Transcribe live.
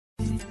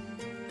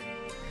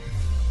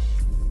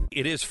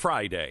It is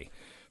Friday.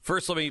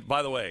 First,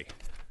 by the way,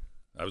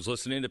 I was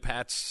listening to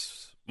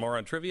Pat's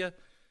Moron Trivia.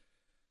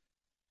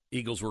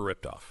 Eagles were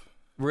ripped off.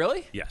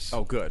 Really? Yes.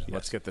 Oh, good. Yes.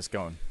 Let's get this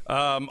going.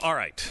 All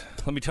right.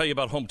 Let me tell you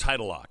about home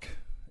title lock.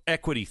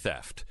 Equity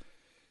theft.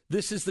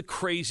 This is the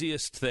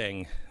craziest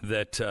thing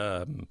that's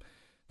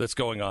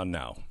going on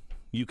now.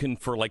 You can,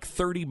 for like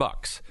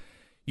 $30,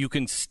 you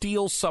can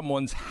steal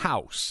someone's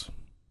house.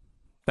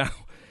 Now,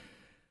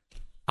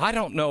 I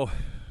don't know.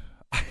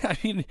 I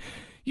mean,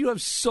 you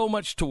have so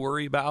much to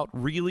worry about.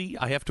 Really?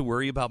 I have to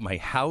worry about my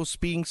house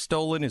being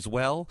stolen as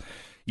well?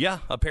 Yeah,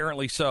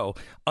 apparently so.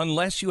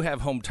 Unless you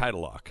have home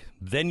title lock,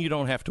 then you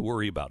don't have to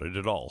worry about it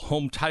at all.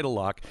 Home title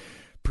lock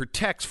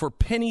protects for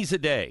pennies a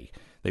day.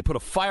 They put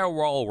a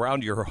firewall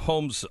around your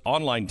home's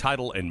online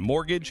title and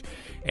mortgage,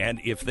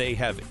 and if they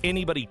have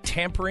anybody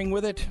tampering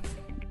with it,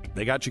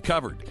 they got you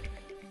covered.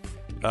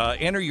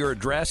 Enter your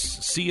address,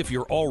 see if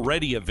you're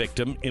already a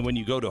victim, and when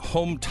you go to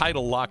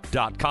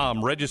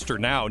HomeTitleLock.com, register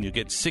now, and you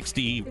get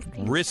 60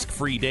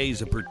 risk-free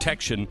days of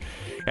protection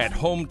at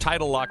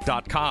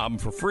HomeTitleLock.com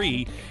for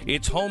free.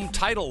 It's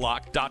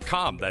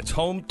HomeTitleLock.com. That's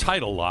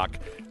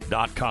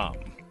HomeTitleLock.com.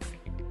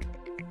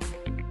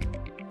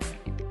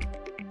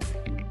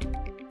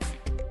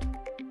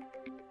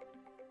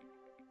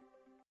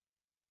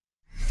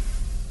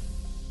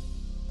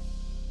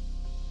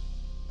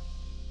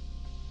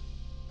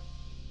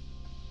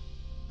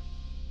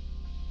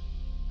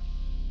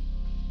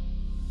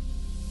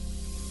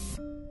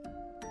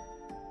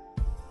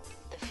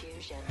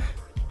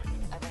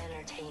 Of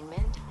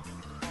entertainment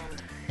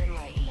and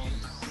enlightenment.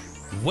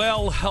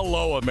 Well,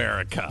 hello,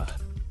 America.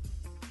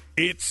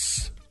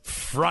 It's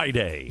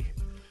Friday,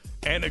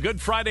 and a good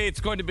Friday it's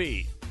going to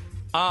be.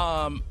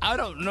 I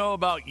don't know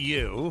about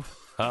you,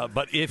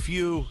 but if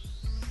you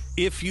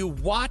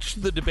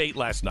watched the debate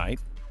last night,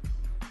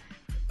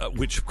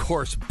 which of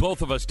course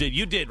both of us did.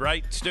 You did,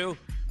 right, Stu?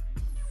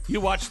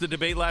 You watched the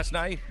debate last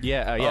night?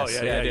 Yeah. Yes.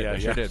 Oh, yeah, I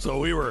sure did. So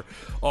we were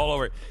all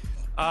over it.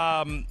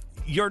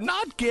 You're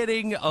not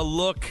getting a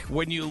look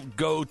when you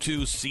go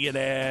to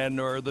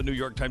CNN or the New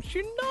York Times.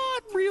 You're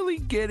not really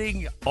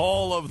getting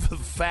all of the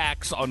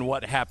facts on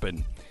what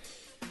happened.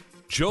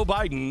 Joe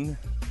Biden,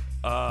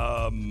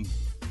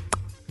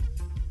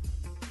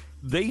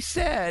 they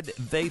said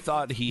they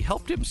thought he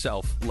helped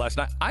himself last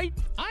night. I'd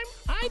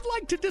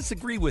like to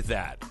disagree with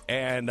that,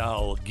 and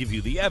I'll give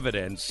you the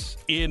evidence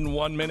in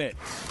 1 minute.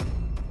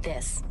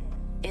 This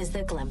is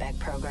the Glenn Beck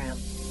Program.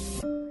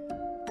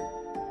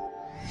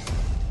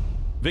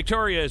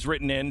 Victoria has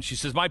written in. She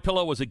says, my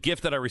pillow was a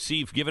gift that I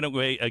received given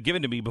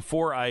to me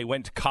before I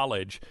went to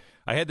college.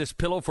 I had this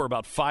pillow for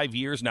about 5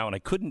 years now, and I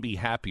couldn't be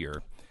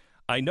happier.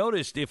 I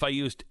noticed if I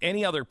used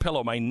any other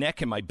pillow, my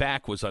neck and my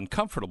back was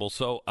uncomfortable,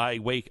 so I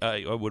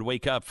would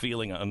wake up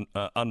feeling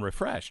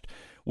unrefreshed.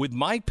 With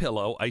my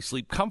pillow, I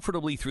sleep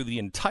comfortably through the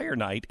entire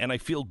night, and I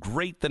feel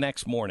great the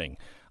next morning.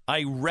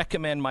 I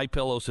recommend my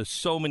pillows to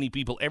so many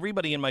people.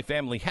 Everybody in my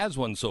family has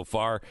one so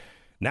far.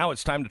 Now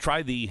it's time to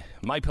try the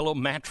MyPillow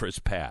mattress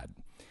pad.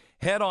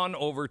 Head on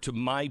over to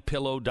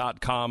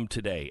MyPillow.com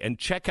today and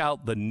check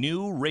out the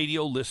new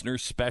radio listener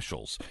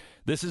specials.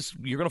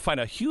 You're going to find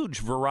a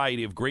huge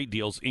variety of great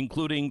deals,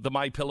 including the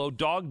MyPillow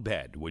dog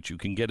bed, which you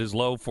can get as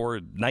low for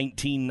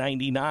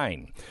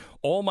 $19.99.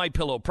 All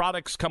MyPillow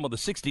products come with a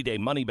 60-day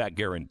money-back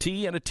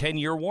guarantee and a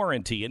 10-year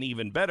warranty. And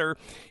even better,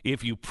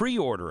 if you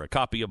pre-order a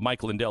copy of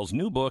Mike Lindell's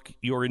new book,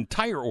 your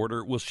entire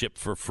order will ship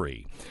for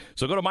free.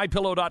 So go to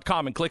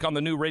MyPillow.com and click on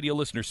the new radio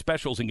listener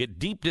specials and get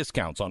deep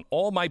discounts on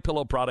all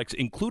MyPillow products,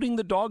 including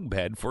the dog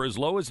bed, for as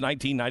low as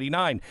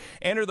 $19.99.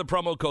 Enter the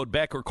promo code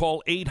BECK or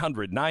call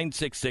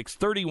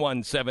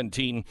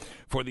 800-966-3117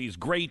 for these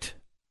great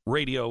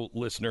radio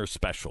listener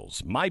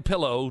specials.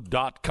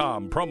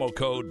 MyPillow.com, promo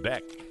code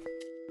BECK.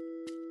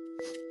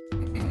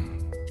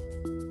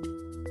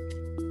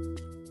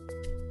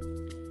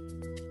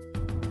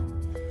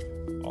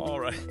 All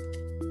right.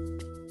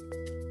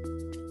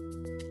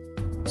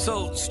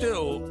 So,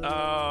 Stu,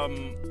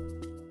 I'm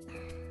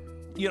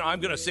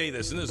going to say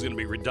this, and this is going to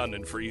be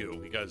redundant for you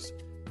because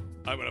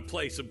I'm going to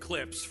play some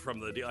clips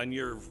from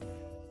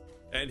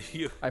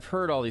I've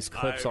heard all these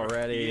clips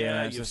already.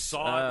 Yeah, and you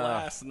saw it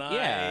last night.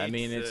 Yeah, I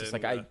mean, it's just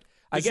like I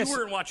guess you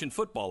weren't watching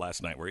football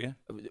last night, were you?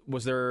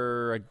 Was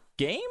there a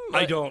game?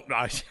 I don't.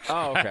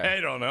 Oh, okay. I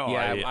don't know.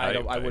 Yeah,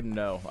 I wouldn't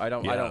know. I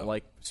don't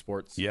like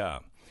sports. Yeah,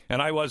 and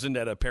I wasn't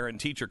at a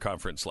parent-teacher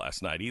conference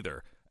last night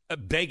either,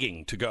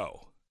 begging to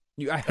go.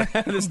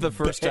 This is the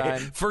first time.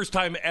 First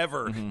time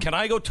ever. Mm-hmm. Can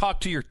I go talk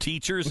to your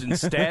teachers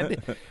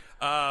instead?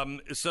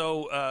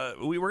 So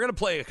we were going to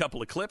play a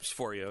couple of clips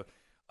for you.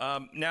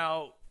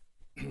 Now,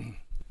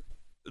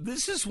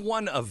 this is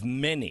one of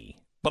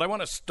many, but I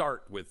want to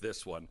start with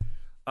this one.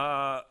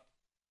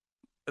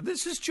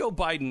 This is Joe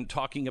Biden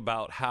talking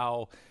about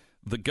how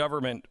the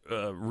government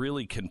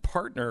really can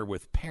partner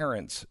with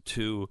parents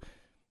to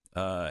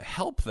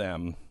help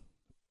them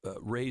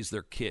raise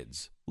their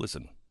kids.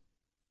 Listen.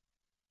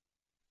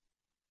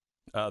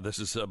 This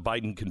is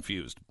Biden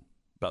confused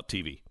about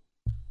TV.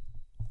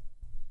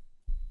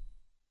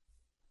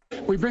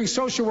 We bring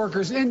social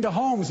workers into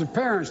homes of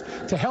parents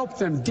to help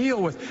them deal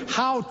with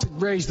how to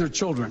raise their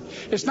children.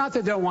 It's not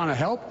that they don't want to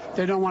help.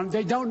 They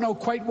don't know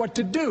quite what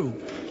to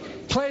do.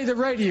 Play the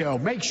radio.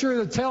 Make sure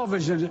the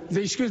television,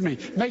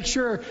 make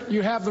sure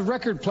you have the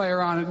record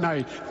player on at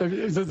night.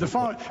 The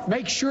phone.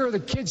 Make sure the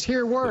kids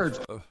hear words.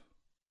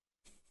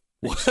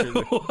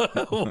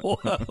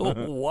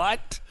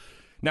 What?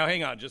 Now,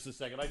 hang on just a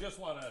second. I just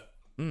want to,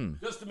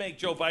 just to make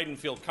Joe Biden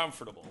feel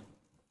comfortable,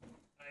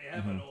 I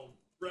have an old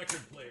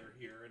record player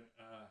here. And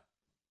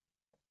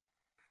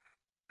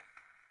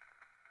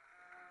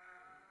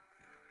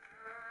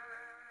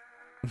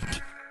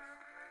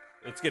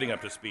it's getting up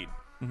to speed.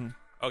 Mm-hmm.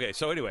 Okay,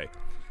 so anyway.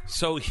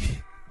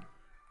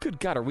 Good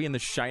God, are we in The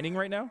Shining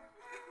right now?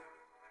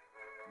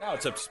 Now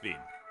it's up to speed.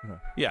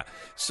 Yeah,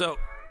 so...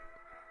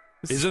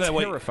 Isn't that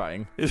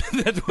terrifying?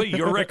 Isn't that the way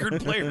your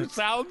record player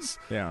sounds?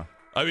 Yeah.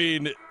 I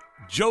mean,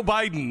 Joe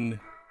Biden.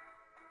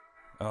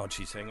 Oh,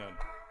 geez, hang on.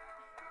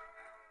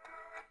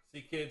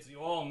 See, kids, you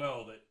all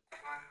know that.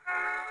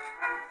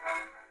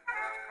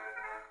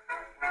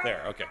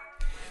 There, okay.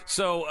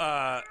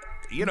 So,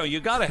 you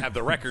got to have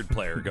the record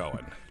player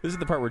going. This is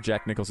the part where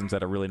Jack Nicholson's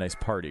at a really nice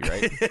party,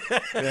 right?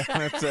 Yeah,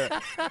 that's it.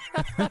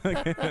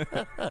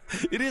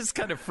 It is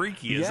kind of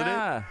freaky, isn't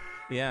it?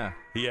 Yeah.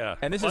 Yeah.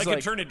 And this I is can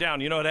like, turn it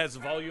down. You know, it has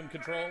volume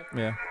control.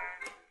 Yeah.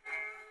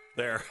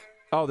 There.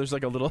 Oh, there's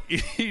like a little.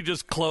 You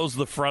just close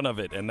the front of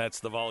it, and that's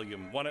the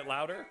volume. Want it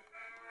louder?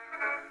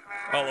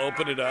 I'll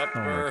open it up. Oh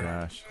my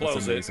gosh. Close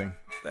that's amazing. it.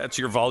 That's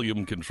your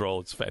volume control.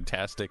 It's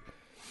fantastic.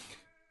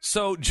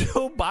 So,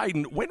 Joe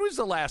Biden, when was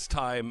the last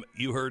time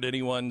you heard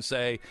anyone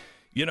say,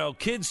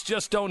 kids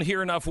just don't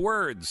hear enough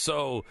words,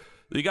 so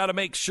you got to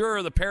make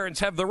sure the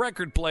parents have the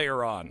record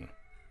player on?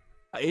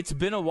 It's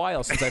been a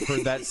while since I've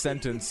heard that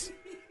sentence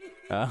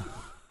attempted.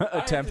 I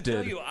have to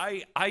tell you,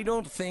 I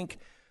don't think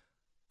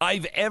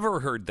I've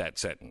ever heard that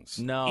sentence.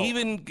 No.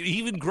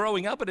 Even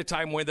growing up at a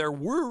time where there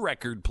were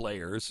record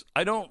players,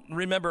 I don't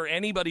remember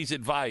anybody's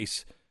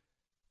advice,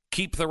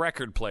 keep the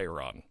record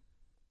player on.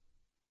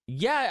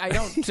 Yeah, I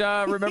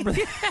don't remember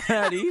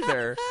that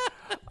either.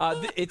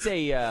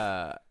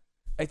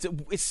 It's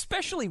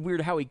especially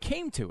weird how he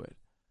came to it.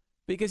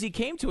 Because he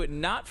came to it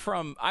not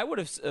from, I would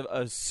have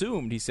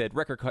assumed he said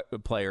record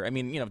player. I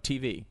mean,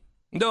 TV.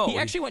 No. He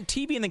actually went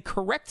TV and then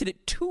corrected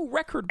it to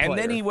record player. And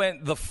then he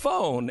went the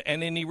phone,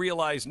 and then he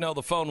realized, no,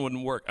 the phone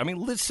wouldn't work. I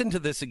mean, listen to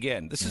this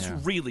again. This is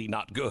really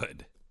not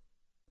good.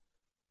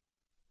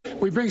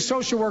 We bring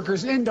social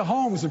workers into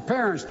homes of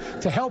parents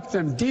to help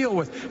them deal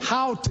with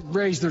how to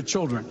raise their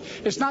children.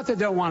 It's not that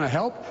they don't want to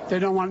help. They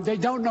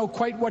don't know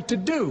quite what to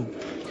do.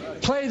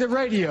 Play the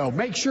radio.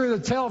 Make sure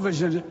the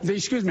television,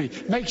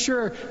 make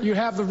sure you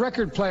have the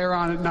record player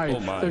on at night. Oh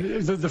my.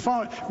 The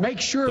phone.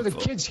 Make sure the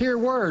kids hear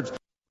words.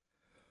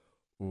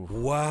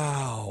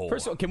 Wow.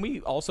 First of all, can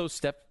we also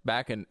step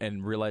back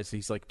and realize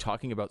he's like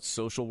talking about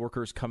social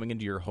workers coming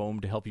into your home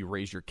to help you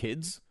raise your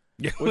kids?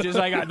 Which is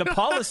like the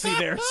policy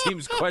there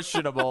seems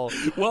questionable.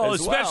 Well,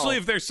 especially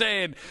if they're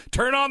saying,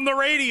 turn on the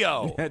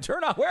radio.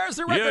 Turn on. Where's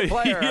the record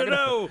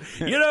player?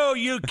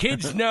 You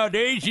kids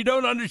nowadays, you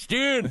don't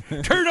understand.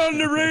 Turn on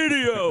the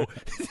radio.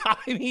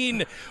 I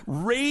mean,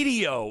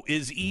 radio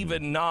is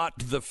even not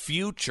the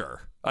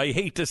future. I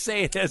hate to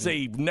say it as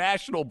a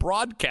national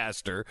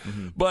broadcaster,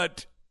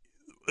 but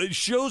it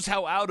shows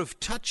how out of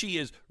touch he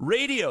is.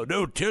 Radio,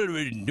 no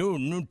television,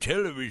 no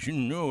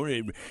television, no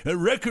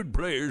record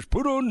players.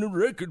 Put on the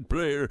record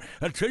player.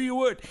 I tell you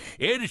what,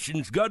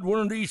 Edison's got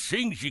one of these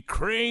things you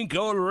crank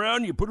all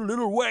around. You put a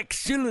little wax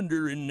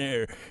cylinder in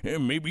there,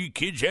 and maybe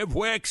kids have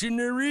wax in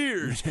their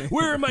ears.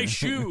 Where are my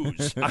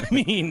shoes? I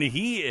mean,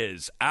 he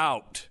is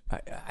out.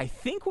 I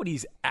think what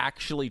he's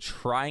actually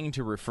trying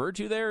to refer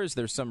to there's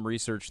some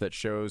research that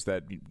shows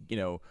that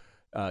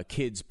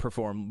kids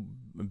perform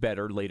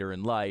better later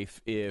in life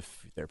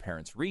if their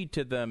parents read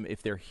to them,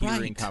 if they're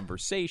hearing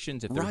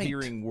conversations, if they're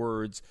hearing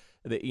words,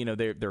 that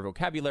their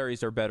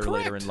vocabularies are better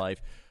later in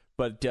life.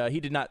 But he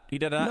did not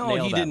nail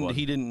that one.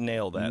 He didn't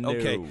nail that. No.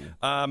 Okay.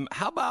 How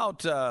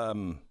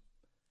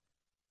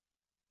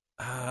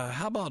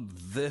about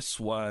this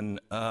one?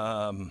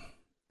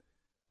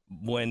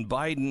 When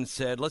Biden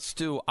said, let's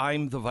do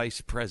I'm the vice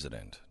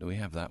president. Do we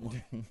have that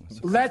one?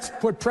 Let's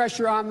put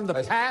pressure on them to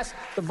pass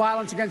the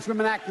Violence Against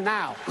Women Act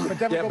now. But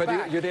then we'll go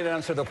back. You didn't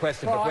answer the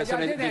question. Well, the question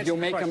I is, did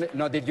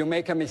did you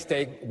make a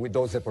mistake with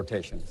those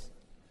deportations?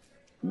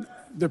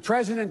 The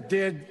president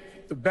did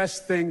the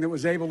best thing that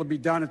was able to be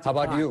done at the time.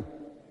 How about you?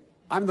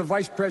 I'm the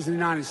vice president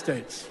of the United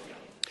States.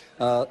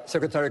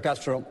 Secretary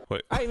Castro.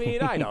 Wait. I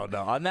mean, I don't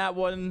know. On that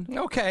one,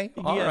 okay.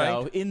 All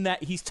right. In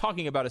that he's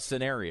talking about a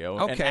scenario,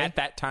 okay. And at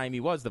that time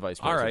he was the vice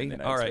president of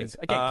the United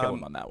States. I can't kill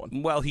him on that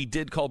one. Well, he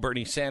did call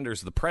Bernie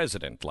Sanders the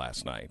president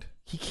last night.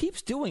 He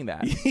keeps doing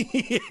that.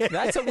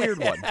 That's a weird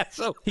one.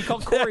 He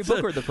called Cory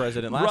Booker the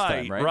president last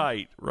time,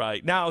 right?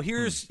 Right. Now,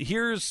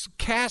 here's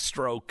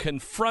Castro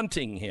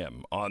confronting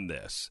him on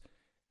this.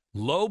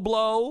 Low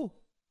blow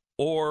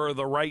or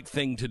the right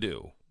thing to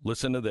do?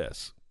 Listen to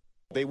this.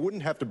 They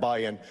wouldn't have to buy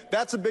in.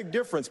 That's a big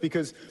difference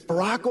because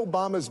Barack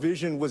Obama's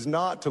vision was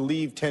not to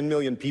leave 10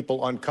 million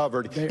people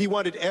uncovered. He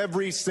wanted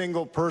every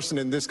single person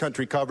in this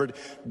country covered.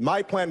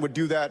 My plan would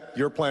do that.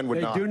 Your plan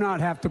would not. They do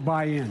not have to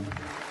buy in.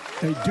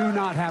 They do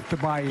not have to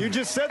buy in. You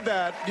just said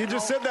that. You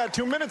just said that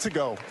 2 minutes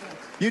ago.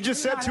 You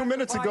just said 2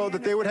 minutes ago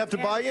that they would have to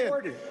buy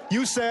in.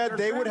 You said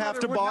they would have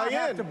to buy in.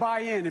 Have to buy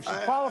in. If she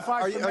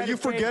qualifies for Medicaid, are you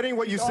forgetting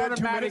what you said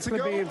 2 minutes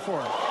ago? Be in for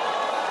it.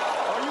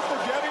 Are you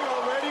forgetting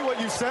already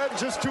what you said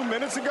just 2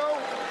 minutes ago?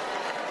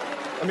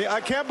 I mean, I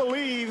can't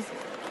believe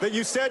that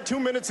you said 2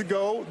 minutes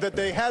ago that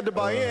they had to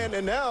buy in,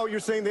 and now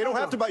you're saying they don't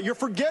have to buy. You're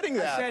forgetting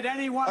that. I said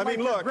anyone like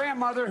your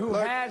grandmother who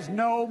has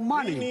no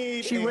money. We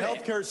need a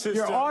healthcare system.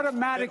 You're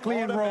automatically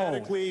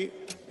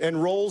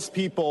enrolls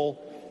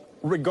people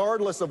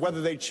regardless of whether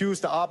they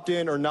choose to opt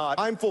in or not.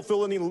 I'm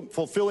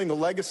fulfilling the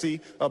legacy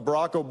of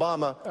Barack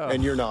Obama,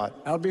 and you're not.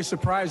 I'll be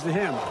surprised to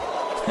him.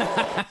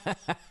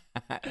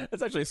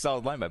 That's actually a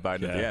solid line by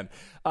Biden at the end.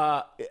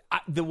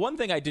 The one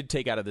thing I did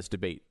take out of this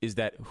debate is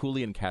that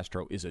Julian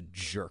Castro is a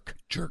jerk.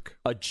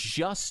 A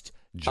just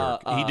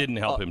jerk. He didn't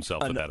help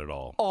himself with that at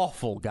all.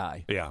 Awful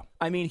guy. Yeah.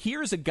 I mean,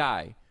 here's a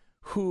guy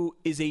who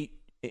is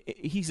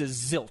he's a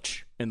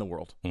zilch in the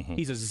world. Mm-hmm.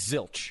 He's a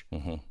zilch.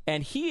 Mm-hmm.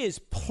 And he is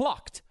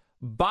plucked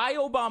by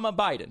Obama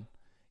Biden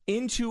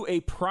into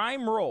a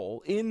prime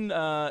role in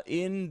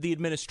the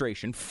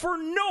administration for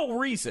no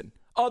reason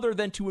other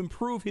than to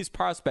improve his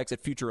prospects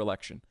at future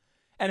election.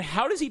 And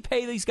how does he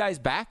pay these guys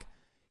back?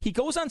 He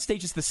goes on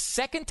stage. It's the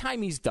second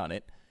time he's done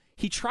it.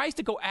 He tries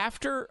to go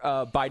after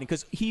Biden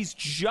because he's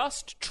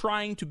just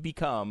trying to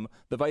become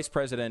the vice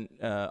president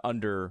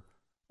under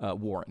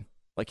Warren.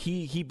 Like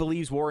he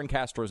believes Warren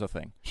Castro is a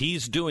thing.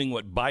 He's doing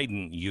what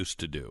Biden used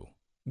to do.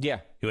 Yeah.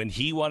 When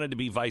he wanted to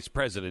be vice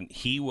president,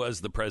 he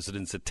was the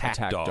president's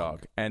attack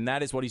dog. And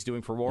that is what he's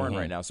doing for Warren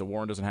right now, so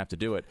Warren doesn't have to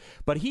do it.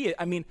 But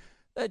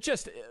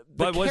just the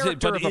but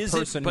character of a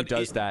person who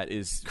does that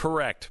is...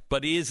 Correct.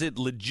 But is it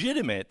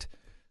legitimate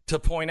to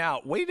point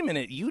out, wait a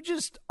minute,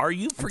 are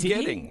you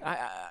forgetting?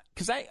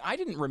 Because I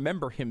didn't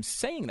remember him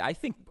saying that. I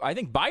think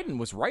Biden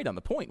was right on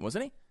the point,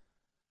 wasn't he?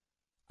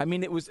 I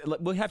mean,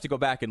 we'll have to go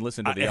back and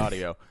listen to the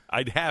audio.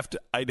 I'd have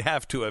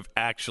to have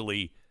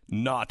actually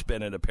not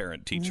been an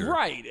apparent teacher.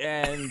 Right,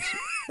 and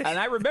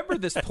I remember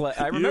this play.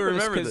 I remember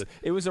this because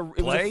it was a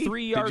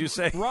 3-yard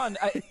run.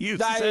 You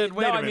said,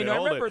 wait a minute,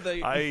 I remember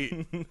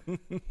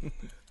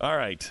All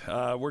right,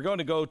 we're going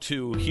to go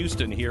to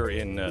Houston here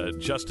in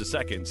just a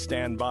second.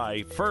 Stand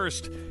by.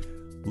 First,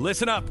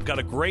 listen up. Got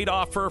a great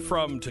offer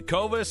from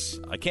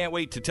Tecovas I can't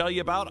wait to tell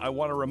you about. I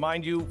want to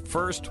remind you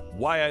first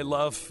why I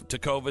love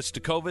Tecovas.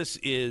 Tecovas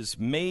is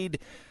made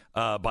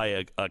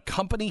by a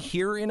company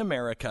here in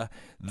America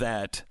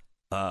that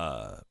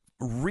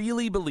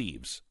really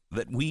believes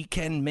that we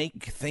can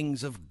make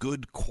things of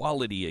good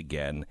quality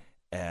again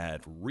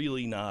at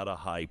really not a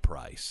high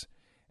price.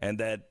 And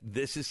that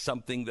this is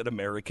something that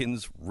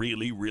Americans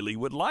really, really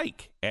would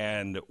like.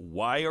 And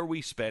why are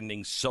we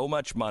spending so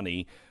much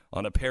money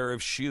on a pair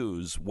of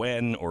shoes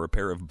or a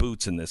pair of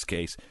boots in this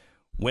case,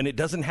 when it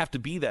doesn't have to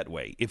be that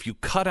way? If you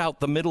cut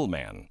out the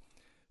middleman.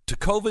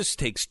 Tecovas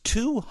takes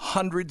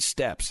 200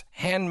 steps,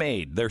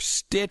 handmade. They're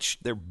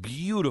stitched. They're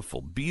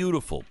beautiful,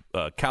 beautiful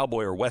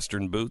cowboy or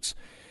Western boots.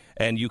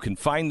 And you can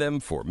find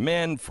them for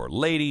men, for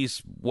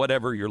ladies,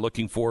 whatever you're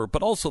looking for.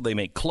 But also they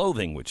make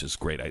clothing, which is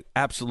great. I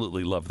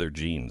absolutely love their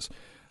jeans.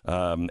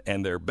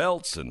 And their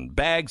belts and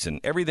bags and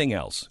everything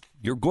else.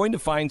 You're going to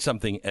find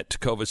something at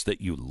Tecovas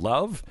that you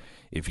love.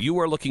 If you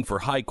are looking for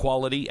high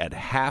quality at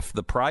half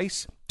the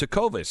price,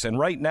 Tecovas. And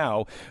right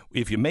now,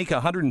 if you make a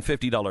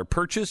 $150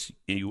 purchase,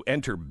 you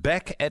enter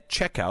Beck at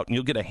checkout, and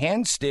you'll get a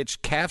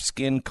hand-stitched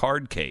calfskin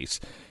card case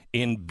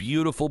in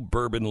beautiful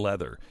bourbon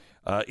leather.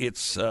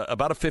 It's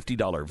about a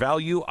 $50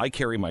 value. I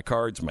carry my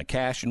cards, my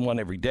cash in one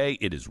every day.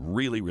 It is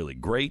really, really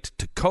great.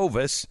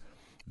 Tecovas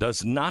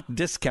does not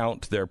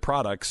discount their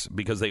products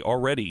because they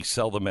already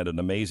sell them at an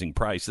amazing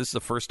price. This is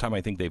the first time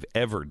I think they've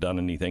ever done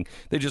anything.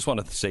 They just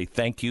want to say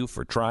thank you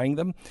for trying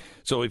them.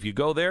 So if you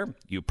go there,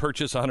 you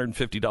purchase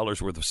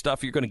 $150 worth of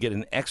stuff, you're going to get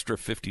an extra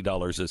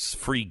 $50 as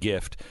free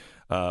gift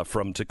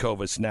from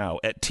Tecovas now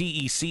at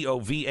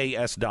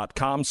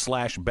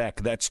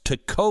tecovas.com/Beck. That's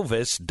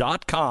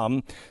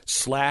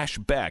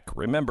tecovas.com/Beck.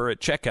 Remember, at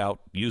checkout,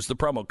 use the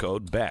promo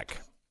code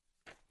Beck.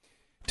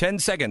 10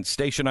 seconds,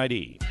 station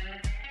ID.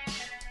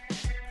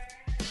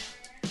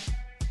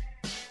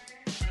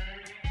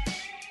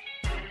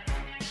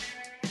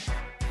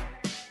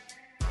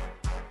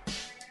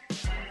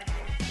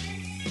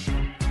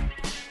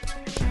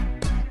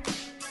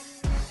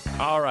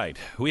 All right.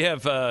 We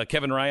have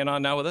Kevin Ryan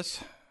on now with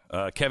us.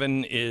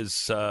 Kevin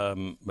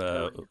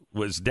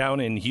was down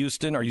in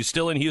Houston. Are you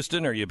still in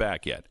Houston, or are you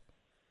back yet?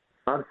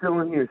 I'm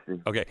still in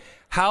Houston. Okay.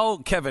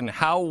 Kevin,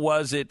 how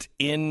was it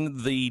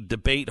in the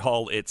debate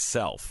hall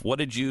itself? What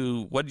did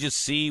you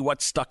see?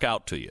 What stuck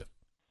out to you?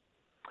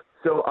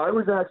 So I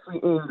was actually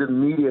in the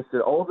media. So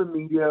all the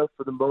media,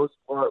 for the most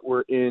part,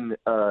 were in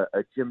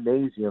a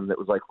gymnasium that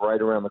was like right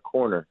around the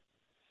corner.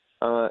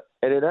 And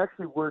it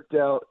actually worked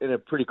out in a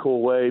pretty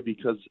cool way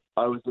because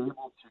I was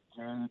able to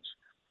gauge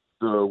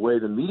the way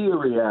the media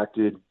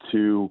reacted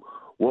to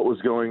what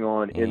was going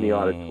on in the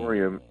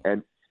auditorium,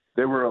 and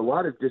there were a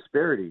lot of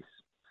disparities.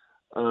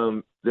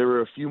 There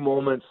were a few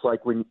moments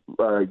like when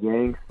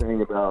Yang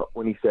saying about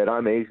when he said,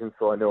 "I'm Asian,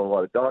 so I know a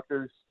lot of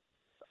doctors."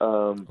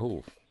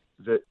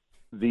 That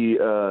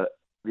the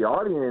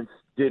audience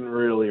didn't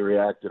really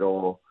react at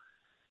all.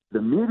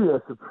 The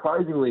media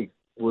surprisingly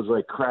was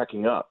like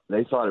cracking up.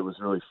 They thought it was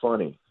really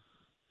funny.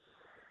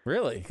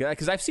 Really?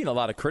 Because I've seen a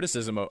lot of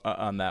criticism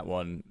on that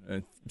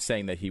one,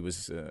 saying that he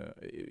was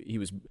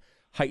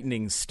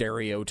heightening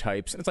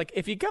stereotypes. And it's like,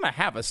 if you're gonna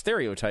have a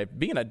stereotype,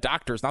 being a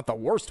doctor is not the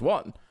worst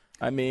one.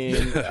 I mean,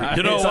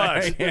 you know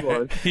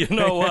what? You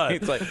know what?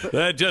 It's like,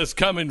 that just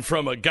coming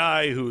from a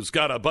guy who's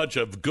got a bunch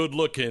of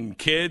good-looking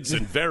kids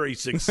and very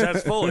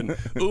successful and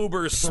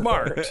uber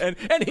smart and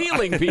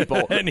healing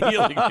people. And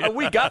healing people.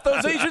 We got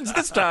those Asians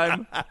this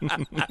time.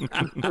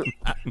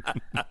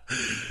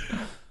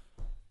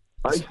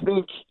 I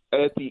think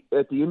at the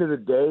end of the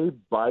day,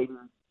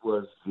 Biden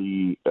was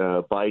the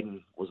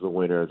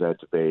winner of that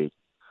debate.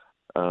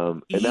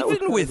 And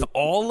even with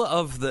all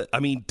of the,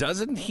 I mean,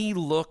 doesn't he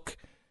look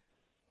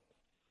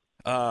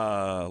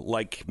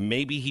like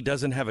maybe he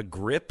doesn't have a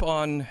grip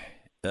on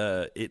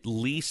at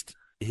least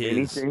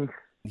his anything?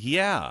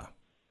 Yeah,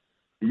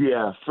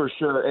 for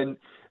sure. And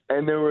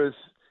there were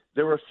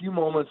a few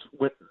moments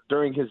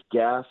during his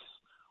gaffes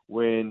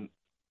when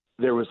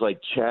there was like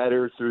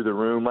chatter through the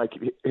room, like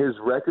his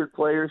record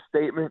player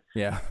statement.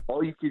 Yeah.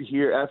 All you could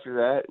hear after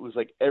that was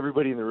like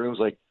everybody in the room was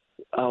like,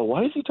 "Oh,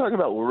 why is he talking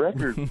about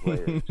record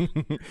players?"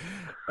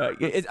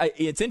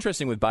 It's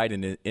interesting with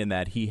Biden in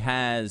that he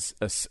has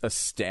a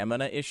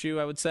stamina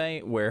issue, I would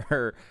say,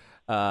 where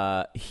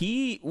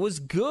he was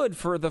good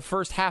for the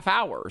first half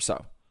hour or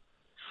so.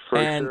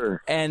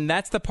 Sure. And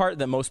that's the part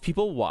that most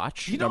people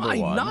watch. You know,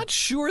 I'm not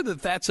sure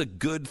that that's a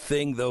good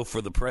thing, though,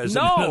 for the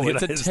president. No, of the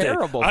it's United a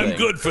terrible States. thing. I'm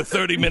good for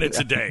 30 minutes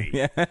a day.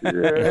 Yeah.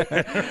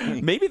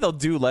 Maybe they'll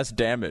do less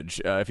damage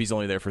if he's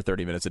only there for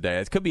 30 minutes a day.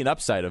 It could be an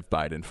upside of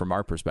Biden from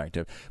our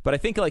perspective. But I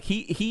think like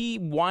he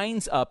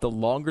winds up, the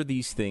longer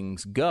these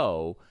things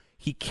go,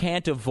 he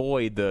can't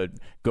avoid the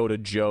go to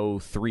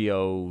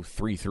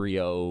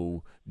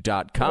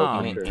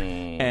Joe30330.com.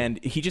 And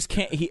he just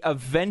can't. He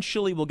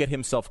eventually will get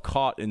himself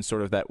caught in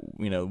sort of that,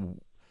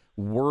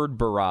 word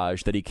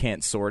barrage that he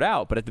can't sort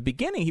out. But at the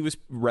beginning, he was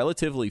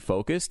relatively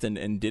focused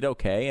and did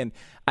okay. And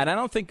I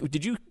don't think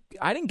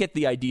I didn't get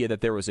the idea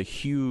that there was a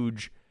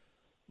huge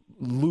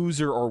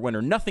loser or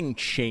winner. Nothing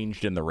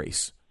changed in the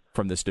race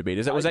from this debate.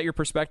 Was that your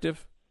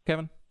perspective,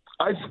 Kevin?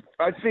 I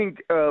think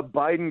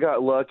Biden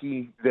got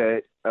lucky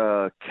that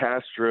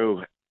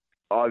Castro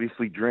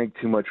obviously drank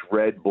too much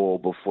Red Bull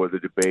before the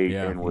debate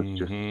and was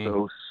just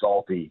so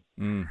salty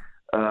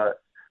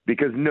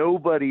because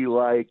nobody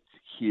liked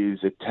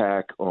his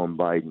attack on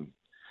Biden.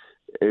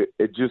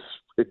 It just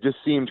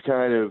seemed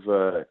kind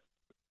of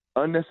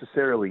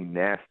unnecessarily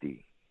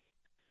nasty,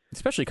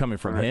 especially coming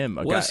from him.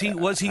 Was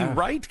he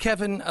right,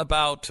 Kevin?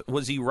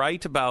 Was he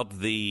right about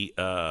the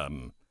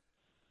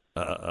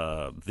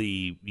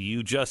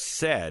you just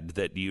said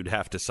that you'd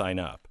have to sign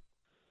up?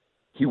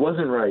 He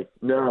wasn't right.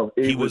 No,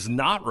 he was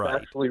not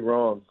right. Actually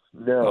wrong.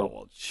 No. Oh,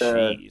 well,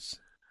 jeez.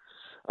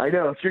 I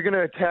know. If you're going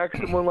to attack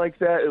someone like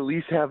that, at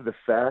least have the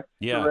facts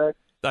correct.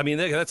 I mean,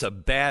 that's a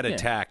bad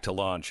attack to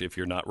launch if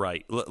you're not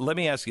right. Let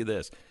me ask you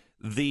this.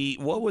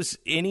 What was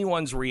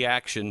anyone's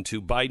reaction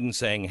to Biden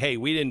saying, "Hey,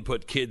 we didn't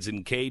put kids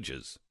in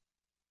cages"?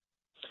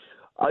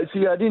 I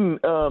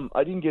didn't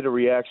get a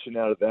reaction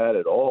out of that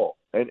at all.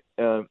 And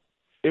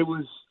it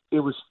was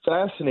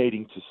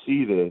fascinating to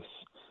see this.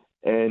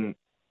 And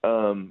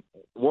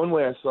one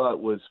way I saw it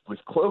was with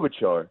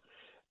Klobuchar.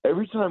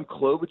 Every time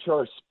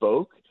Klobuchar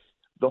spoke,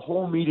 the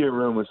whole media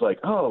room was like,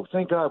 "Oh,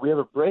 thank God we have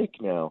a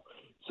break now."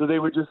 So they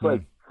would just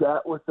like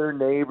chat with their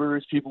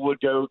neighbors. People would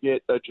go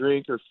get a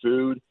drink or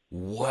food.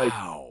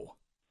 Wow.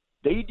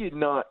 They did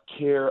not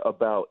care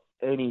about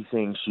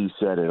anything she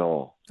said at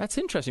all. That's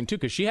interesting, too,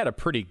 because she had a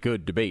pretty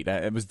good debate.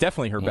 It was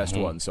definitely her best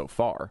one so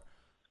far.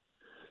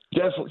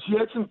 Definitely. She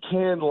had some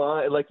canned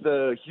line, like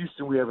the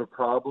Houston we have a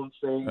problem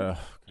thing.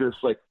 Just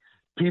like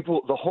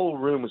people, the whole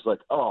room was like,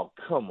 "Oh,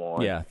 come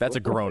on." Yeah, that's a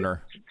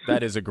groaner.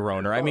 That is a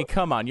groaner. I mean,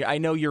 come on. I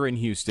know you're in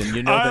Houston.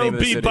 You know the name of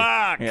the city.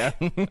 I'll be back. Yeah.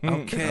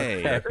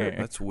 Okay.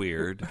 That's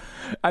weird.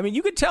 I mean,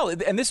 you could tell,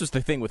 and this was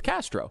the thing with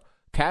Castro.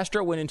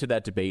 Castro went into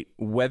that debate,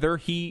 whether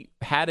he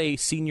had a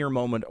senior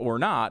moment or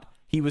not,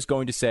 he was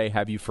going to say,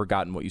 "Have you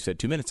forgotten what you said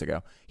 2 minutes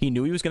ago?" He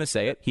knew he was going to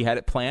say it. He had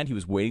it planned. He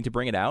was waiting to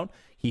bring it out.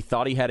 He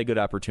thought he had a good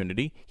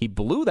opportunity. He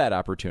blew that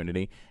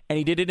opportunity, and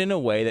he did it in a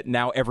way that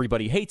now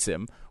everybody hates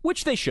him,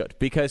 which they should,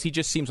 because he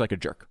just seems like a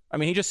jerk. I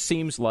mean, he just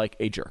seems like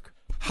a jerk.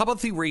 How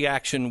about the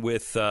reaction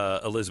with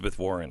Elizabeth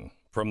Warren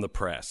from the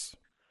press?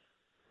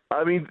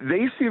 I mean,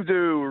 they seem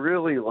to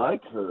really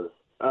like her,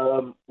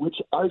 which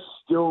I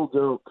still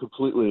don't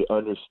completely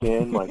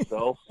understand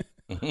myself.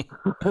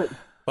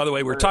 By the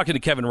way, we're talking to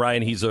Kevin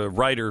Ryan. He's a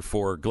writer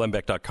for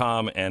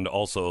Glenbeck.com and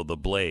also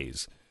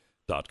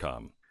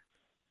TheBlaze.com.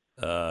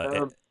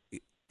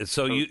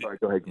 So you sorry,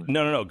 go ahead.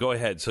 No, go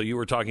ahead. So you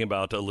were talking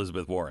about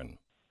Elizabeth Warren.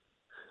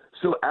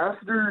 So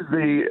after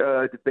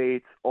the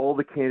debates, all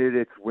the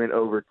candidates went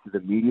over to the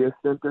media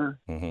center.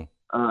 Mm-hmm.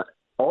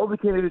 All the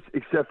candidates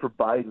except for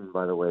Biden,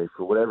 by the way,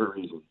 for whatever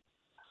reason.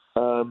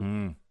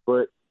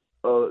 But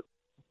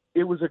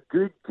it was a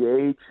good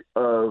gauge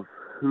of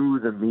who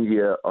the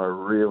media are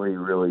really,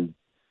 really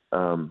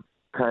kind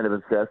of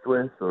obsessed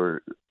with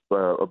or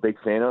a big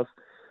fan of,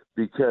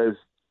 because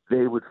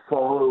they would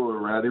follow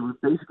around. They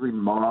would basically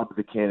mob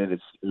the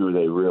candidates who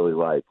they really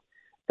like,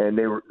 and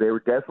they were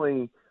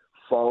definitely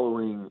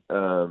following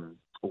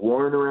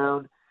Warren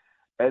around,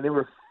 and they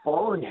were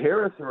following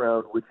Harris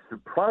around, which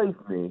surprised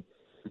me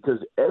because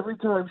every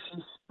time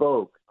she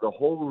spoke, the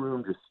whole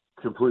room just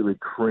completely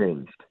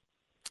cringed.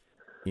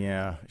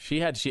 Yeah,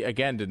 she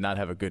again did not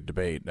have a good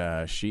debate.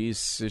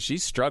 She's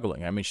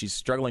struggling. I mean, she's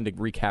struggling to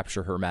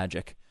recapture her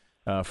magic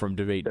from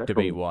debate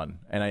one,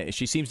 and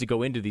she seems to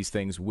go into these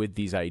things with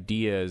these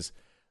ideas.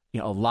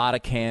 A lot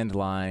of canned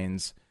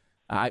lines.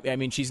 I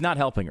mean, she's not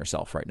helping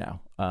herself right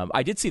now.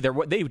 I did see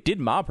they did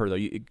mob her though.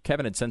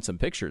 Kevin had sent some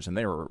pictures, and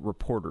there were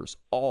reporters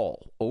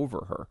all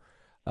over her.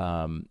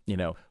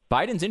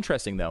 Biden's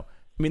interesting though.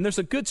 I mean, there's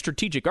a good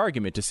strategic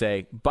argument to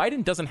say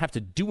Biden doesn't have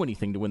to do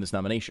anything to win this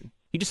nomination.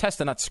 He just has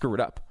to not screw it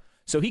up.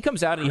 So he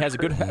comes out and he has a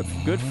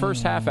good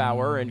first half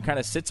hour and kind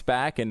of sits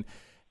back and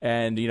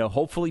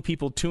hopefully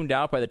people tuned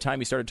out by the time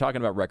he started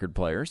talking about record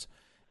players.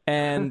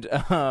 And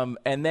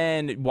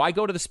then why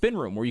go to the spin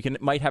room where you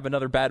might have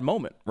another bad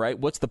moment, right?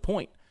 What's the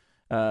point?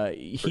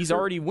 He's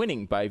already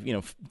winning by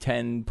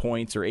 10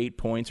 points or 8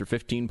 points or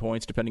 15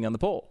 points depending on the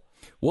poll.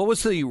 What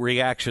was the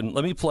reaction?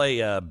 Let me play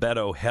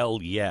Beto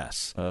Hell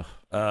Yes. He's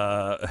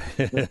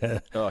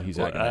agonizing.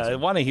 I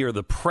want to hear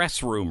the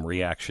press room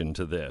reaction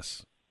to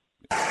this.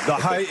 The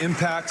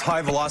high-impact,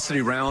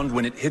 high-velocity round,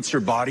 when it hits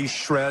your body,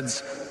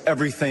 shreds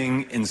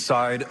everything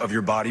inside of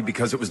your body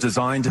because it was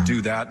designed to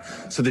do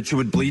that so that you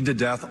would bleed to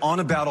death on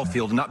a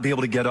battlefield and not be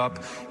able to get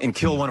up and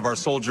kill one of our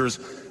soldiers.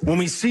 When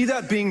we see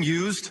that being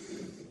used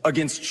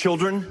against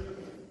children,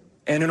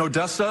 and in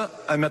Odessa,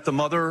 I met the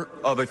mother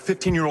of a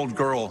 15-year-old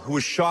girl who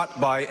was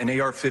shot by an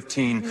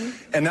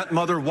AR-15, and that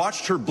mother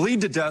watched her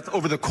bleed to death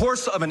over the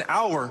course of an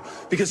hour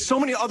because so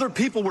many other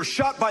people were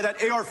shot by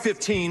that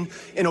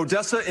AR-15 in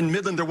Odessa and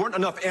Midland. There weren't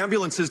enough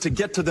ambulances to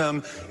get to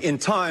them in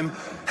time.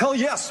 Hell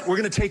yes, we're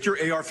going to take your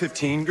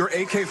AR-15, your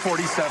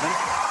AK-47.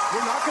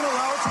 We're not going to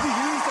allow it to be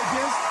used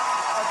against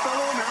our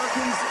fellow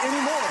Americans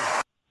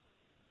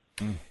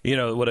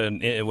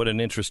anymore. What an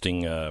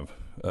interesting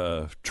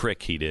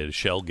trick he did,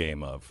 shell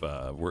game of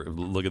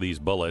look at these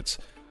bullets,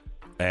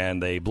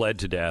 and they bled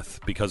to death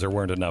because there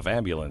weren't enough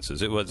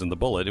ambulances. It wasn't the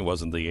bullet, it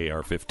wasn't the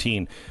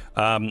AR-15.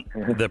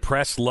 The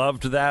press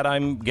loved that,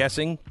 I'm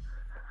guessing.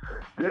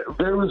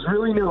 There was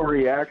really no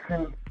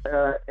reaction,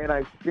 and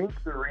I think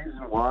the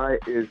reason why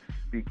is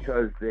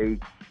because they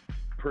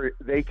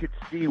could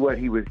see what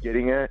he was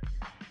getting at.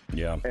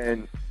 Yeah,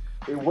 and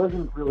it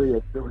wasn't really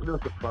there was no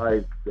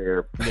surprise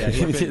there. Yeah,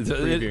 he's been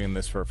previewing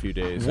this for a few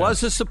days.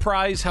 Was a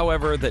surprise,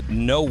 however, that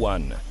no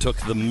one took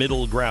the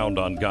middle ground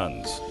on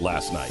guns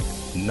last night.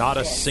 Not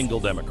a single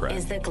Democrat.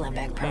 Is the Glenn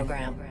Beck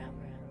Program.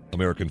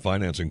 American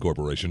Financing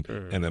Corporation,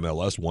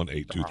 NMLS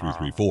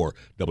 182334,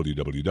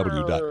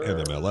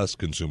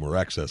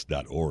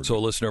 www.nmlsconsumeraccess.org. So a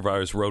listener of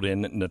ours wrote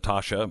in,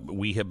 Natasha,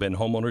 we have been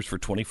homeowners for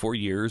 24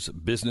 years,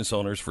 business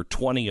owners for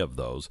 20 of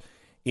those.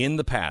 In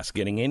the past,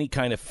 getting any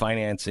kind of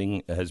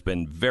financing has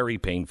been very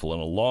painful and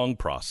a long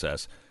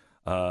process.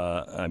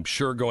 I'm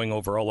sure going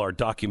over all our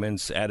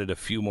documents added a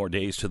few more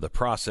days to the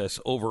process.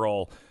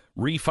 Overall,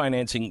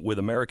 refinancing with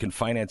American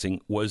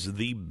Financing was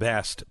the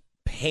best,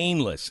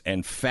 painless,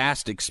 and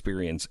fast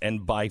experience,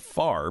 and by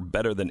far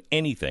better than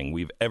anything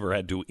we've ever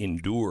had to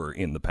endure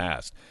in the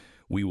past.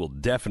 We will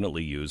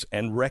definitely use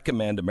and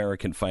recommend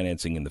American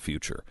Financing in the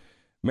future.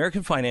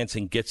 American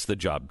Financing gets the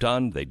job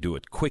done. They do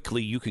it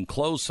quickly. You can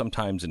close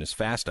sometimes in as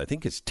fast, I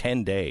think it's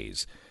 10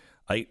 days.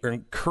 I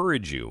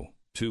encourage you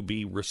to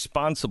be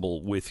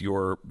responsible with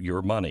your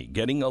money.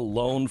 Getting a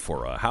loan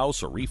for a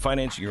house or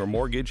refinancing your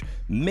mortgage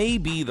may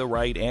be the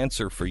right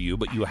answer for you,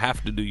 but you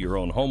have to do your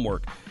own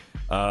homework,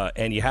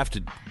 and you have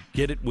to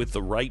get it with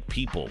the right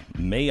people.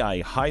 May I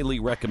highly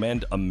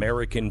recommend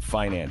American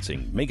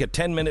Financing. Make a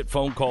 10-minute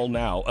phone call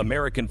now.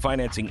 American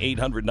Financing,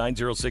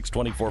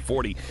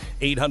 800-906-2440,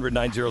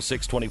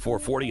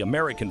 800-906-2440,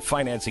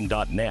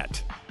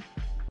 AmericanFinancing.net.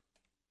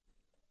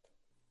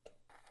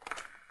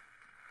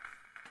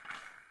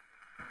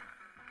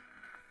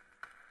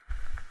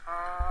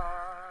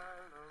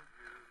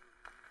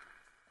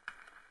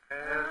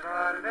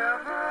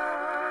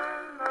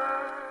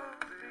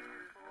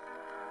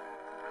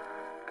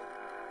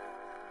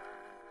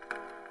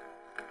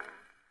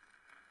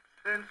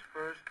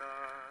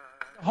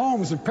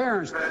 Homes and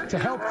parents to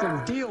help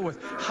them deal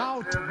with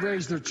how to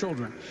raise their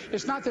children.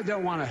 It's not that they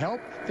don't want to help.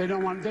 They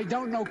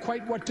don't know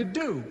quite what to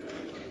do.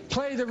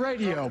 Play the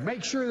radio.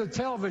 Make sure the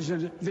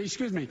television, make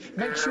sure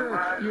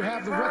you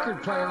have the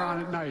record player on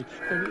at night.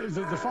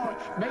 The phone.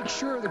 Make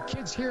sure the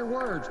kids hear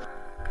words.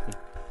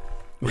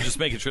 We're just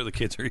making sure the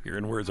kids are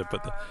hearing words.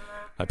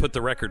 I put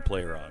the record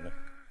player on.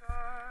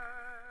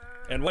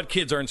 And what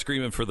kids aren't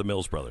screaming for the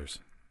Mills Brothers?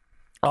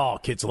 Oh,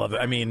 kids love it.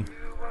 I mean,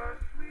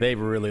 they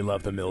really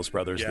love the Mills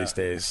Brothers these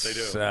days. They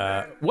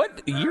do.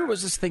 What year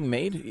was this thing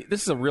made?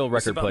 This is a real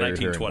record player.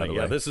 1920.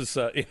 Yeah, this is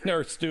in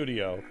our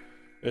studio.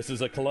 This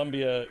is a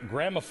Columbia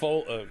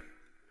Gramophonola,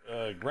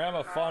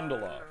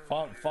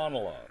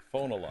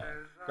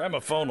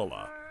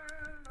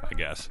 I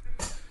guess.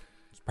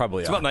 It's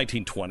probably about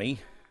 1920.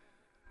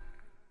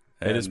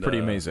 It is pretty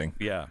amazing.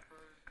 Yeah.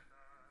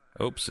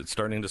 Oops, it's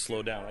starting to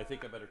slow down. I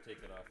think I better take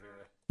it off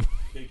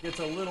here. It gets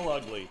a little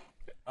ugly.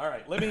 All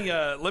right, let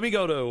me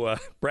go to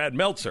Brad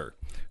Meltzer,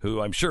 who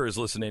I'm sure is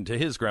listening to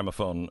his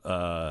gramophone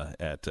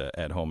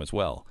at home as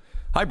well.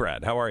 Hi,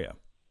 Brad. How are you?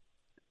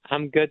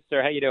 I'm good,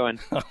 sir. How you doing?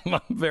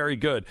 I'm very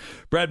good.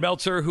 Brad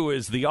Meltzer, who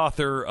is the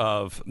author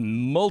of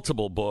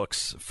multiple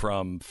books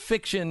from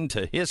fiction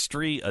to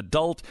history,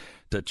 adult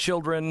to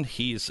children.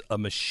 He's a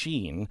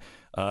machine.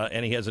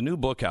 And he has a new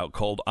book out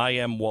called I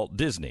Am Walt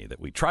Disney that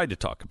we tried to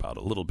talk about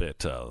a little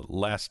bit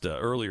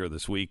earlier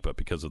this week, but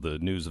because of the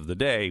news of the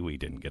day, we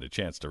didn't get a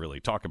chance to really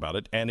talk about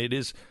it. And it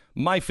is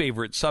my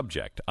favorite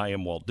subject, I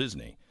Am Walt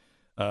Disney.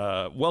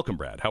 Welcome,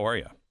 Brad. How are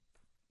you?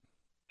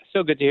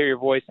 So good to hear your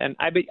voice. And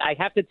I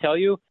have to tell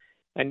you,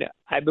 and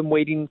I've been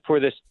waiting for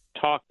this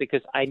talk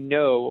because we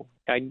know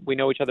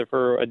each other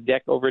for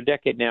over a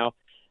decade now.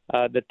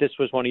 That this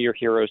was one of your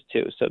heroes,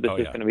 too. So this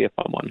is going to be a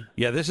fun one.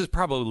 Yeah, this is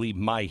probably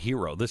my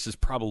hero. This is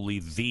probably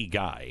the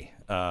guy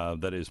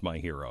that is my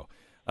hero.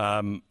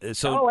 At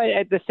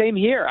the same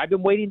here. I've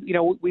been waiting. You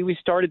know, we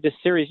started this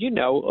series.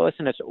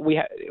 Listen,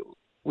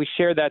 we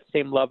share that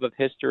same love of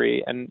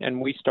history, and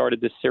we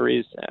started this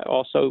series.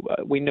 Also,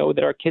 we know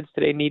that our kids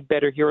today need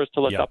better heroes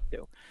to look up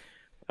to.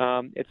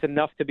 It's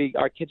enough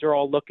our kids are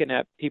all looking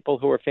at people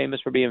who are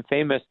famous for being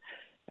famous.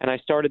 And I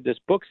started this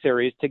book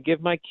series to give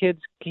my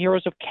kids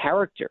heroes of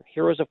character,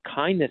 heroes of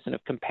kindness and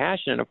of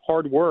compassion and of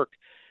hard work.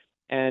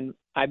 And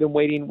I've been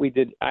waiting.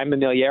 I'm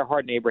Amelia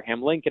Earhart and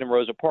Abraham Lincoln and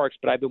Rosa Parks,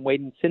 but I've been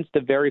waiting since the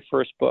very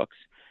first books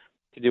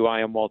to do I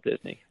Am Walt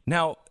Disney.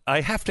 Now,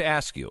 I have to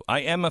ask you, I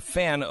am a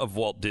fan of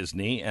Walt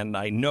Disney, and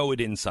I know it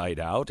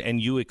inside out,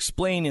 and you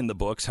explain in the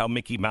books how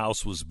Mickey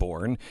Mouse was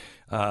born.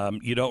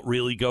 You don't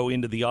really go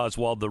into the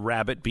Oswald the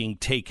Rabbit being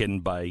taken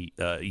by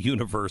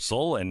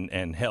Universal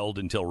and held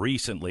until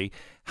recently.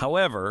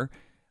 However,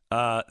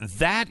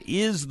 that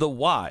is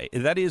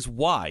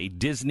why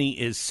Disney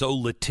is so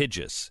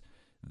litigious,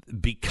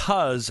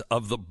 because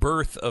of the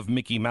birth of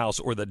Mickey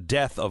Mouse or the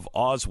death of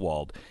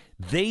Oswald.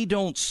 They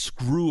don't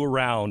screw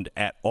around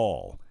at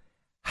all.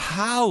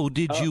 How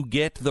did you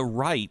get the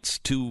rights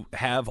to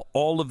have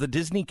all of the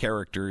Disney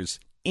characters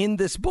in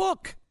this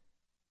book?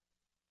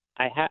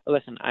 I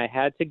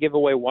had to give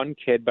away one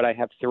kid, but I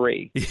have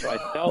three. So I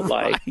felt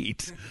like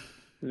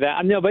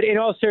that. No, but in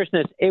all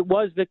seriousness, it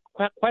was the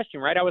question,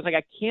 right? I was like,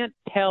 I can't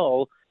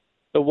tell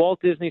the Walt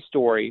Disney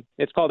story.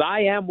 It's called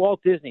I Am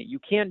Walt Disney. You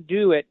can't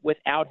do it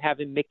without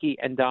having Mickey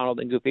and Donald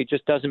and Goofy. It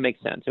just doesn't make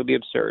sense. It would be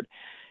absurd.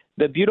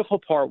 The beautiful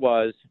part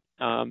was,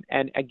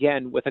 and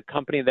again, with a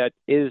company that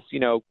is,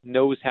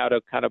 knows how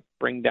to kind of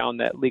bring down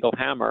that legal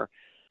hammer,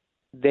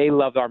 they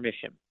loved our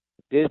mission.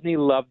 Disney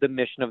loved the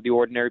mission of the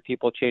Ordinary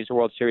People Change the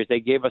World series. They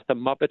gave us the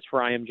Muppets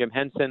for I Am Jim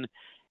Henson,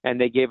 and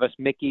they gave us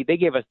Mickey. They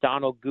gave us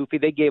Donald, Goofy.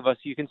 They gave us,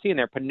 you can see in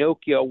there,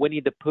 Pinocchio,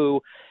 Winnie the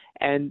Pooh,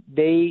 and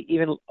they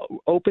even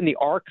opened the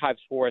archives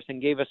for us and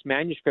gave us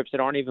manuscripts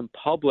that aren't even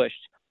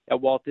published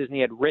that Walt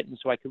Disney had written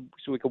so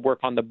we could work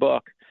on the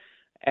book.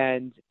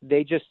 And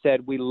they just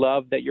said, we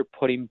love that you're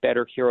putting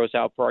better heroes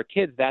out for our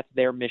kids. That's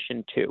their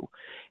mission, too.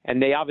 And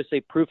they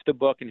obviously proofed the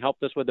book and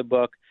helped us with the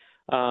book.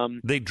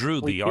 They drew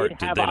the art,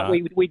 did they not?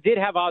 We did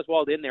have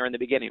Oswald in there in the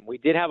beginning. We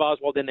did have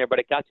Oswald in there, but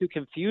it got too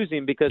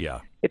confusing because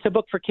it's a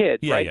book for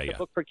kids, right? It's a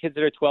book for kids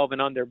that are 12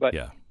 and under. But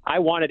I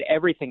wanted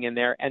everything in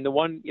there. And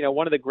one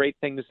of the great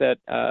things that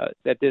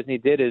Disney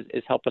did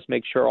is help us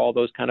make sure all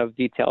those kind of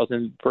details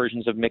and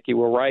versions of Mickey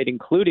were right,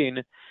 including,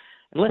 and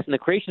listen, the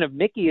creation of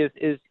Mickey is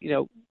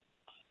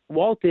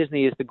Walt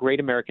Disney is the great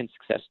American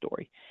success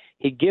story.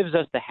 He gives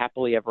us the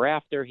happily ever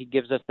after. He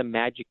gives us the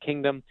Magic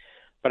Kingdom.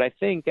 But I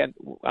think, and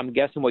I'm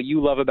guessing what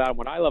you love about him,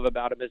 what I love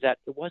about him, is that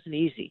it wasn't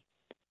easy.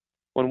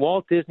 When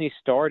Walt Disney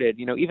started,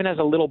 even as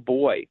a little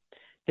boy,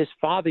 his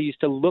father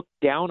used to look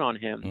down on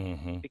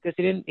him because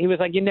he was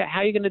like, how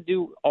are you going to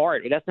do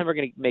art? That's never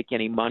going to make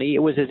any money. It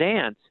was his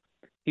aunts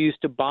who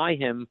used to buy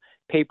him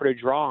paper to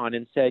draw on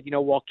and said,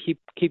 Walt,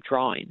 keep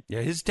drawing. Yeah,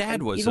 his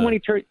dad was when he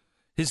turned.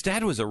 His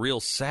dad was a real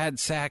sad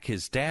sack.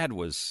 His dad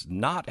was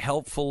not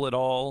helpful at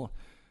all,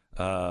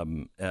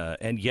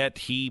 and yet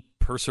he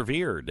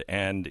persevered,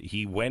 and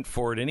he went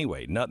for it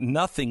anyway.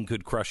 Nothing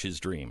could crush his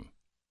dream.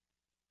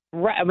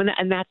 Right,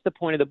 and that's the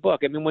point of the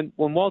book. When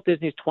Walt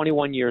Disney's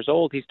 21 years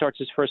old, he starts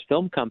his first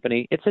film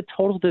company. It's a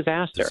total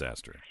disaster.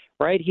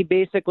 Right?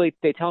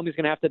 They tell him he's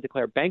going to have to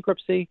declare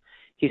bankruptcy.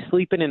 He's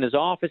sleeping in his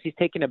office. He's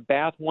taking a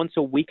bath once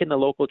a week in the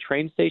local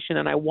train station.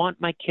 And I want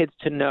my kids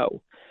to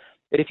know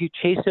that if you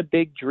chase a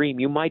big dream,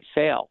 you might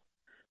fail.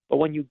 But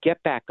when you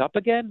get back up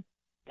again,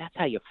 that's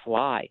how you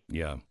fly.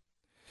 Yeah.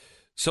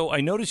 So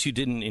I noticed you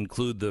didn't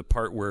include the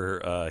part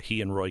where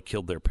he and Roy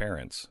killed their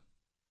parents.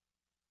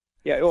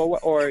 Yeah,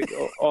 or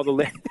all the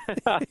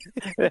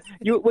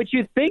which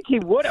you think he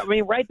would. I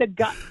mean, right?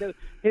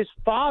 His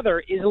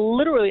father is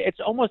literally. It's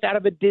almost out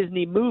of a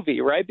Disney movie,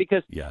 right?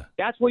 Because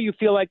that's where you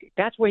feel like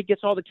that's where he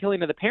gets all the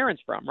killing of the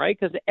parents from, right?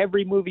 Because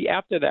every movie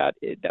after that,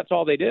 that's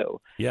all they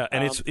do. Yeah,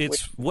 and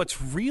it's what's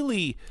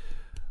freaky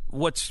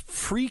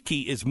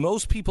is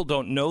most people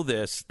don't know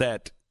this,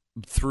 that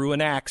through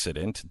an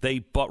accident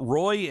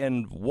Roy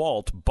and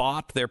Walt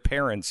bought their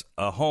parents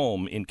a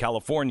home in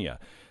California.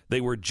 They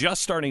were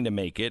just starting to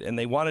make it, and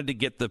they wanted to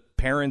get the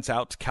parents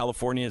out to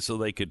California so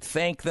they could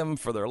thank them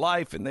for their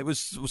life, and it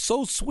was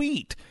so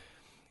sweet.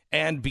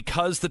 And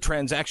because the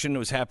transaction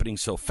was happening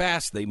so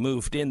fast, they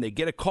moved in. They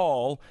get a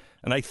call,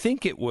 and I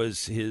think it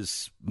was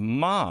his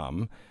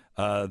mom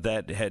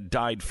that had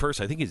died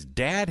first. I think his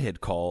dad had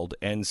called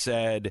and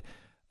said,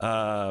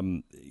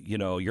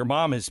 your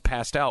mom has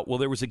passed out. Well,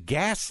 there was a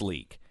gas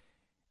leak,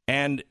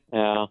 and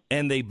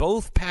they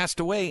both passed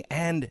away,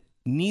 and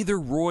neither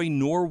Roy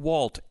nor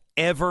Walt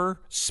ever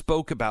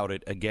spoke about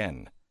it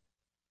again.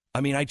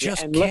 I mean, I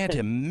just can't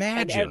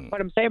imagine.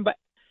 What I'm saying,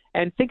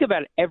 and think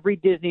about it. Every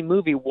Disney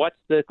movie, what's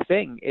the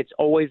thing? It's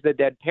always the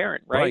dead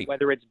parent, right?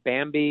 Whether it's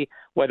Bambi,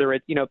 whether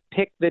it's,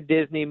 pick the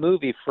Disney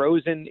movie,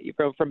 Frozen,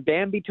 from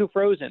Bambi to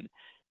Frozen,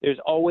 there's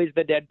always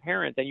the dead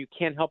parent, and you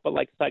can't help but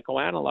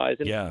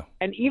psychoanalyze.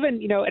 And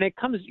even, and it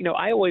comes,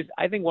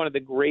 I think one of the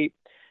great,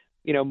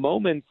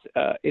 moments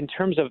in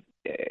terms of,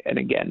 and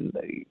again,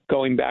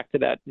 going back to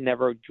that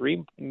never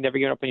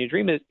giving up on your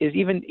dream is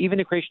even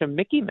the creation of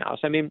Mickey Mouse.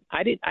 I mean,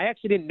 I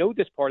actually didn't know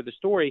this part of the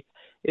story.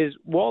 Is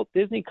Walt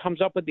Disney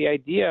comes up with the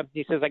idea.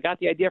 He says, "I got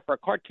the idea for a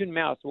cartoon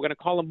mouse. We're going to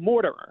call him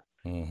Mortimer,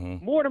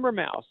 Mortimer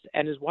Mouse."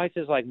 And his wife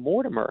is like,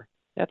 "Mortimer?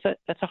 That's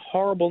a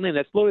horrible name."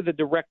 That's literally the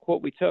direct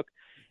quote we took.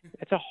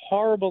 It's a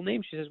horrible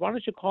name. She says, "Why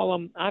don't you call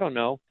him, I don't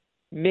know,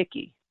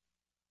 Mickey?"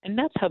 And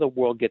that's how the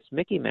world gets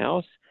Mickey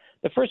Mouse.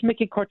 The first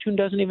Mickey cartoon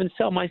doesn't even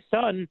sell. My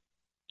son,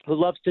 who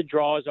loves to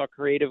draw, is our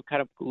creative,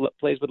 kind of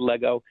plays with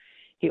Lego.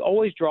 He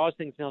always draws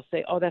things, and he'll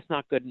say, "Oh, that's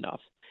not good enough."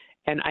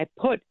 And I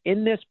put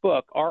in this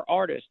book, our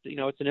artist,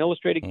 it's an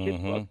illustrated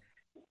kids book.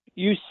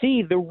 You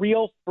see the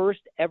real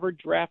first ever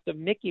draft of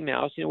Mickey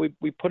Mouse.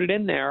 We put it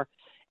in there,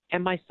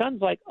 and my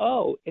son's like,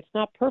 "Oh, it's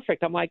not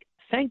perfect." I'm like,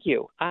 "Thank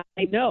you. I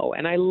know."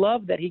 And I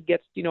love that he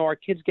gets, our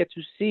kids get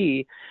to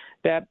see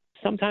that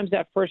sometimes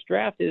that first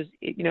draft is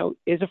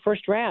a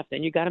first draft,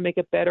 and you got to make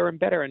it better and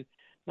better. And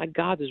my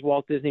God, does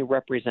Walt Disney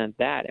represent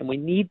that? And we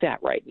need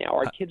that right now.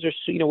 Our kids are,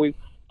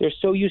 they're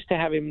so used to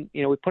having,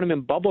 we put them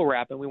in bubble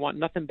wrap, and we want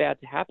nothing bad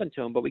to happen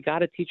to them. But we got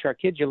to teach our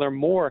kids. You learn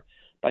more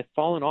by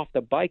falling off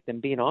the bike than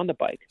being on the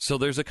bike. So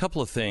there's a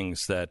couple of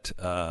things that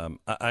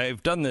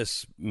I've done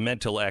this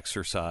mental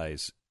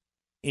exercise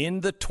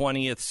in the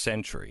 20th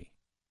century.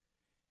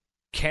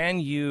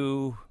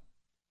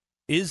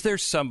 Is there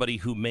somebody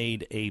who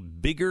made a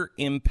bigger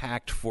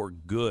impact for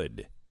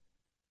good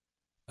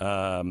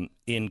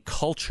in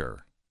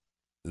culture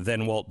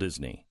than Walt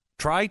Disney?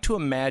 Try to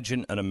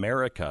imagine an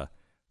America,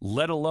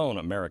 let alone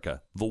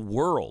America, the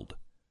world,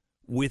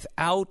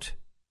 without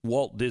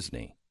Walt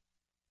Disney.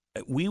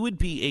 We would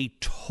be a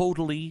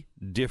totally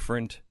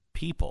different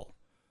people.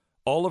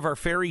 All of our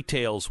fairy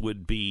tales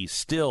would be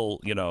still,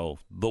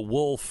 the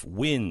wolf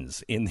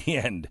wins in the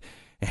end.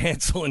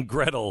 Hansel and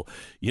Gretel,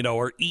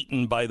 are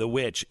eaten by the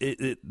witch.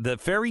 The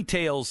fairy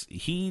tales,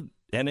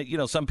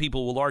 some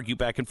people will argue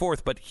back and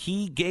forth, but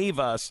he gave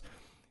us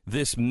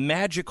this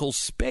magical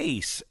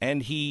space,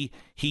 and he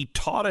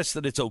taught us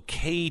that it's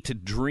okay to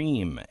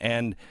dream.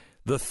 And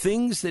the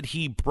things that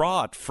he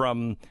brought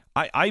from,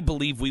 I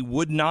believe we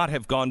would not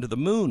have gone to the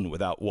moon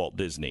without Walt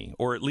Disney,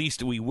 or at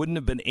least we wouldn't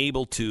have been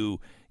able to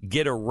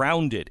get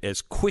around it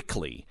as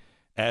quickly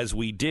as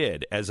we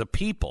did as a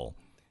people.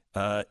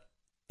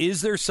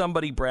 Is there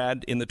somebody,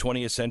 Brad, in the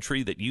 20th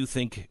century that you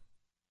think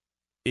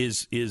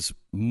is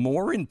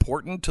more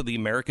important to the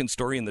American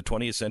story in the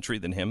 20th century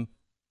than him?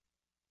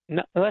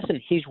 No, listen,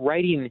 he's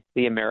writing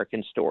the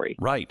American story.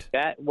 Right.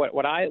 That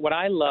what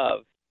I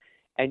love,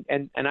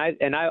 and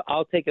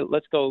I'll take it.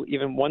 Let's go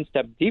even one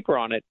step deeper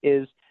on it.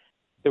 Is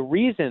the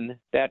reason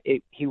that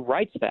he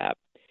writes that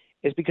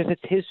is because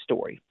it's his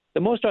story.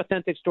 The most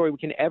authentic story we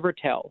can ever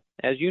tell,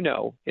 as you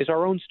know, is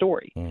our own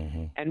story.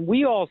 And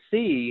we all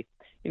see.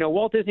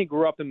 Walt Disney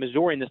grew up in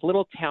Missouri, in this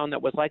little town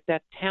that was like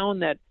that town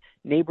that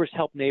neighbors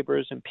help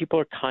neighbors and people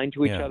are kind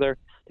to each other.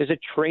 There's a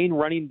train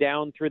running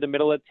down through the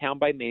middle of town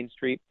by Main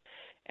Street.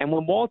 And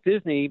when Walt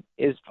Disney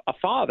is a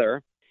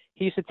father,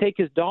 he used to take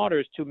his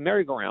daughters to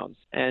merry-go-rounds.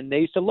 And they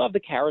used to love the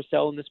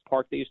carousel in this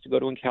park they used to go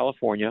to in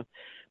California.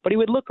 But he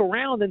would look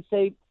around and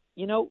say,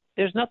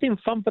 there's nothing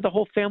fun for the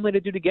whole family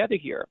to do together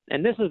here.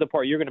 And this is the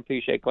part you're going to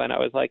appreciate, Glenn. I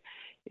was like,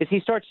 is he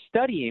starts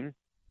studying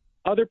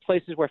other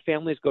places where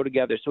families go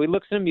together. So he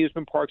looks at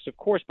amusement parks, of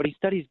course, but he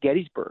studies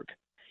Gettysburg.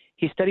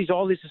 He studies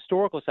all these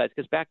historical sites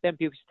because back then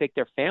people used to take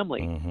their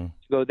family to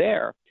go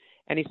there.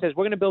 And he says,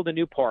 we're going to build a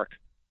new park.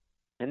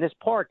 And this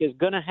park is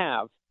going to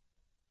have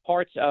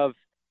parts of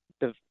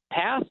the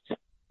past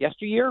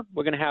yesteryear.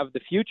 We're going to have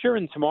the future,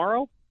 and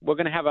tomorrow we're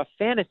going to have a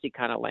fantasy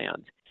kind of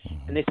land.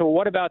 And they said, well,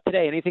 what about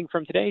today? Anything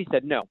from today? He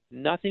said, no,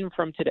 nothing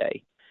from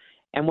today.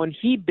 And when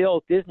he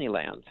built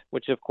Disneyland,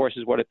 which of course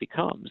is what it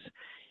becomes,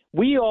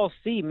 we all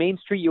see Main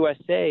Street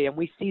USA and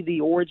we see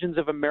the origins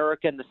of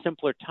America in the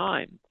simpler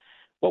time.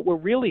 What we're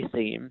really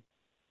seeing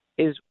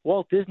is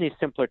Walt Disney's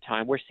simpler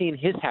time. We're seeing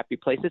his happy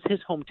place. It's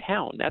his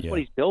hometown. That's what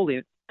he's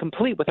building,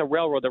 complete with a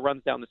railroad that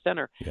runs down the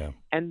center. Yeah.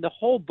 And the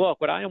whole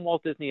book, what I Am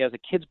Walt Disney as a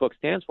kid's book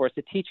stands for, is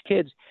to teach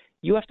kids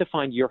you have to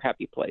find your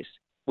happy place.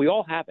 We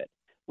all have it.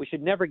 We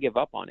should never give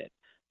up on it.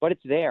 But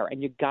it's there,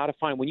 and you got to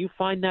find. When you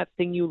find that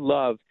thing you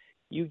love,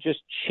 you just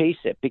chase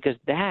it, because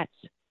that's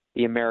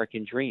the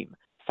American dream,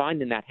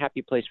 finding that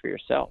happy place for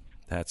yourself.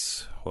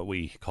 That's what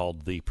we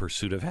called the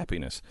pursuit of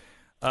happiness.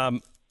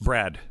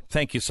 Brad,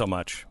 thank you so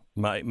much.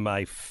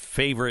 My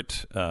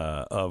favorite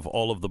of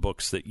all of the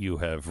books that you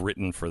have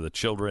written for the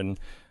children.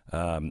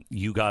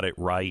 You got it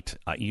right.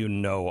 You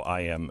know,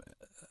 I am.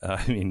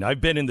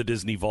 I've been in the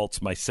Disney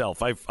vaults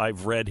myself.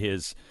 I've read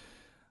his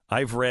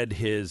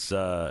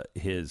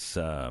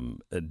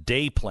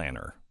day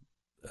planner.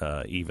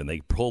 Even they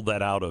pulled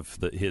that out of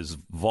his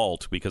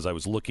vault because I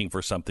was looking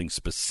for something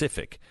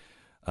specific,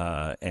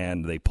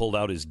 and they pulled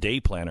out his day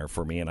planner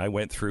for me, and I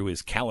went through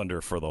his calendar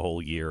for the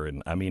whole year.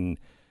 And I mean,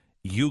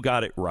 you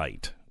got it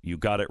right. You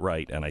got it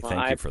right, and I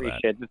thank you for that.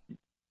 It.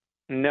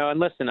 No, and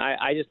listen,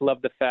 I just love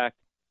the fact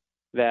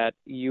that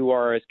you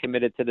are as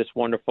committed to this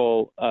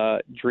wonderful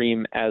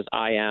dream as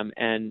I am.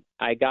 And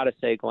I got to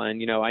say,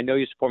 Glenn, I know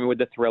you support me with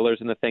the thrillers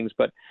and the things,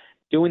 but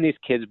doing these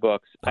kids'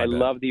 books, I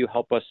love that you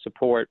help us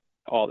support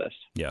all this.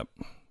 Yep.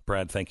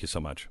 Brad, thank you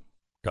so much.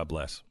 God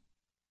bless.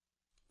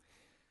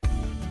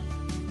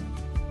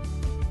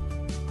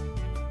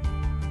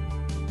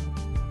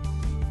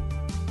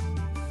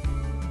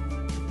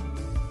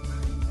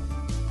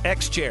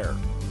 X-Chair.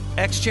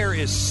 X-Chair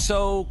is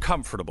so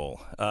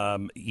comfortable.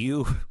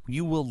 You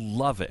will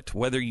love it,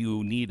 whether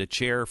you need a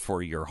chair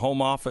for your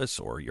home office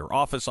or your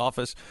office,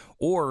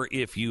 or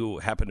if you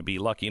happen to be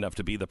lucky enough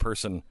to be the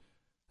person,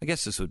 I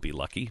guess this would be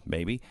lucky,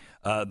 maybe,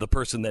 the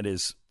person that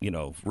is,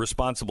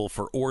 responsible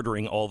for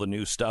ordering all the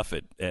new stuff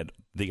at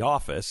the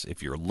office.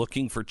 If you're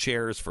looking for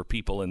chairs for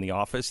people in the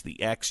office,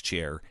 the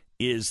X-Chair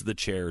is the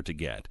chair to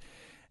get.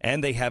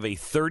 And they have a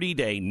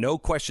 30-day, no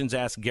questions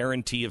asked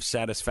guarantee of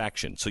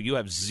satisfaction. So you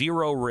have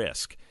zero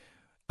risk.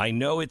 I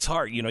know it's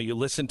hard. You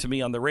listen to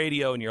me on the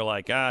radio and you're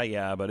like,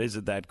 yeah, but is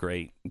it that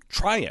great?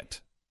 Try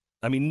it.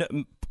 I mean,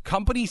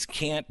 companies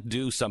can't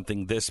do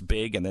something this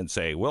big and then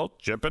say, well,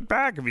 ship it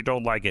back if you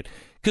don't like it,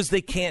 because they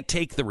can't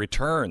take the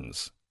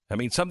returns. I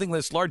mean, something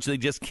this large, they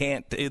just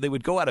can't. They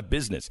would go out of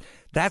business.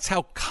 That's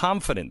how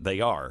confident they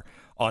are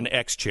on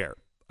X-Chair.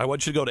 I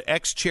want you to go to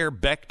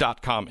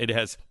xchairbeck.com. It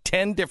has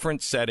 10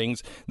 different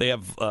settings. They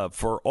have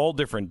for all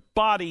different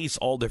bodies,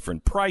 all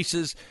different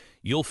prices.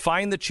 You'll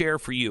find the chair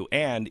for you.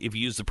 And if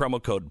you use the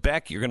promo code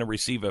BECK, you're going to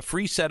receive a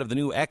free set of the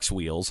new X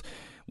wheels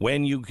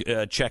when you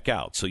check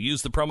out. So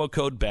use the promo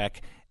code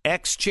BECK,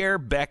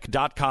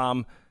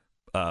 xchairbeck.com,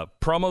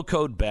 promo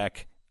code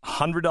BECK,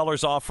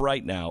 $100 off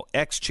right now,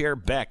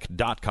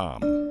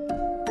 xchairbeck.com.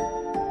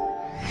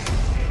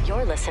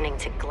 You're listening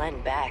to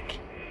Glenn Beck.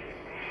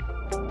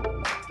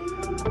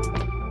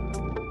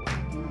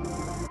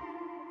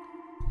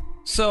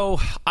 So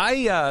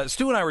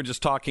Stu and I were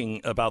just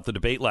talking about the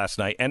debate last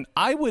night, and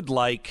I would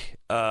like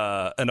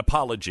an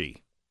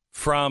apology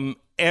from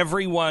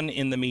everyone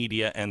in the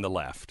media and the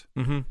left.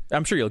 Mm-hmm.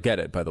 I'm sure you'll get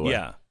it, by the way.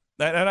 Yeah,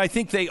 and I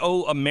think they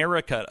owe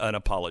America an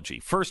apology.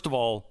 First of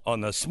all,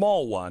 on the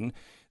small one,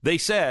 they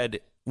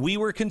said, we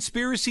were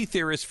conspiracy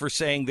theorists for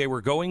saying they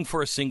were going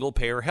for a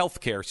single-payer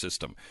health care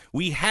system.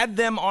 We had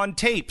them on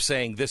tape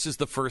saying this is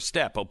the first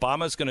step.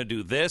 Obama's going to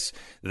do this.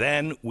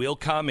 Then we'll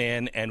come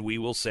in and we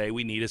will say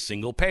we need a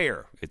single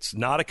payer. It's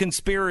not a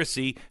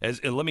conspiracy.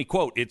 Let me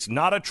quote, it's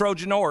not a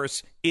Trojan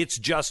horse. It's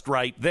just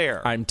right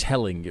there. I'm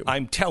telling you.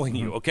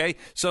 Okay?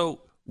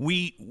 So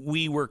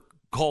we were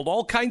called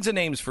all kinds of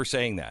names for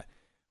saying that.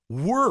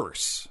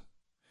 Worse,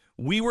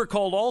 we were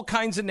called all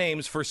kinds of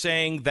names for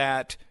saying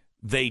that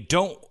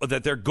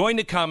that they're going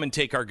to come and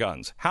take our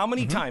guns. How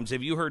many times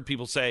have you heard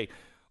people say,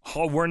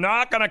 oh, we're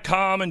not going to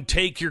come and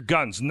take your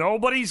guns.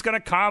 Nobody's going to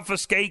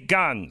confiscate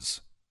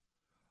guns.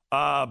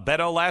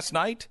 Beto last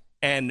night,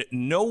 and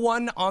no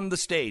one on the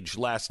stage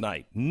last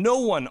night,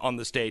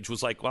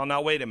 was like, well,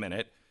 now, wait a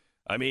minute.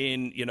 I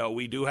mean,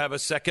 we do have a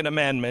Second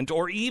Amendment,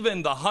 or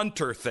even the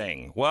Hunter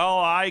thing. Well,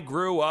 I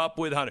grew up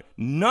with Hunter.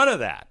 None of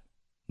that.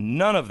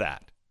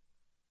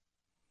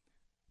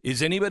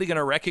 Is anybody going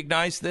to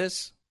recognize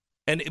this?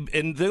 And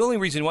the only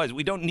reason why is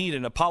we don't need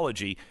an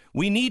apology.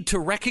 We need to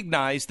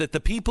recognize that the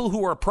people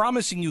who are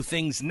promising you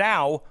things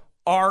now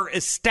are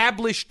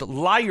established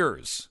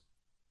liars.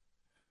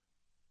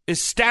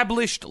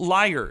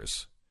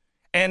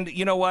 And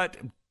you know what?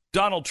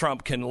 Donald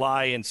Trump can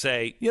lie and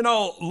say,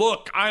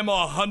 look, I'm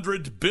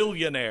 100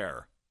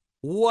 billionaire.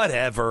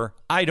 Whatever.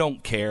 I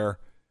don't care.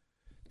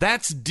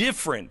 That's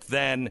different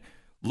than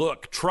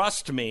look,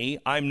 trust me,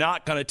 I'm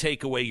not going to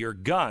take away your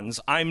guns.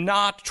 I'm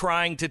not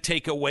trying to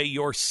take away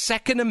your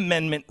Second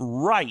Amendment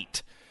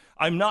right.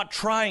 I'm not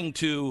trying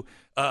to,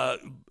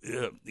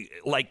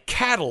 like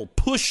cattle,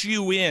 push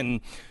you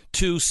in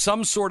to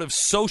some sort of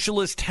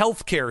socialist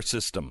healthcare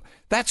system.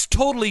 That's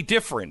totally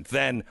different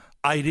than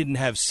I didn't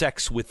have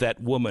sex with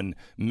that woman,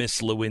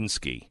 Miss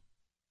Lewinsky.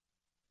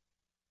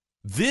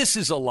 This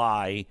is a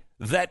lie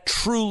that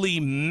truly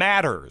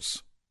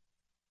matters.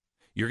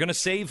 You're going to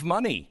save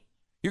money.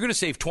 You're going to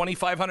save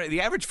 $2,500.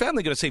 The average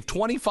family going to save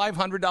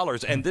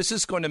 $2,500, and this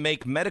is going to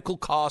make medical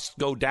costs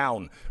go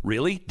down.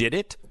 Really? Did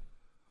it?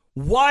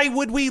 Why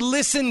would we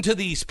listen to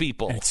these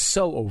people? And it's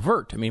so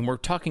overt. I mean, we're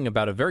talking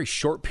about a very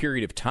short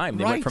period of time.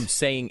 They went from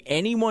saying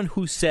anyone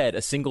who said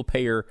a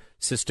single-payer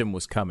system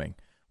was coming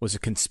was a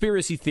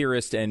conspiracy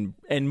theorist and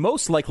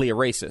most likely a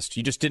racist.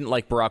 You just didn't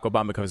like Barack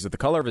Obama because of the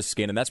color of his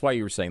skin, and that's why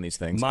you were saying these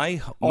things.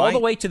 All the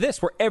way to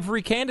this, where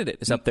every candidate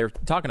is up there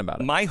talking about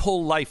it. My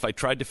whole life, I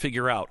tried to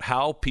figure out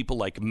how people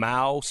like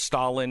Mao,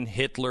 Stalin,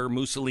 Hitler,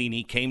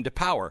 Mussolini came to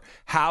power.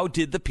 How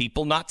did the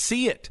people not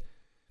see it?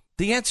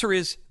 The answer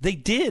is they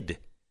did.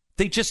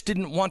 They just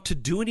didn't want to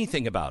do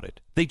anything about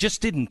it. They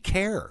just didn't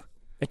care.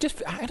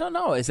 I don't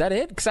know. Is that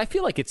it? Because I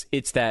feel like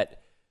it's that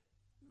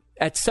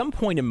at some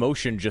point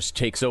emotion just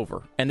takes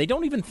over, and they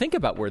don't even think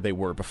about where they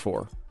were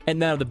before. And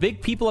now the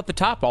big people at the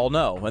top all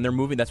know, and they're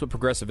moving. That's what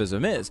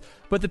progressivism is.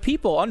 But the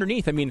people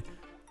underneath, I mean,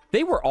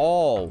 they were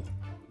all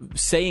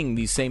saying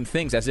these same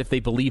things as if they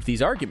believed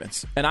these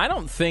arguments. And I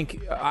don't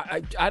think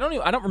I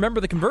don't remember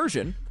the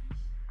conversion.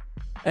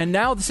 And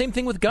now the same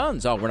thing with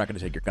guns. Oh, we're not going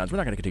to take your guns. We're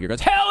not going to take your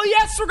guns. Hell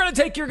yes, we're going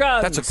to take your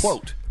guns. That's a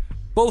quote.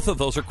 Both of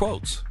those are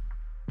quotes.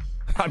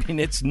 I mean,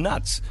 it's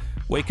nuts.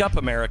 Wake up,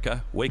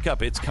 America. Wake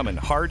up. It's coming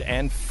hard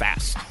and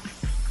fast.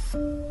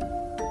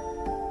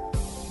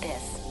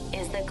 This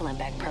is the Glenn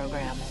Beck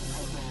Program.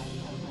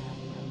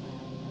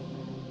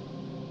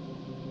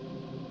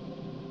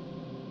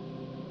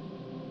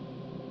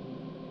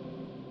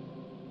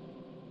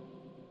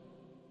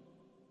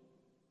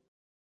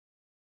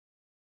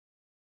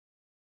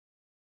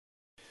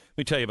 Let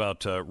me tell you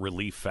about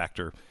Relief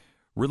Factor.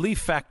 Relief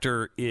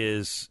Factor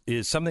is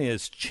something that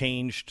has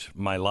changed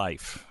my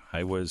life.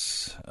 I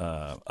was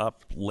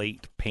up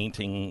late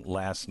painting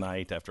last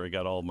night after I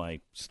got all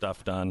my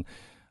stuff done,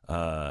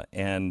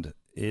 and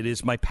it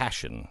is my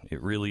passion.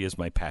 It really is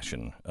my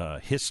passion.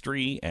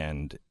 History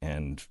and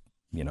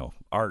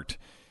art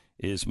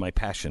is my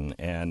passion,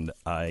 and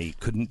I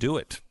couldn't do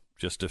it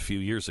just a few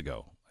years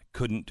ago.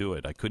 Couldn't do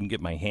it. I couldn't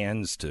get my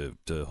hands to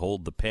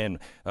hold the pen,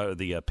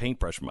 the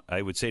paintbrush.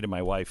 I would say to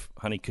my wife,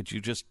 honey, could you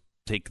just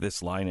take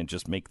this line and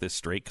just make this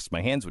straight? Because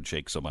my hands would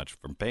shake so much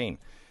from pain.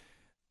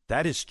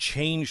 That has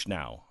changed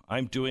now.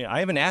 I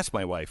haven't asked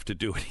my wife to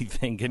do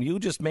anything. Can you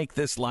just make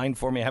this line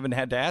for me? I haven't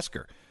had to ask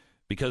her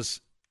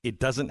because it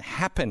doesn't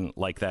happen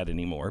like that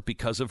anymore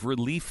because of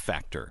Relief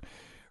Factor.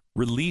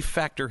 Relief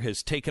Factor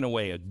has taken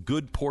away a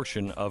good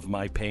portion of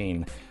my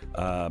pain,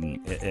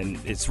 and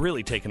it's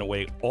really taken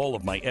away all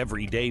of my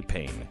everyday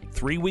pain.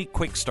 3-week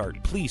quick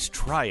start. Please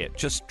try it.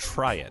 Just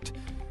try it.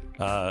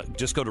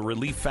 Just go to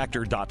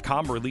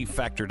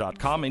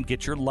relieffactor.com, and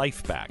get your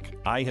life back.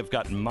 I have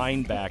gotten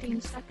mine back.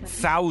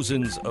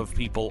 Thousands of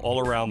people all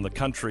around the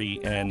country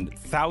and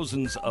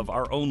thousands of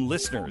our own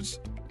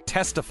listeners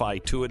testify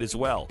to it as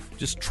well.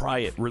 Just try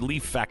it.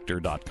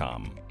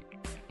 relieffactor.com.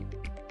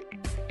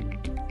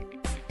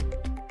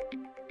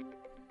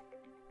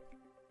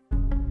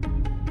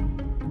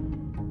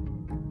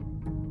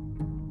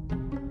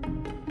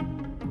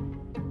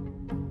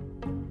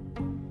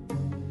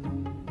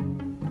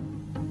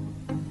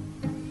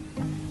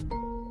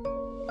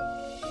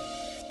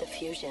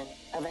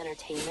 Of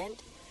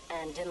entertainment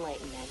and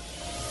enlightenment.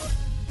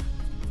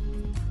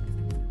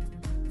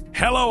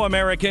 Hello,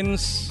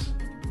 Americans.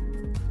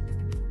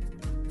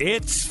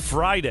 It's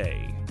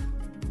Friday.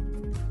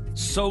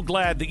 So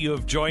glad that you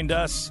have joined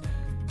us,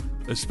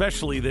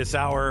 especially this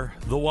hour,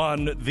 the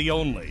one, the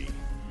only.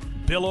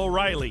 Bill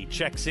O'Reilly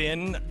checks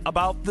in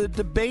about the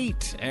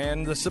debate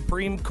and the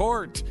Supreme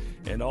Court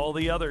and all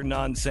the other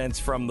nonsense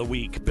from the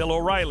week. Bill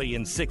O'Reilly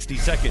in 60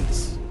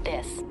 seconds.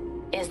 This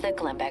is the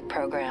Glenn Beck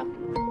Program.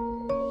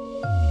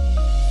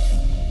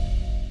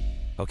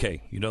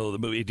 Okay, you know the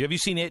movie. Have you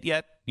seen it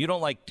yet? You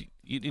don't like...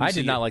 I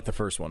did not like the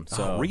first one.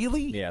 So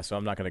really? Yeah, so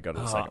I'm not going to go to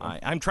the second one.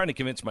 I'm trying to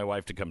convince my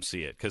wife to come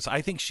see it because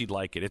I think she'd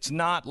like it. It's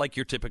not like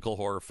your typical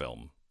horror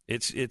film.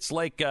 It's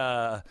like,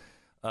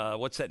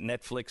 what's that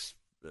Netflix?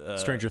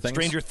 Stranger Things?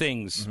 Stranger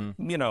Things,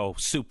 Mm-hmm.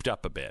 Souped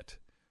up a bit.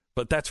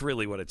 But that's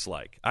really what it's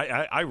like.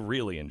 I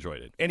really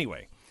enjoyed it.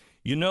 Anyway,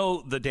 you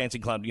know the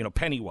dancing clown,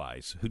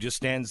 Pennywise, who just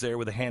stands there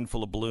with a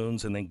handful of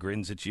balloons and then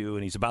grins at you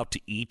and he's about to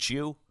eat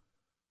you.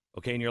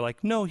 Okay, and you're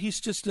like, no,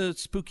 he's just a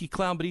spooky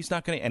clown, but he's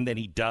not going to... And then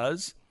he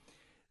does.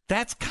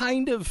 That's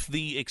kind of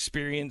the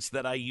experience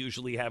that I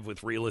usually have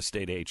with real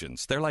estate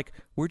agents. They're like,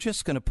 we're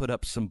just going to put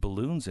up some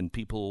balloons and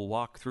people will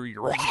walk through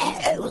your...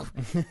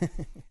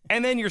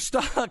 And then you're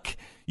stuck.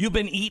 You've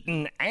been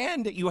eaten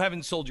and you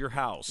haven't sold your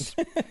house.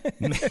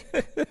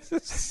 This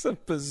is a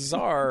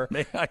bizarre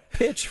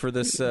pitch for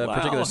this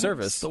particular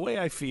service. That's the way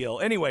I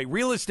feel. Anyway,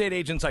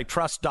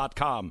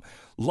 realestateagentsitrust.com.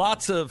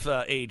 Lots of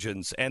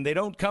agents, and they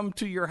don't come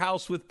to your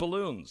house with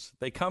balloons.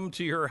 They come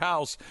to your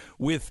house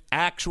with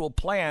actual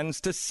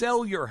plans to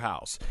sell your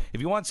house.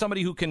 If you want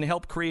somebody who can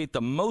help create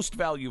the most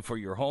value for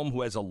your home,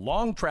 who has a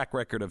long track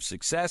record of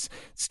success,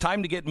 it's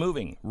time to get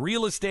moving.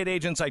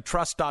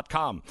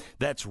 realestateagentsitrust.com.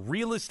 That's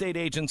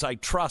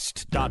realestateagentsitrust.com.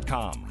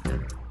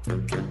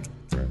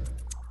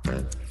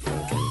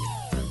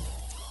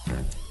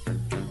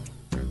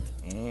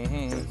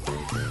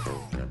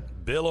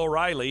 Bill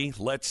O'Reilly,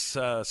 let's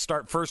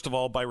start first of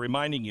all by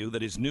reminding you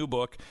that his new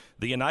book,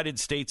 The United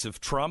States of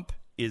Trump,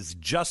 is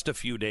just a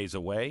few days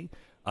away.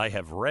 I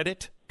have read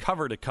it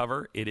cover to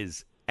cover. It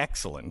is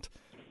excellent.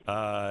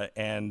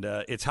 And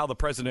it's how the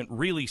president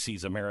really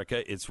sees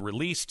America. It's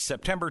released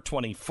September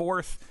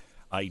 24th.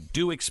 I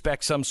do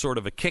expect some sort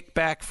of a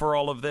kickback for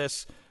all of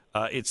this.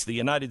 It's The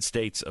United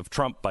States of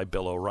Trump by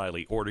Bill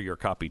O'Reilly. Order your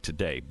copy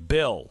today.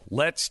 Bill,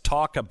 let's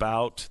talk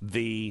about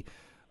the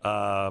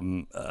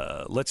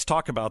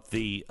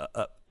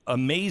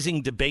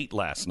amazing debate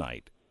last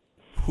night.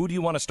 Who do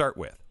you want to start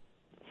with?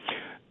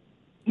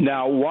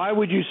 Now, why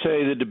would you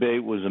say the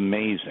debate was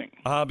amazing?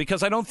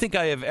 Because I don't think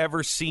I have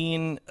ever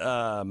seen.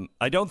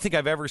 I don't think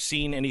I've ever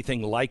seen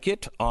anything like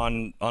it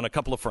on a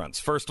couple of fronts.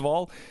 First of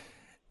all,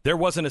 there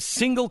wasn't a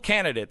single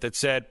candidate that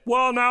said,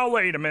 "Well, now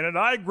wait a minute.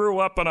 I grew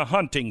up in a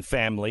hunting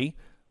family."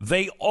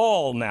 They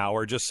all now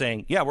are just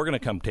saying, "Yeah, we're going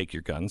to come take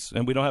your guns,"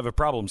 and we don't have a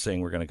problem saying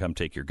we're going to come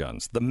take your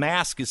guns. The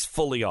mask is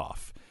fully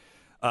off.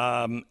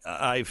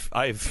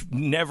 I've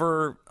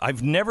never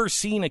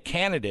seen a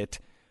candidate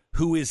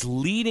who is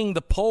leading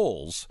the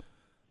polls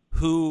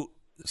who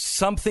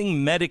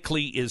something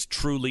medically is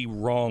truly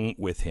wrong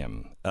with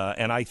him,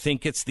 and I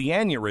think it's the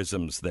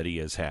aneurysms that he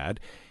has had.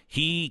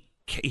 He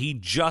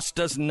just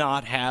does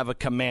not have a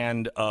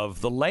command of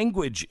the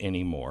language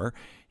anymore.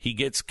 He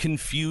gets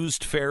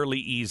confused fairly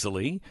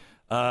easily,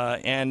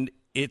 and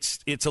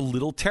it's a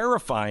little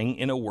terrifying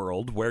in a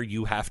world where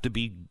you have to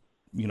be,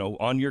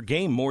 on your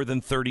game more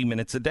than 30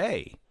 minutes a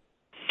day.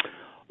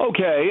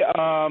 Okay,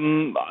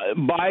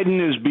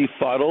 Biden is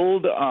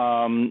befuddled.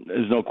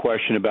 There's no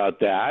question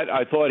about that.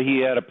 I thought he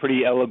had a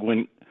pretty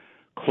eloquent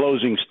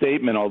closing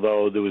statement,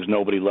 although there was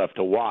nobody left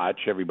to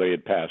watch. Everybody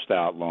had passed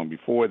out long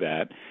before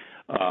that,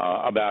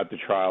 about the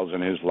trials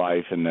in his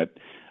life and that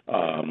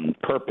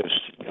purpose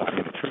got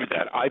him through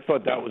that. I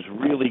thought that was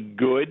really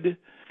good.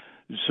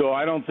 So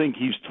I don't think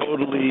he's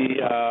totally,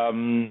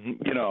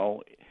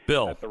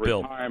 Bill, at the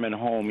retirement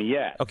home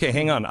yet. Okay,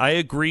 hang on. I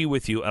agree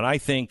with you, and I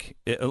think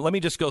let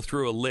me just go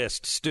through a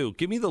list. Stu,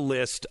 give me the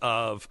list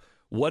of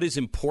what is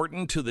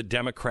important to the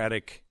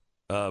Democratic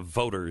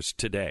voters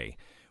today.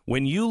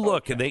 When you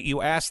look and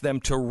you ask them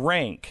to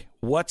rank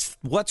what's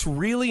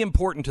really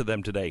important to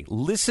them today,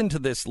 listen to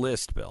this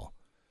list, Bill.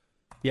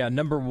 Yeah,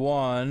 number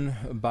one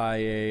by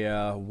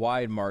a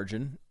wide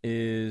margin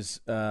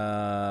is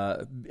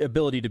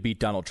ability to beat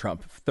Donald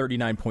Trump.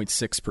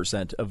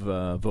 39.6%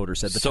 of voters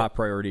said the top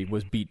priority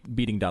was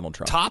beating Donald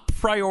Trump. Top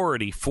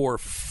priority for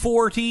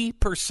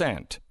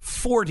 40%.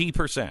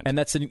 40%. And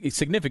that's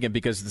significant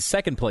because the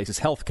second place is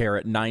healthcare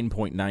at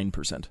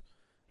 9.9%.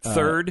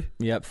 Third?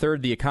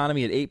 Third, the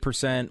economy at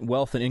 8%,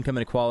 wealth and income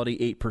inequality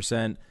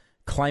 8%.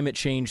 Climate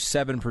change,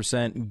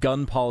 7%.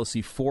 Gun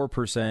policy,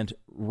 4%.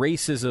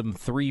 Racism,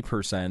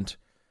 3%.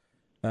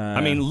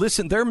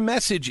 Listen, their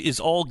message is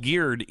all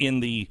geared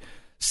in the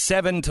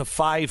 7 to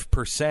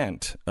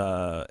 5%.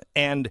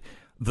 And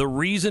the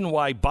reason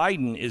why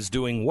Biden is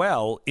doing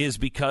well is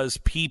because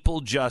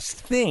people just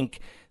think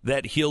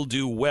that he'll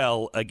do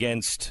well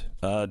against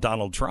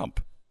Donald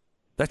Trump.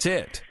 That's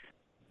it.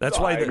 That's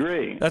why I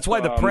agree. That's why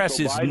the press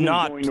so is Biden's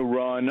not going to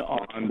run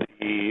on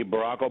the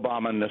Barack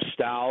Obama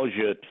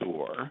nostalgia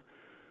tour.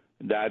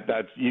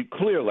 That's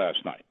clear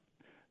last night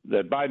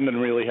that Biden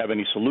didn't really have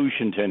any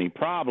solution to any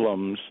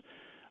problems,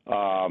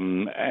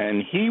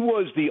 and he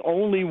was the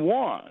only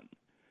one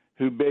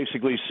who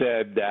basically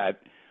said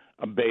that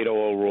Beto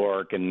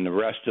O'Rourke and the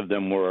rest of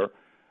them were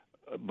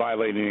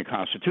violating the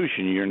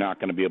Constitution. You're not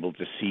going to be able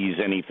to seize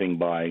anything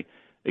by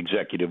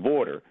executive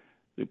order.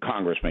 The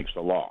Congress makes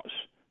the laws.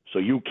 So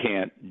you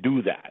can't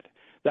do that.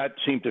 That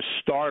seemed to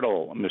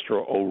startle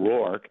Mr.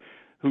 O'Rourke,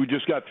 who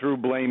just got through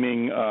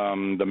blaming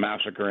the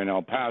massacre in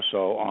El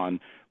Paso on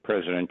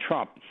President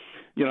Trump.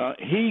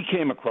 He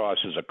came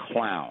across as a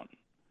clown.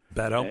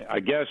 Beto? I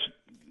guess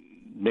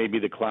maybe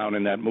the clown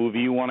in that movie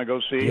you want to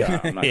go see.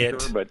 Yeah. I'm not sure,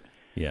 but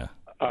yeah.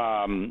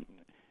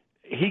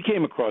 He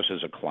came across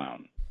as a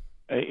clown.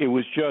 It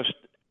was just,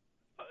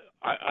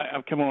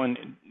 come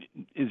on,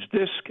 is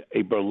this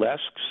a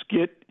burlesque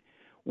skit?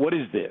 What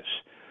is this?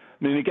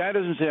 I mean, the guy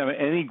doesn't have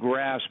any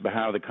grasp of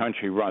how the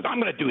country runs. I'm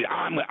going to do it.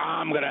 I'm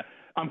going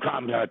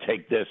to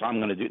take this. I'm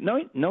going to do it.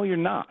 No, you're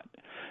not.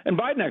 And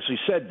Biden actually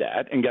said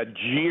that and got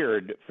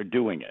jeered for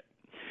doing it.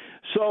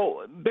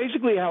 So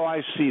basically how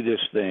I see this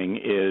thing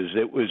is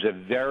it was a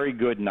very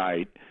good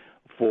night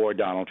for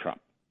Donald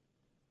Trump.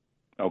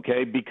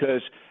 okay?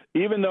 Because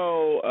even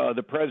though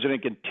the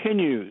president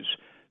continues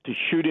to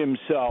shoot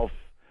himself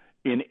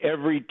in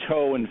every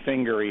toe and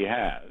finger he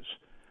has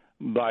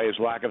by his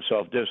lack of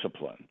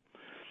self-discipline,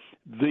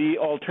 the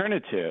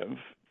alternative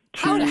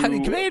can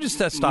I just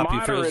stop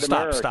you for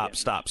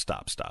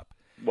stop.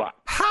 What?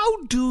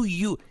 How do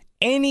you,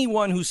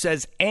 anyone who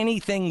says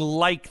anything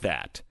like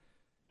that,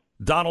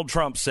 Donald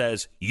Trump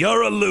says,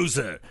 you're a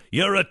loser,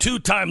 you're a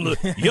two-time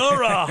loser,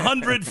 you're a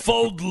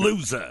 100-fold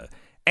loser,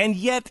 and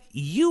yet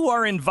you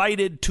are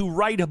invited to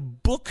write a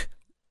book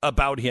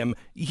about him.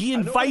 He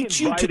invites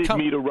you to come.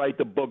 He invited me to write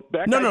the book,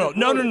 Beck. No.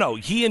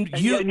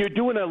 And you're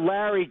doing a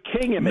Larry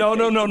King imitation.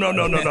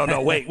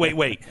 No.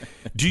 Wait.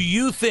 Do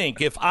you think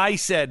if I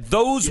said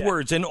those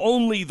words and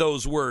only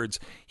those words,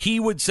 he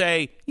would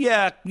say,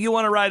 yeah, you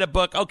want to write a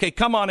book? Okay,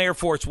 come on, Air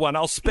Force One.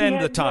 I'll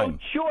spend the time.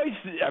 No choice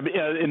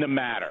in the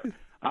matter.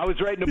 I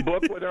was writing a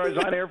book whether I was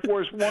on Air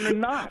Force One or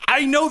not.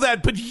 I know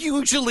that, but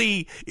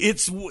usually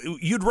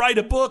you'd write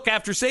a book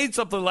after saying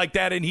something like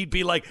that, and he'd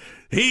be like,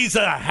 he's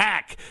a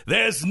hack.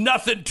 There's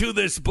nothing to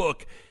this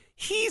book.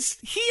 He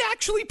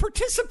actually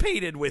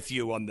participated with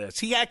you on this.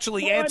 He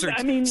actually answered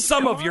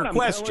some of your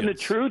questions. I'm telling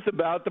the truth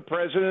about the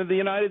President of the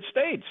United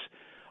States.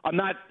 I'm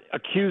not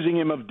accusing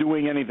him of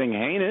doing anything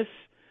heinous.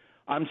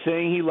 I'm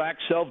saying he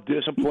lacks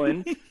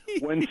self-discipline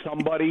when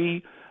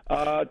somebody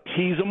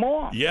tees him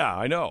off. Yeah,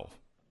 I know.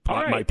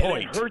 Right, my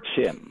point. And it hurts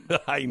him.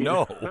 I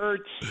know. It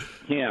hurts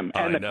him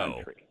and the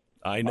country.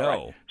 I know.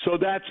 Right. So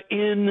that's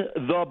in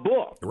the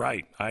book.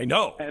 Right. I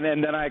know. And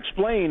then I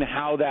explain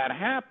how that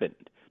happened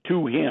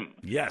to him.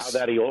 Yes.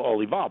 How that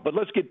all evolved. But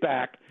let's get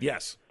back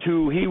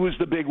to he was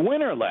the big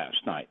winner last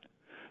night.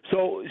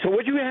 So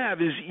what you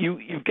have is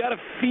you've got a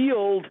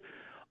field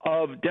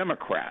of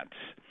Democrats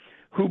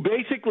who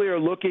basically are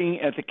looking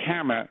at the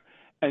camera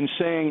and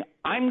saying,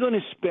 I'm going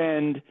to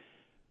spend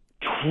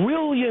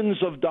trillions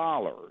of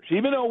dollars,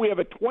 even though we have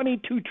a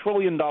 $22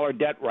 trillion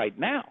debt right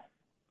now.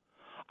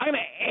 I'm going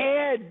to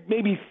add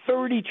maybe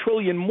 $30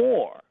 trillion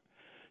more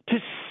to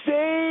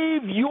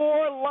save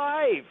your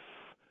life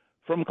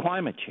from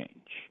climate change.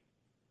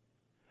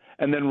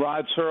 And then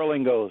Rod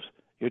Serling goes,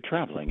 you're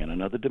traveling in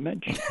another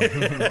dimension.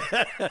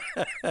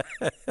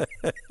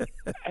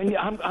 And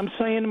I'm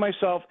saying to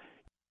myself,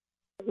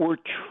 we're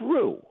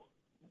true,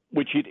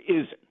 which it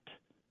isn't,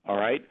 all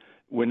right?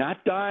 We're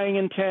not dying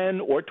in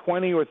 10 or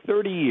 20 or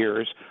 30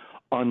 years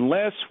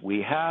unless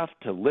we have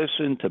to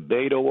listen to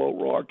Beto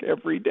O'Rourke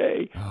every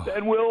day.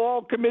 Then we'll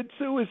all commit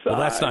suicide. Well,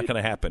 that's not going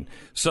to happen.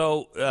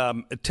 So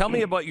tell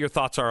me about your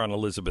thoughts are on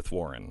Elizabeth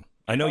Warren.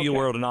 I know you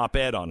wrote an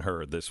op-ed on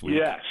her this week.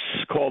 Yes,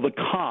 called The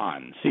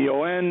Con,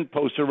 C-O-N,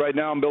 posted right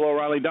now on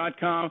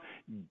BillO'Reilly.com.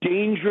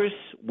 Dangerous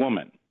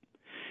woman.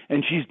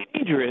 And she's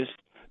dangerous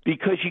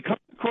because she comes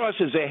across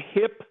as a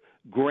hip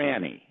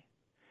granny.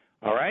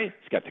 All right?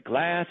 She's got the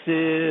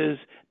glasses,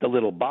 the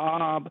little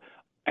bob,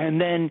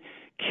 and then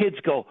kids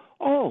go,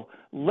 oh,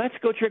 let's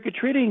go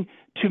trick-or-treating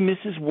to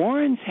Mrs.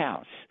 Warren's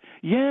house.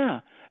 Yeah.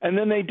 And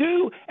then they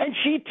do, and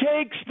she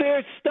takes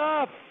their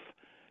stuff.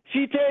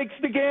 She takes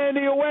the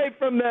candy away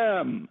from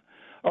them.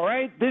 All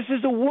right? This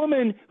is a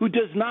woman who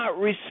does not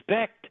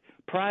respect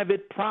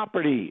private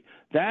property.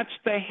 That's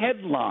the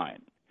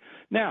headline.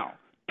 Now,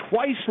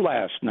 twice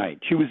last night,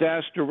 she was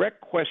asked direct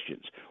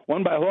questions,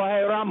 one by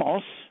Jorge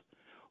Ramos.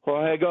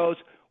 Jorge goes,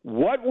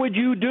 what would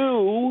you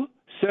do,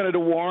 Senator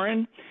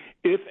Warren,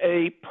 if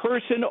a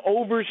person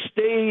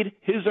overstayed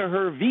his or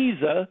her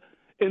visa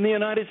in the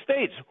United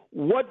States?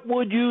 What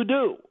would you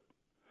do?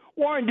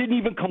 Warren didn't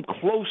even come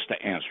close to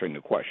answering the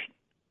question.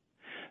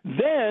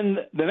 Then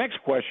the next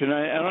question,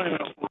 I don't even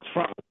know what's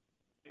from.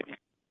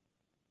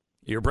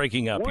 You're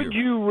breaking up. Would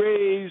you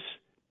raise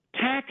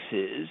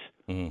taxes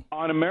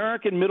on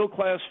American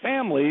middle-class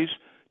families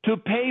to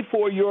pay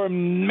for your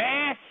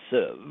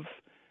massive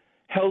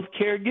health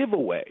care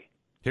giveaway?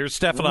 Here's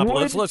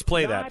Stephanopoulos. Let's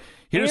play that.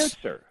 Here's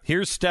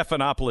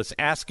Stephanopoulos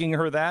asking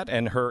her that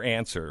and her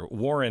answer.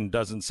 Warren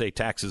doesn't say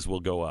taxes will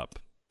go up.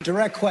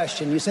 Direct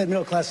question. You said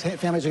middle-class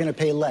families are going to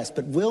pay less,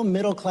 but will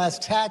middle-class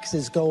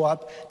taxes go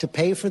up to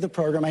pay for the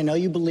program? I know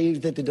you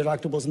believe that the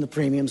deductibles and the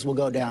premiums will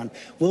go down.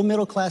 Will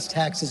middle-class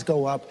taxes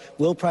go up?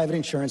 Will private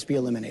insurance be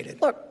eliminated?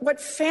 Look,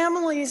 what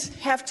families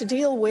have to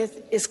deal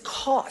with is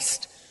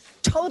cost.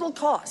 Total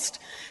cost.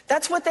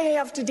 That's what they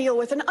have to deal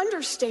with. And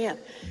understand,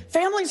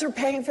 families are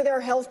paying for their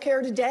health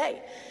care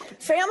today.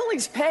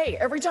 Families pay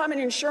every time an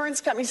insurance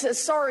company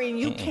says, sorry,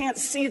 you can't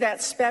see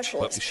that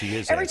specialist.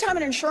 Every time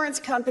an insurance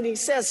company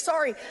says,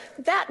 sorry,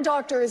 that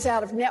doctor is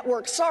out of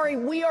network. Sorry,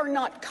 we are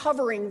not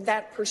covering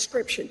that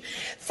prescription.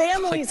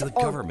 Families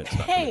are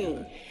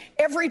paying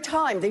every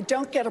time they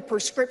don't get a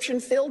prescription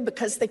filled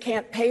because they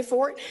can't pay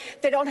for it.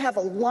 They don't have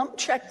a lump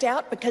checked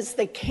out because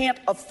they can't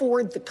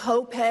afford the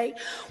copay.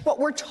 What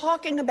we're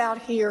talking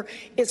about here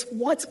is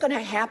what's going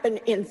to happen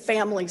in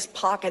families'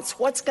 pockets,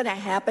 what's going to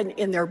happen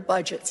in their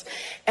budgets.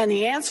 And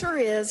the answer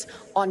is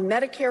on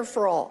Medicare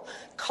for All.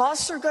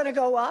 Costs are going to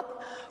go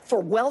up for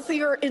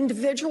wealthier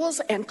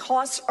individuals, and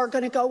costs are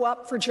going to go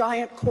up for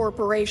giant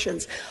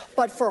corporations.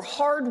 But for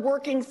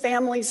hardworking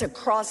families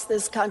across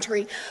this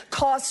country,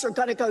 costs are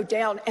going to go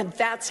down, and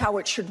that's how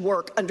it should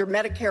work under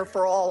Medicare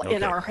for All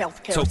in our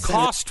health care So system.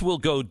 cost will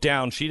go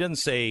down. She didn't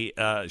say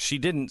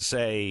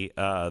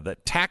that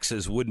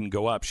taxes wouldn't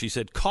go up. She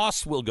said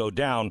costs will go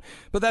down.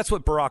 But that's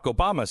what Barack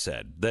Obama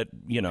said, that,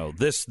 you know,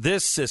 this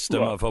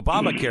system of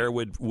Obamacare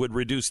would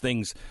reduce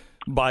things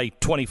by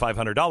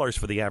 $2,500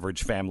 for the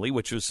average family,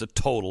 which was a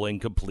total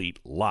and complete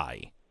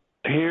lie.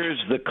 Here's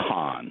the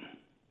con.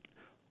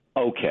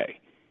 Okay.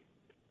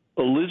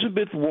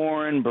 Elizabeth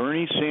Warren,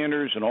 Bernie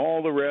Sanders, and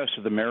all the rest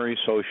of the Merry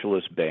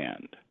Socialist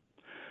band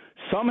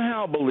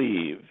somehow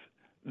believe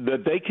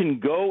that they can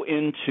go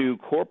into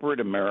corporate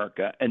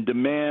America and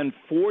demand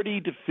 40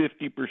 to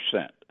 50%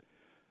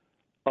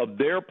 of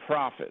their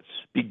profits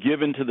be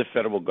given to the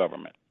federal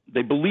government.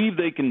 They believe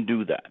they can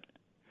do that.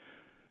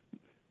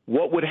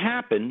 What would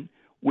happen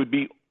would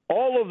be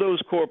all of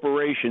those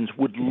corporations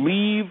would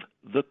leave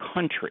the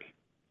country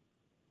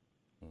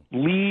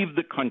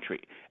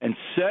and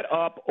set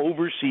up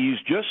overseas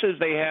just as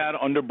they had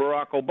under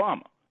Barack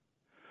Obama.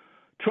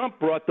 Trump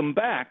brought them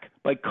back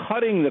by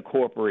cutting the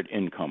corporate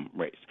income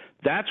rates.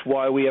 That's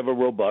why we have a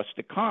robust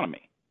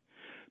economy.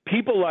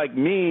 People like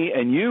me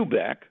and you,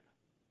 Beck,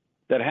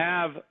 that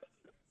have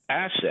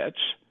assets,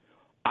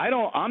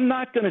 I'm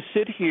not going to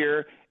sit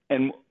here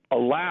and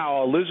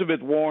allow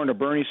Elizabeth Warren or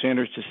Bernie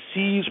Sanders to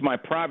seize my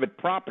private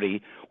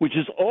property, which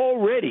has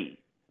already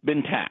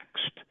been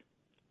taxed.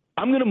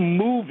 I'm going to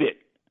move it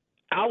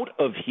out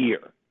of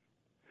here.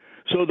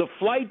 So the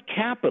flight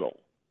capital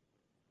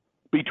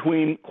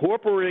between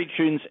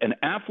corporations and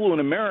affluent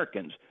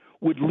Americans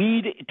would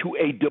lead to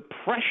a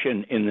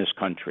depression in this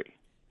country.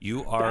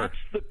 That's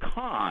the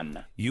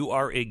con. You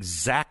are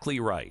exactly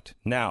right.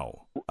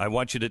 Now, I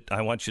want you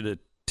to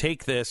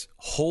take this,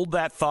 hold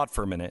that thought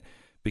for a minute,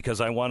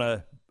 because I want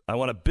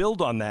to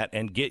build on that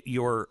and get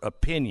your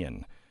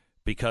opinion,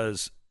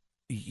 because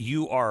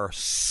you are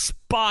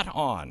spot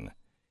on,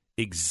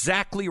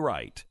 exactly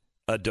right.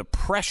 A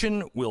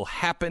depression will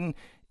happen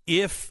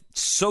if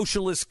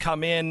socialists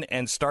come in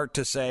and start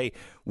to say,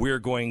 we're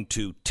going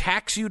to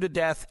tax you to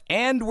death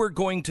and we're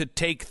going to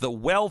take the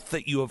wealth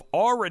that you have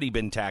already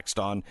been taxed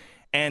on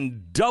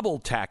and double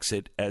tax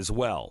it as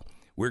well.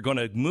 We're going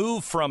to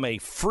move from a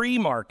free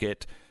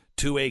market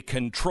to a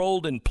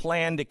controlled and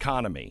planned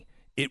economy.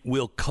 It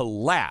will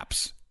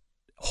collapse.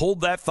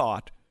 Hold that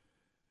thought,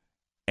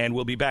 and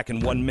we'll be back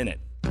in 1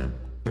 minute.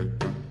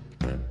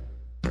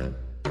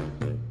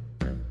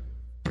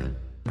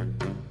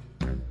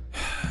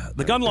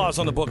 The gun laws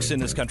on the books in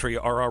this country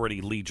are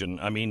already legion.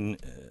 I mean,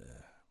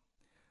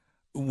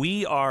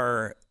 we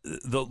are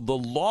the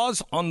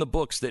laws on the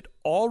books that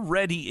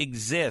already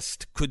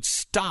exist could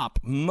stop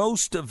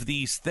most of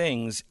these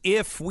things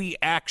if we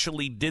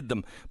actually did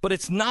them. But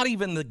it's not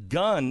even the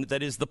gun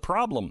that is the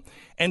problem.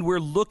 And we're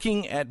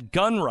looking at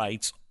gun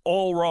rights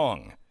all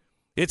wrong.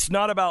 It's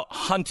not about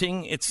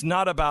hunting. It's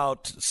not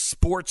about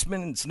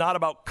sportsmen. It's not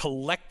about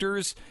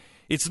collectors.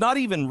 It's not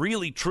even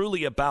really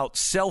truly about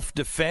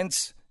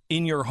self-defense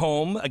in your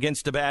home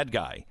against a bad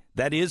guy.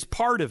 That is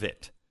part of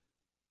it.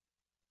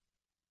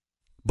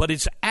 But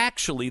it's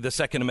actually, the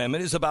Second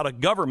Amendment is about a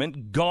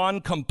government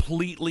gone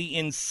completely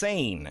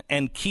insane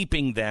and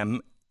keeping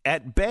them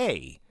at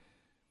bay.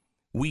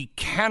 We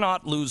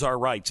cannot lose our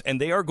rights,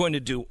 and they are going to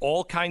do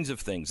all kinds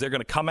of things. They're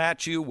going to come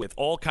at you with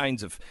all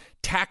kinds of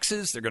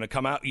taxes. They're going to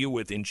come at you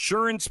with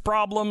insurance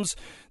problems.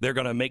 They're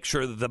going to make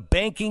sure that the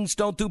bankings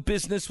don't do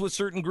business with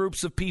certain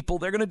groups of people.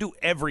 They're going to do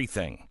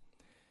everything.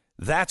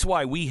 That's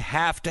why we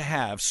have to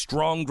have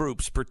strong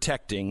groups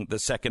protecting the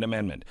Second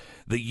Amendment.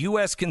 The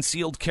U.S.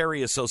 Concealed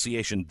Carry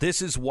Association,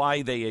 this is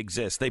why they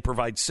exist. They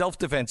provide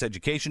self-defense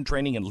education,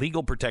 training, and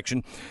legal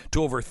protection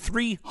to over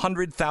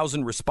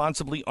 300,000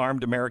 responsibly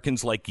armed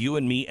Americans like you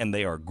and me, and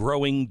they are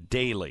growing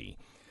daily.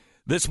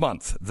 This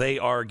month, they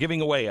are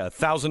giving away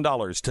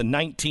 $1,000 to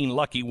 19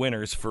 lucky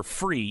winners for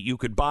free. You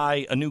could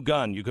buy a new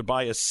gun. You could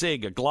buy a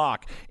SIG, a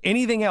Glock,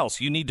 anything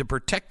else you need to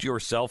protect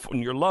yourself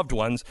and your loved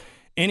ones.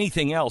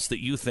 Anything else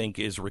that you think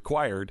is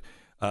required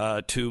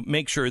to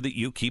make sure that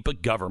you keep a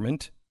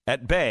government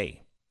at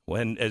bay.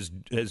 When, as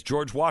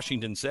George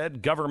Washington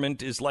said,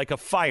 government is like a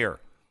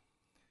fire.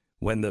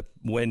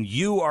 When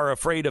you are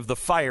afraid of the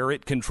fire,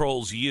 it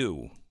controls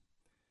you.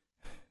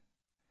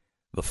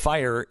 The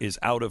fire is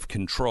out of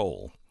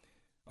control.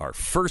 Our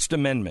First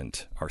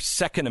Amendment, our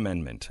Second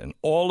Amendment, and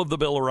all of the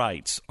Bill of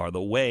Rights are the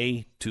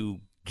way to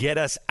get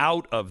us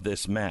out of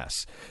this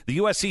mess. The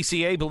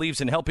USCCA believes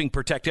in helping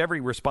protect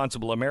every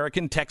responsible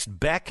American. Text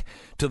BECK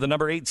to the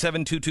number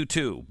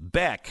 87222.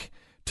 BECK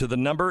to the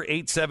number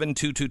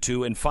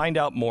 87222 and find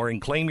out more and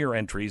claim your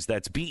entries.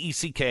 That's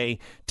BECK.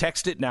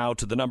 Text it now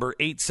to the number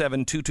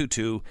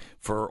 87222.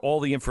 For all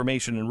the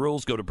information and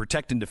rules, go to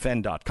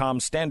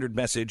protectanddefend.com. Standard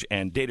message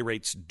and data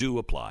rates do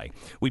apply.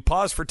 We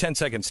pause for 10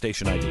 seconds.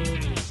 Station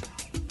ID.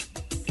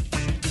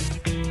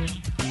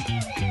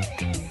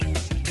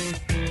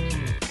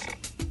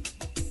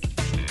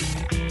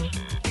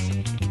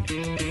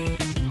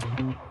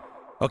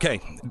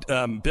 Okay,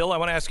 Bill, I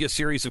want to ask you a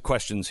series of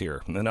questions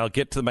here, and then I'll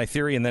get to my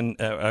theory, and then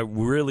I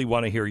really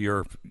want to hear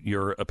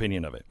your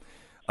opinion of it.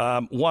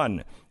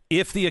 One,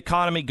 if the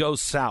economy goes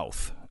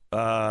south,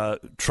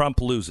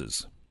 Trump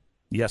loses.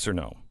 Yes or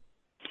no?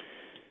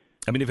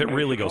 I mean, if it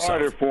really goes south.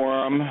 It's harder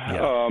for him.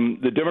 Yeah.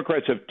 The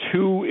Democrats have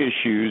two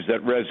issues that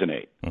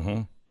resonate.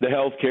 Mm-hmm. The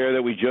health care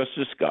that we just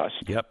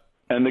discussed. Yep.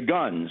 And the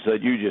guns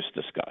that you just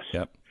discussed.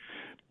 Yep.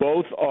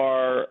 Both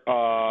are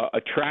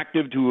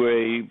attractive to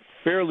a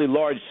fairly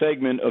large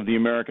segment of the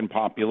American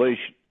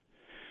population.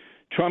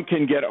 Trump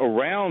can get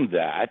around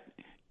that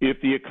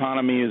if the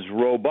economy is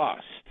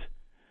robust,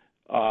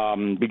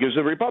 because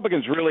the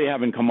Republicans really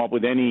haven't come up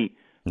with any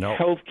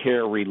health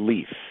care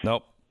relief.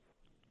 Nope.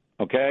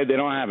 Okay? They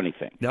don't have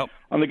anything. Nope.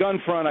 On the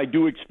gun front, I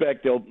do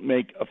expect they'll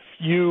make a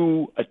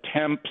few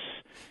attempts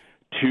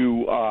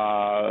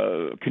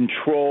to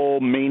control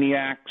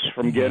maniacs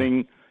from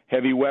getting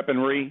heavy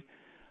weaponry,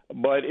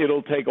 but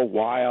it'll take a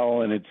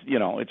while, and it's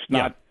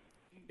not.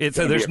 Yeah.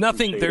 There's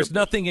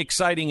nothing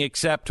exciting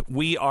except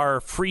we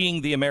are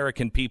freeing the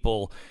American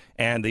people,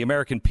 and the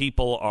American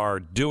people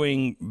are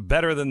doing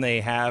better than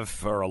they have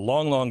for a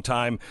long, long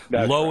time.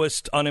 That's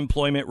lowest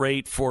unemployment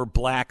rate for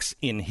blacks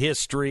in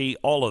history,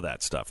 all of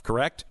that stuff,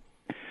 correct?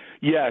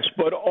 Yes,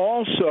 but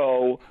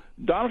also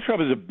Donald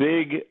Trump is a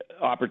big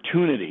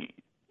opportunity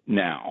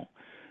now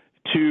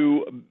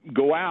to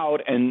go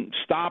out and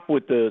stop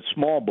with the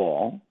small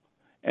ball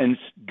and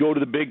go to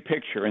the big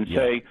picture and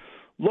say,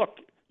 look,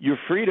 your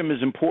freedom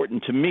is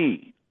important to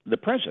me, the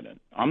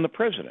president. I'm the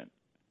president.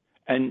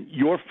 And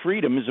your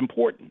freedom is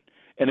important.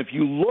 And if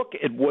you look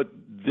at what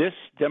this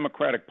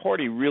Democratic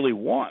Party really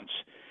wants,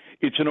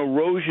 it's an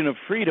erosion of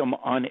freedom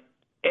on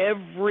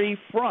every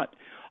front.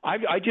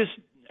 I just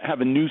have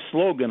a new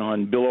slogan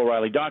on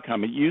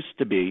BillO'Reilly.com. It used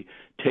to be,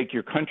 take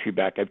your country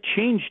back. I've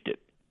changed it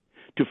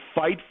to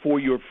fight for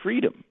your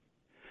freedom.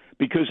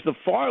 Because the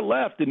far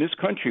left in this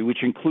country,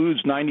 which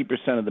includes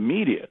 90% of the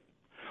media,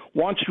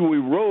 wants to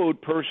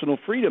erode personal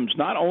freedoms,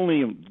 not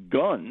only in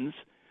guns,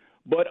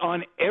 but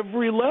on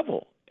every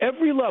level.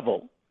 Every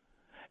level.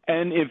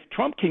 And if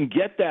Trump can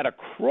get that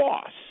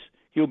across,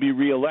 he'll be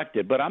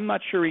reelected. But I'm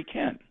not sure he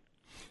can.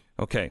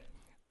 Okay.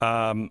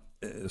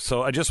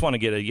 So I just want to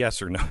get a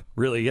yes or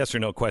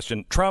no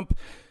question. Trump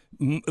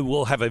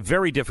will have a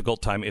very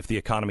difficult time if the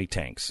economy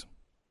tanks.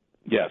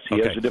 Yes, he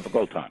has a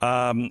difficult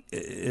time.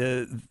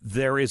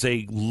 There is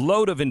a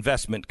load of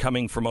investment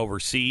coming from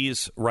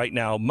overseas right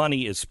now.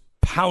 Money is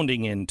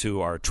pounding into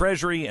our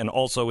Treasury and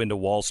also into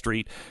Wall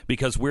Street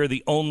because we're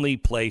the only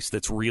place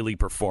that's really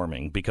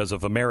performing because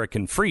of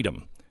American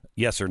freedom.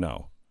 Yes or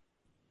no?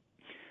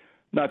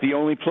 Not the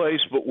only place,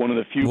 but one of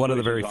the few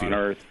places on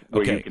earth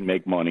where you can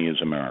make money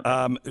is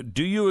America.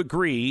 Do you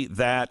agree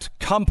that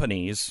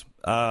companies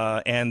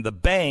and the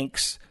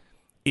banks,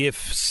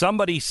 if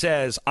somebody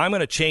says, I'm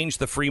going to change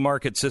the free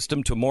market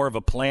system to more of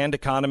a planned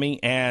economy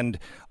and,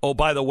 oh,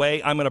 by the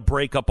way, I'm going to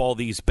break up all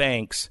these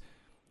banks,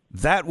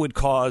 that would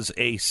cause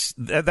a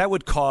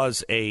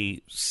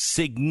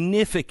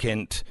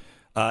significant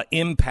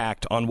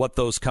impact on what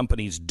those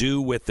companies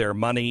do with their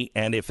money.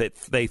 And if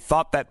they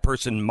thought that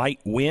person might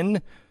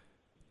win,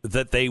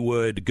 that they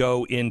would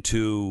go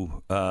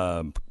into,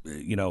 kind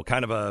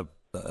of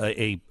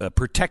a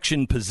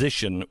protection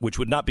position, which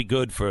would not be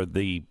good for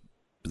the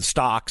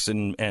stocks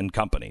and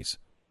companies.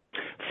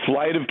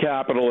 Flight of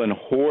capital and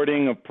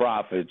hoarding of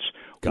profits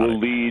will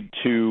lead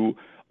to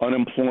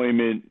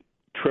unemployment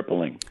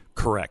tripling.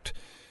 Correct.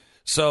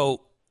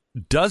 So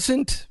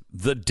don't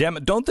the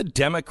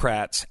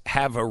Democrats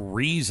have a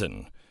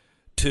reason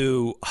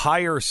to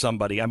hire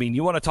somebody? I mean,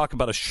 you want to talk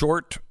about a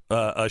short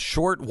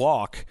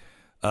walk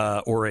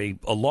or a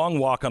long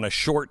walk on a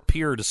short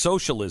pier to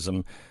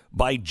socialism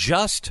by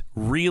just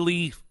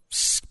really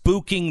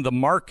spooking the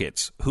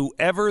markets,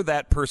 whoever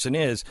that person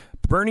is.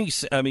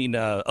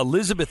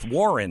 Elizabeth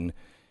Warren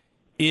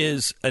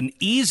is an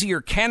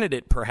easier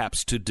candidate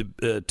perhaps to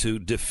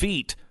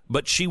defeat,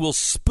 but she will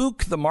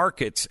spook the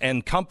markets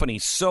and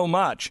companies so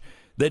much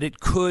that it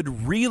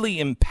could really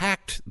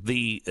impact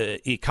the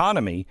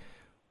economy,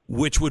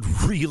 which would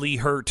really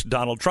hurt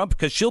Donald Trump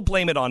because she'll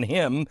blame it on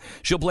him.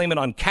 She'll blame it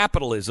on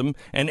capitalism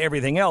and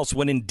everything else,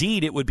 when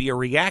indeed it would be a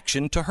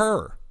reaction to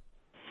her.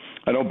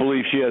 I don't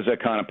believe she has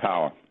that kind of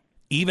power.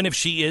 Even if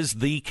she is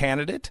the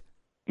candidate?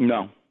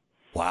 No.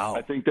 Wow.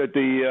 I think that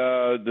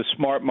the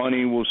smart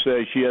money will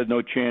say she has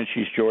no chance.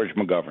 She's George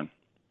McGovern.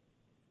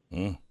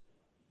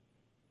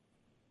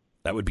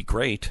 That would be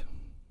great.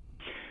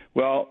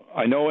 Well,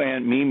 I know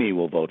Aunt Mimi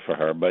will vote for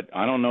her, but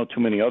I don't know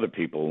too many other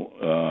people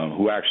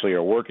who actually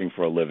are working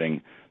for a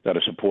living that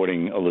are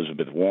supporting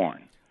Elizabeth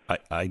Warren.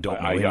 I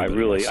don't know.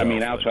 I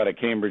mean, outside of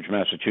Cambridge,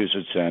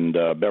 Massachusetts, and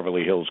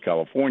Beverly Hills,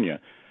 California,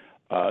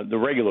 the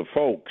regular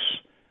folks,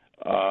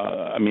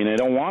 they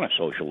don't want a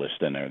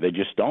socialist in there. They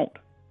just don't.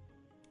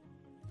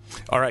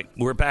 All right,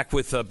 we're back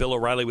with Bill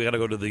O'Reilly. We got to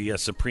go to the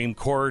Supreme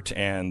Court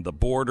and the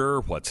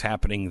border, what's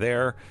happening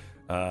there,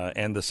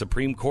 and the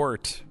Supreme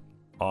Court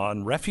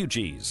on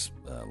refugees.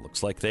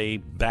 Looks like they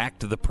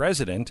backed the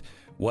president.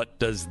 What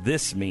does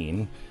this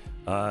mean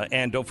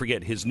And don't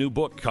forget, his new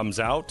book comes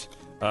out.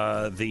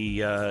 What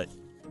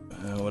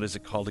is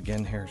it called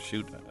again here?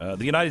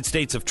 The United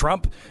States of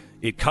Trump.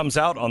 It comes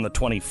out on the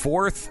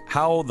 24th.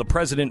 How the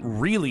president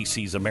really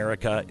sees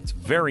America. It's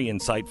very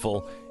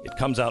insightful. It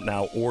comes out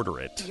now. Order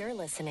it. You're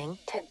listening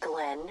to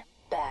Glenn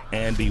Beck.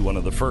 And be one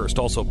of the first.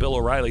 Also, Bill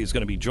O'Reilly is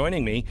going to be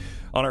joining me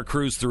on our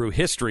cruise through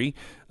history.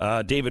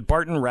 David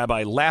Barton,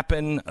 Rabbi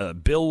Lappin,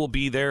 Bill will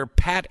be there.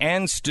 Pat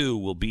and Stu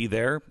will be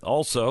there.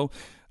 Also,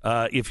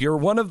 if you're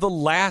one of the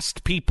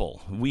last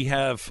people, we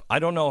have, I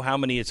don't know how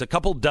many, it's a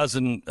couple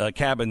dozen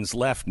cabins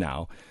left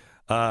now.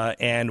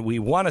 And we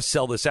want to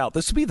sell this out.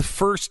 This will be the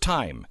first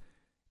time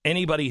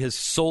anybody has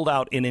sold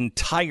out an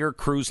entire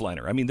cruise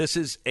liner. I mean, this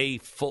is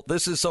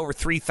over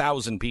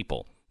 3,000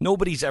 people.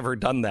 Nobody's ever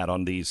done that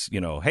on these,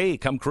 hey,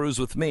 come cruise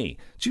with me.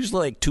 It's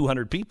usually like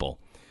 200 people.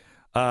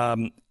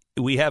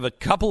 We have a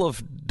couple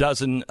of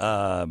dozen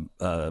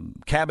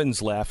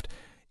cabins left.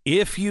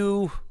 If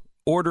you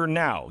order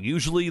now,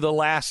 usually the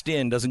last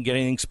in doesn't get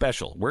anything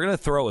special. We're going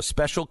to throw a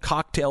special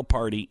cocktail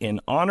party in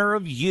honor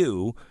of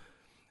you.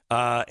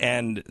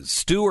 And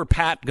Stu or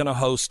Pat going to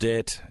host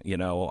it.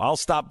 I'll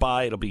stop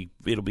by. It'll be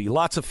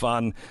lots of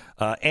fun.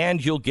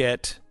 And you'll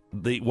get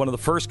one of the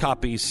first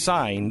copies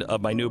signed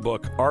of my new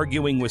book,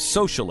 Arguing with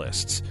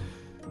Socialists.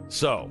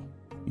 So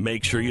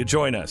make sure you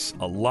join us.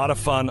 A lot of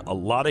fun, a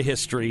lot of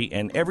history,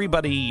 and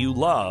everybody you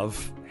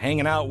love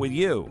hanging out with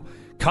you.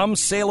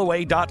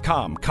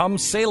 ComeSailAway.com.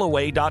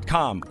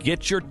 ComeSailAway.com.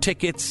 Get your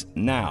tickets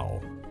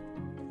now.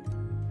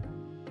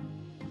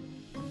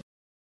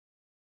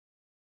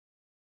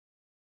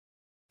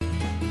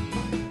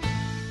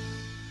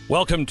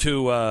 Welcome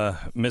to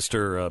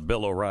Mr.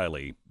 Bill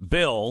O'Reilly.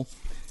 Bill,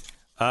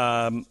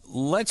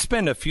 let's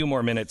spend a few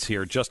more minutes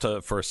here just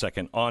for a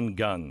second on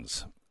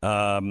guns.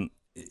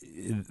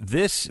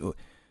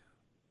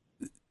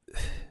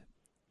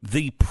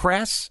 The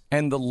press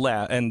and the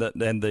left and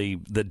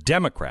the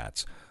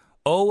Democrats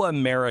owe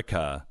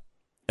America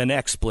an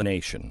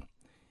explanation.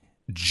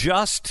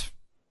 Just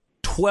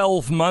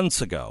 12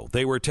 months ago,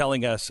 they were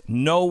telling us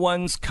no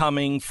one's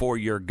coming for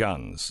your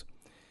guns.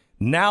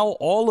 Now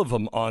all of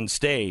them on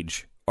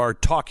stage are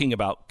talking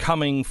about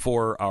coming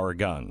for our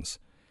guns.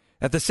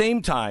 At the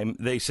same time,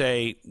 they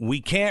say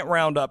we can't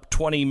round up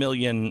 20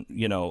 million,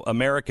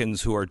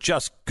 Americans who are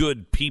just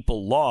good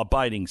people,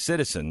 law-abiding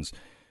citizens.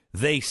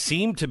 They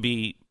seem to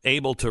be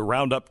able to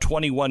round up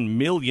 21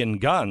 million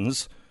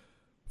guns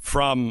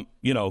from,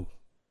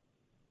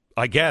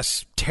 I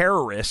guess,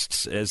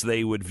 terrorists, as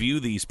they would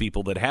view these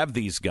people that have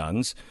these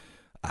guns.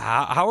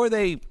 How are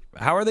they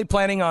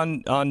planning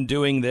on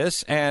doing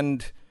this?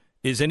 And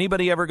is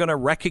anybody ever going to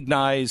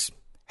recognize,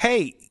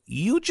 hey,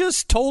 you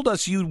just told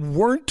us you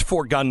weren't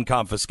for gun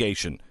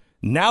confiscation.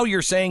 Now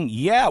you're saying,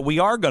 yeah, we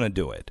are going to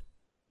do it.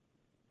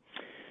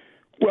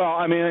 Well,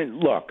 I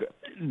mean, look,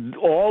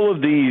 all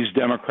of these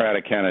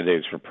Democratic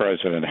candidates for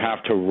president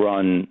have to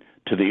run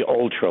to the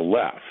ultra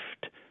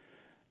left.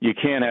 You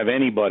can't have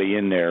anybody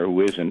in there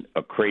who isn't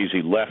a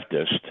crazy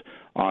leftist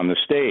on the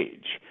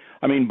stage.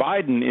 I mean,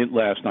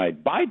 last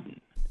night, Biden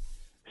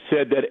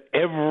said that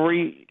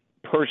every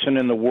person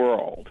in the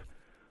world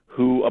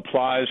who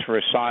applies for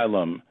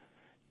asylum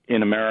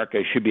in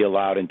America should be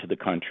allowed into the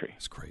country.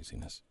 It's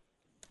craziness.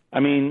 I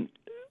mean,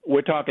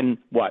 we're talking,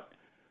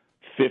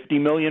 50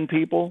 million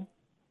people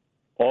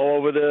all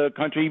over the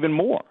country, even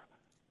more.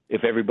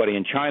 If everybody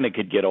in China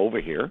could get over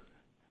here.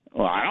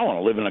 Well, I don't want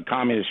to live in a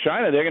communist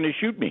China. They're going to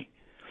shoot me.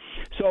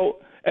 So,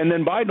 and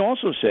then Biden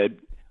also said,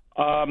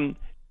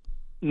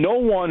 no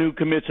one who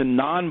commits a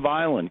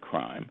nonviolent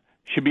crime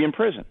should be in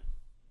prison.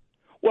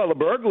 Well, the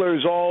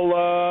burglars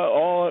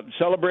all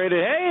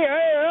celebrated,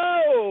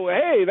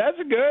 hey, that's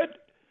good.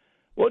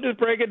 We'll just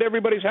break into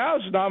everybody's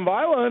house. It's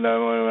nonviolent. We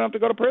don't have to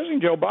go to prison.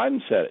 Joe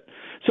Biden said it.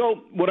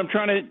 So what I'm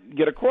trying to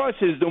get across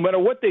is no matter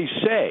what they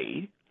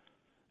say,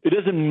 it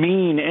doesn't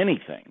mean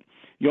anything.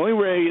 The only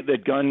way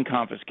that gun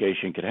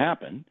confiscation could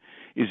happen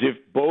is if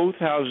both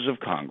houses of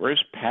Congress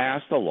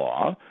passed a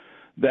law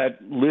that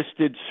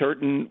listed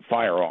certain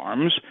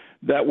firearms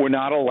that were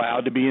not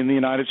allowed to be in the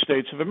United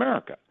States of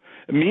America.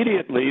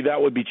 Immediately,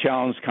 that would be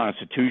challenged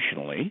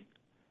constitutionally,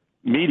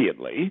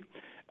 immediately,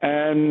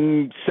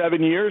 and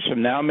 7 years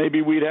from now,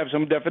 maybe we'd have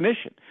some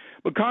definition.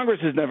 But Congress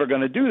is never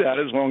going to do that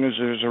as long as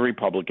there's a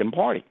Republican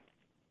Party.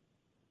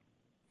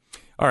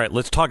 All right,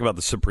 let's talk about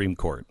the Supreme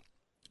Court.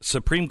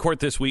 Supreme Court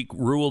this week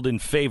ruled in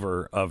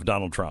favor of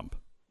Donald Trump.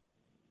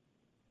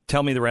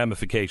 Tell me the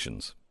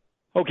ramifications.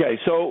 Okay,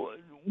 so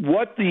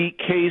what the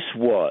case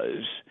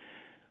was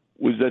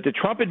that the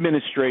Trump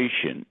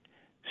administration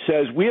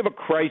says we have a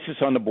crisis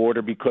on the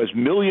border because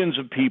millions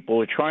of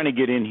people are trying to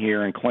get in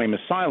here and claim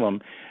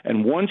asylum,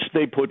 and once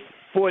they put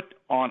foot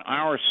on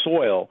our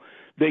soil,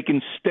 they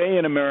can stay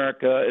in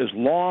America as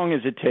long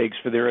as it takes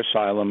for their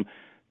asylum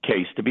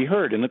case to be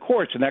heard in the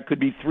courts, and that could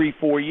be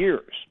 3-4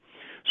 years.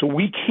 So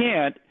we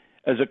can't,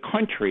 as a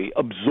country,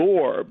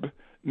 absorb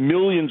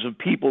millions of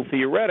people,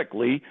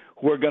 theoretically,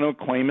 who are going to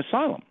claim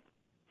asylum.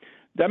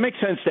 That makes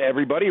sense to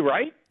everybody,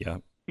 right? Yeah.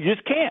 You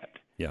just can't.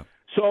 Yeah.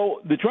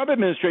 So the Trump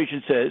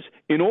administration says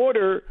in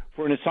order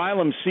for an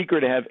asylum seeker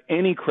to have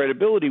any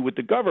credibility with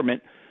the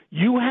government,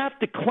 you have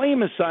to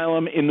claim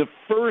asylum in the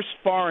first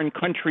foreign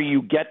country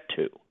you get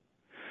to.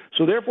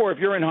 So therefore, if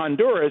you're in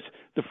Honduras,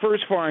 the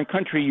first foreign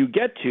country you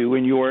get to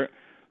and you're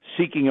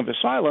seeking of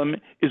asylum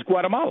is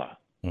Guatemala.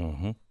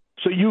 Mm-hmm.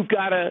 So you've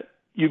got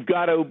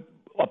to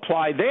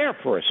apply there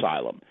for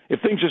asylum.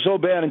 If things are so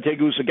bad in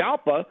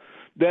Tegucigalpa,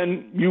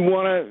 then you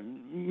want to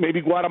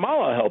maybe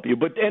Guatemala help you.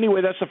 But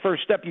anyway, that's the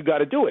first step. You got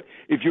to do it.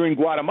 If you're in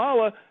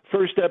Guatemala,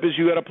 first step is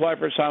you got to apply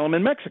for asylum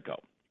in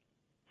Mexico.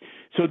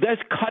 So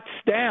that cuts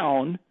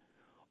down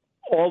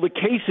all the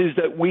cases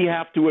that we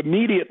have to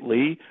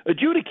immediately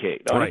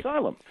adjudicate on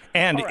asylum.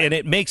 And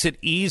it makes it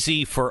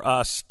easy for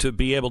us to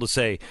be able to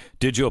say,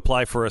 did you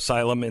apply for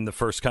asylum in the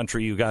first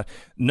country you got?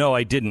 No,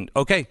 I didn't.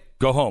 Okay,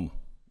 go home.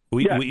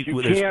 We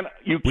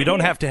don't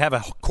have to have a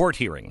court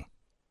hearing.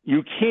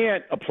 You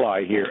can't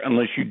apply here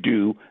unless you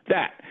do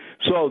that.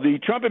 So the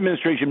Trump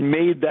administration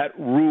made that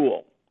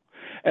rule.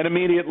 And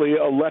immediately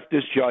a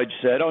leftist judge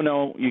said, oh,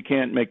 no, you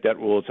can't make that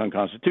rule. It's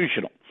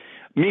unconstitutional.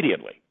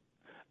 Immediately.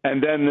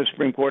 And then the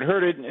Supreme Court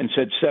heard it and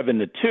said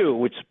 7-2,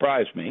 which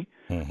surprised me.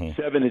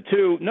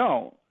 7-2,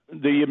 no.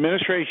 The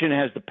administration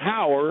has the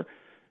power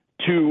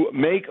to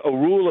make a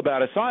rule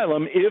about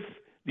asylum if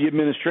the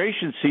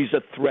administration sees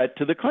a threat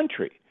to the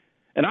country.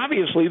 And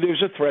obviously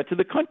there's a threat to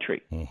the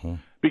country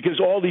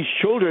because all these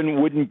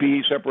children wouldn't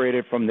be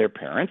separated from their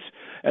parents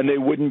and they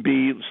wouldn't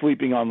be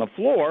sleeping on the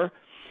floor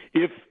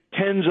if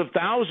tens of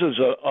thousands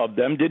of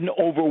them didn't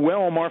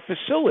overwhelm our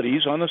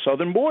facilities on the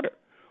southern border.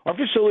 Our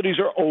facilities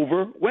are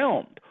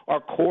overwhelmed. Our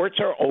courts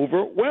are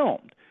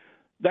overwhelmed.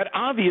 That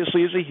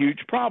obviously is a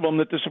huge problem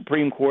that the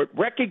Supreme Court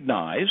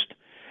recognized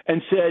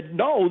and said,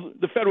 no,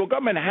 the federal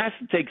government has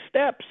to take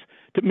steps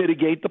to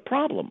mitigate the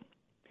problem.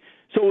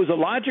 So it was a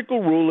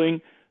logical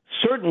ruling,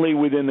 certainly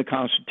within the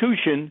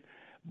Constitution,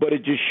 but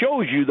it just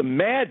shows you the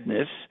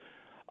madness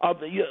of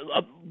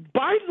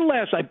Biden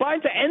last night.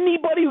 Biden said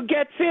anybody who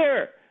gets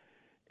here,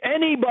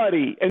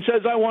 anybody, and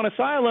says, I want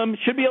asylum,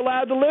 should be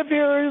allowed to live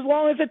here as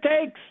long as it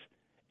takes.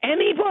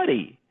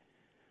 Anybody.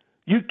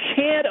 You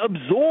can't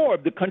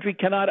absorb, the country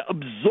cannot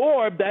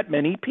absorb that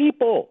many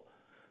people.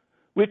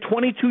 We're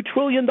 $22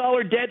 trillion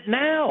debt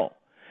now.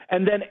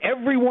 And then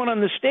everyone on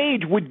the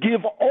stage would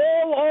give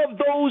all of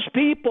those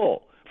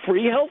people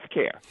free health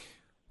care.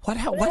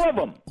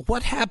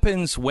 What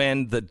happens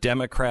when the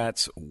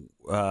Democrats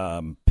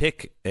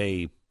pick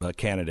a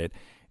candidate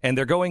and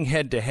they're going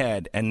head to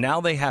head and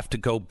now they have to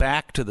go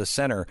back to the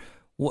center?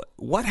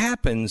 What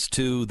happens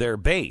to their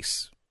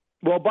base?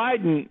 Well,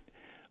 Biden...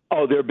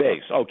 Oh, their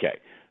base. Okay.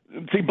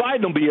 See,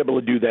 Biden will be able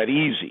to do that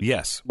easy.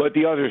 Yes. But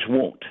the others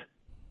won't.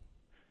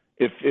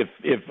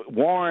 If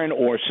Warren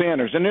or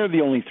Sanders, and they're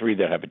the only three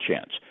that have a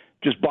chance,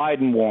 just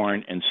Biden,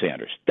 Warren, and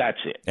Sanders. That's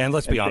it. And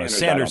let's be honest,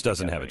 Sanders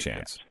doesn't have a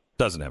chance.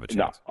 Doesn't have a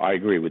chance. No, I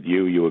agree with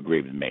you. You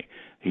agree with me.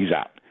 He's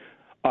out.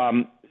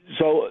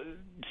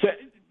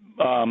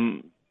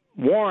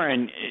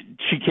 Warren,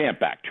 she can't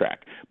backtrack,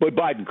 but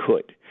Biden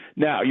could.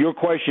 Now, your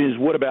question is,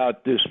 what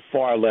about this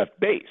far left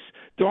base?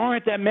 There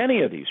aren't that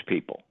many of these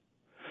people.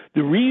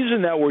 The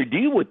reason that we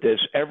deal with this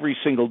every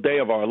single day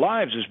of our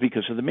lives is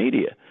because of the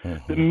media.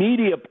 The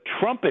media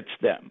trumpets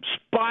them,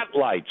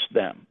 spotlights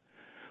them.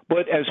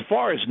 But as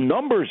far as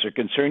numbers are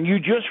concerned, you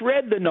just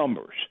read the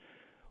numbers.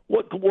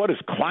 What is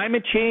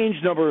climate change,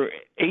 number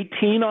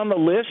 18 on the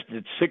list?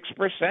 It's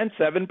 6%,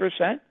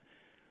 7%.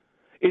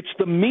 It's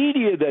the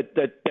media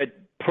that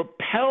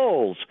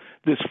propels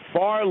this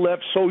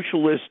far-left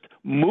socialist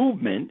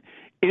movement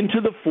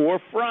into the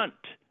forefront.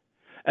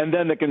 And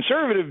then the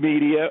conservative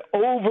media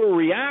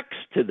overreacts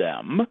to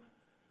them,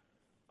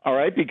 all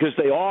right, because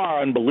they are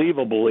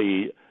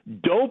unbelievably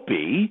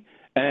dopey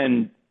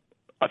and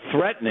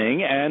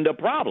threatening and a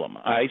problem.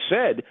 I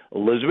said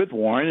Elizabeth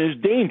Warren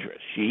is dangerous.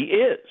 She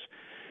is.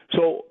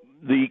 So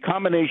the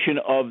combination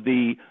of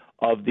the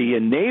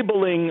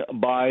enabling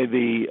by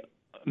the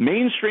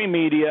mainstream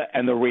media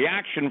and the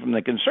reaction from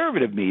the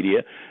conservative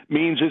media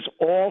means it's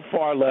all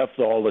far left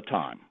all the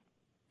time.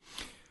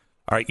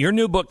 All right, your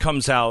new book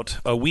comes out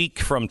a week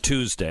from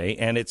Tuesday,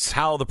 and it's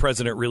How the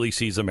President Really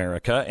Sees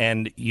America,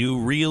 and you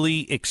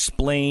really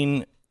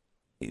explain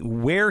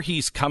where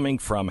he's coming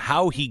from,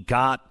 how he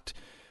got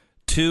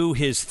to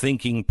his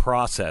thinking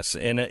process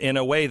in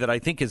a way that I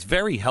think is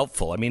very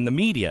helpful. I mean, the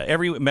media,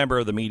 every member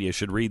of the media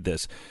should read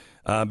this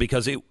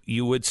because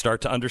you would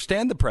start to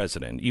understand the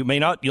president.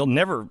 You'll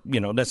never,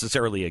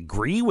 necessarily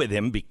agree with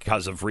him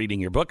because of reading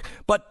your book,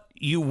 but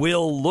you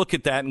will look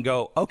at that and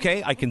go,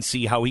 okay, I can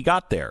see how he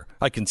got there.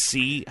 I can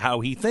see how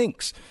he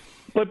thinks.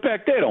 But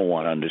Beck, they don't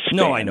want to understand.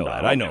 No, I know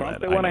that. I know Trump.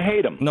 that. They want to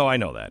hate him. No, I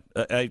know that.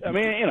 I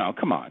mean,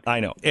 come on.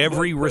 I know.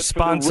 Every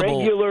responsible... For the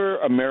regular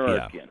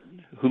American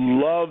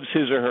who loves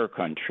his or her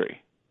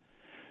country,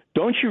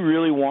 don't you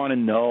really want to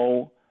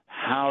know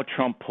how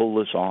Trump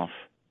pulled this off?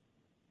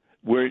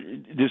 Where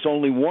there's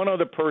only one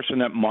other person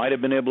that might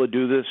have been able to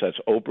do this, that's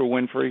Oprah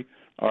Winfrey,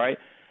 all right?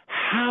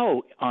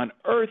 How on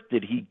earth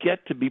did he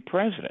get to be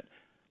president?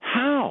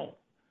 How?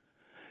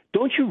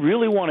 Don't you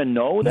really want to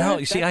know that? No,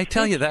 you see, I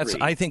tell you,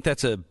 I think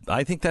that's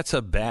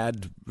a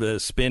bad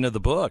spin of the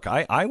book.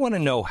 I want to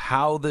know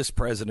how this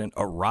president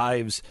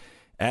arrives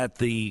at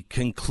the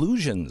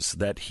conclusions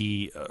that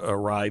he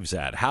arrives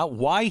at,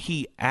 why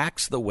he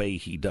acts the way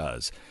he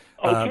does.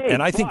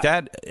 And I think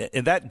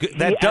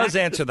that does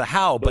answer the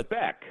how, but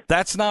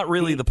that's not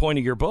really the point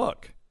of your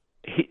book.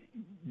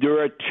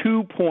 There are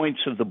 2 points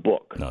of the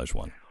book. No, there's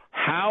one.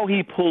 How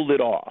he pulled it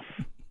off,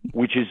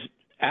 which is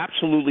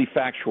absolutely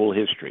factual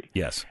history.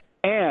 Yes.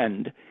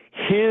 And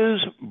his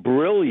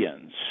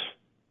brilliance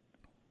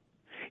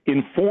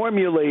in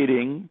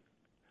formulating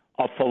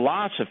a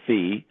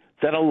philosophy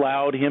that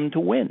allowed him to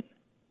win.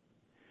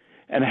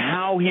 And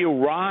how he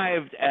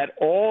arrived at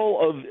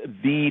all of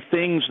the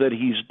things that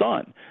he's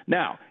done.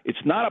 Now,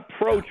 it's not a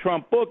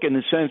pro-Trump book in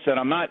the sense that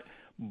I'm not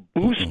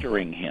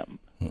boostering him.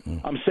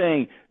 I'm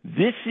saying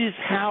this is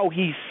how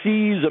he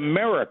sees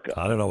America.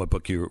 I don't know what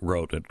book you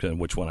wrote and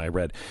which one I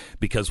read,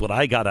 because what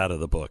I got out of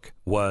the book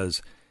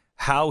was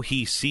how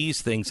he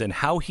sees things and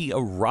how he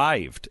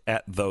arrived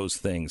at those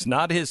things,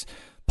 not his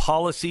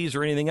policies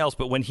or anything else.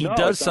 But when he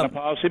does something,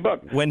 not a policy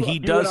book. When Look, he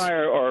does, you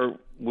and I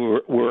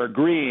we're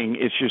agreeing.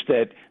 It's just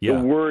that the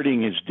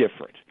wording is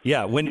different.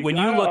 Yeah, when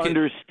you look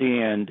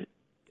understand,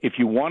 if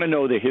you want to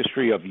know the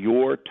history of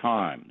your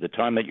time, the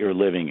time that you're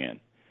living in,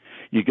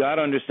 you got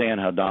to understand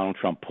how Donald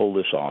Trump pulled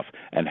this off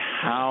and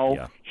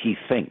how he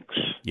thinks.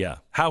 Yeah,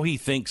 how he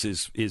thinks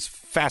is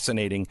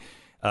fascinating,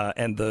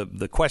 and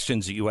the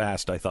questions that you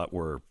asked, I thought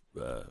were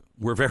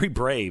very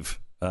brave,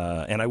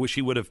 and I wish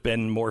he would have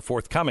been more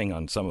forthcoming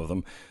on some of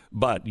them.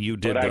 But you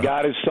did. But I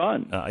got his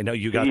son. I know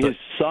you got his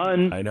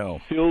son. I know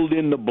filled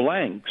in the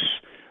blanks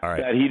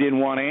that he didn't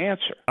want to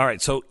answer. All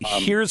right, so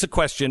here's a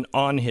question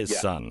on his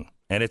son,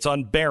 and it's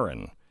on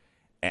Barron.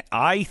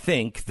 I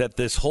think that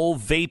this whole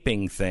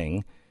vaping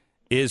thing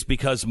is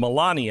because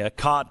Melania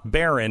caught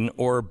Barron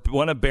or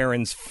one of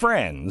Barron's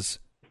friends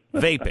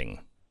vaping.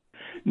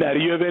 Now, do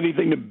you have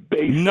anything to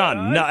base that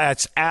on? No,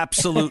 that's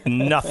absolute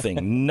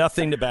nothing.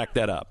 Nothing to back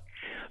that up.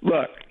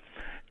 Look,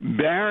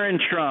 Barron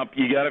Trump,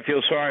 you got to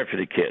feel sorry for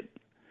the kid.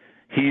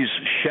 He's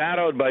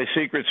shadowed by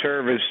Secret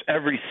Service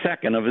every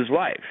second of his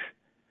life.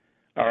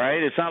 All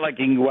right? It's not like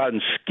he can go out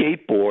and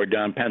skateboard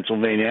down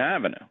Pennsylvania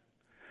Avenue.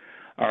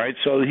 All right,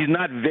 so he's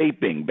not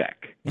vaping,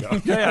 Beck.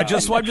 Okay,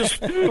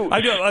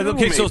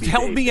 so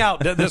help me out.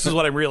 This is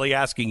what I'm really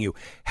asking you.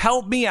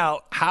 Help me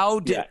out.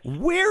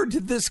 Where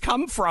did this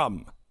come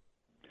from?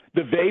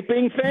 The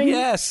vaping thing?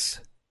 Yes.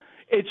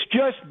 It's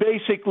just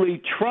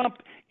basically Trump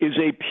is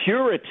a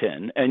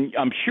Puritan, and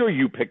I'm sure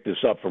you picked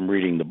this up from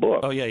reading the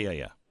book. Oh,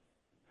 yeah.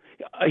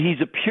 He's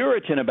a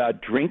Puritan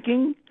about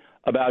drinking,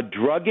 about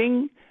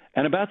drugging,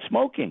 and about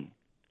smoking.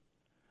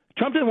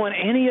 Trump didn't want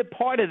any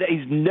part of that.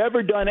 He's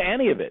never done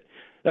any of it.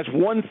 That's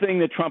one thing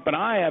that Trump and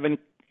I have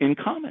in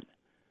common.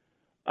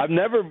 I've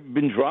never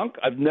been drunk.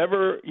 I've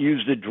never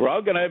used a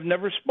drug, and I've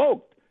never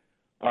smoked.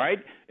 All right?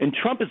 And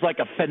Trump is like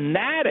a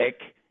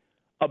fanatic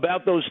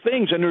about those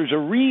things, and there's a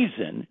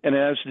reason, and it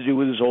has to do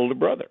with his older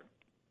brother.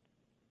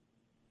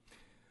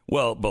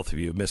 Well, both of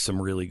you missed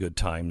some really good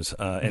times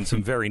and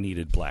some very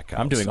needed blackouts.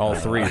 I'm doing all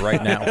three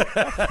right now.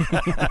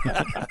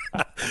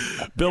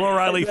 Bill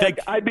O'Reilly,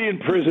 I'd be in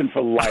prison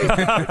for life.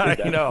 I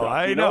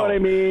know. You know what I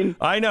mean?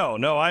 I know.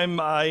 No,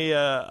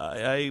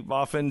 I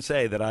often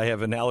say that I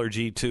have an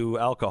allergy to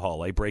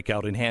alcohol. I break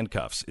out in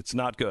handcuffs. It's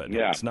not good.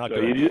 Yeah, it's not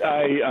good.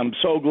 I'm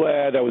so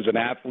glad I was an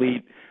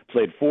athlete,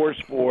 played 4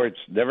 sports,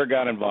 never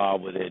got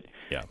involved with it,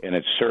 and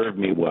it served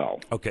me well.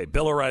 Okay,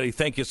 Bill O'Reilly,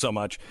 thank you so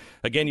much.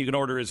 Again, you can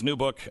order his new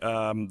book,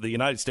 The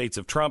United States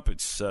of Trump.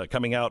 It's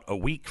coming out a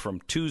week from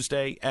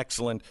Tuesday.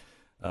 Excellent.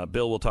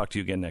 Bill, we'll talk to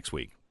you again next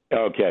week.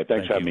 Okay,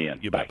 thanks for having me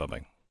in. You bet.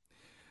 Bye-bye.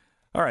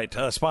 All right,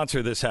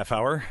 sponsor this half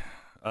hour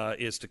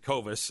is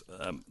Tecovas.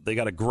 They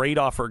got a great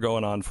offer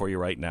going on for you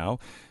right now.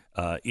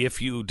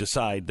 If you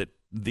decide that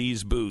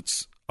these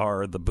boots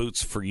are the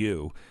boots for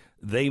you,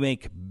 they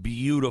make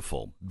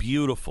beautiful,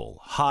 beautiful,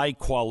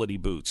 high-quality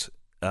boots.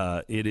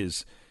 It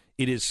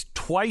is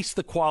twice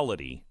the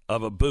quality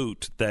of a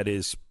boot that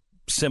is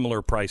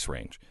similar price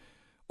range,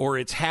 or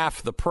it's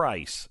half the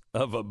price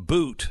of a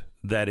boot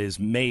that is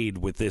made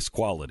with this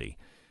quality.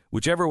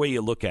 Whichever way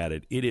you look at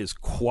it, it is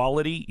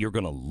quality. You're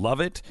going to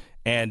love it,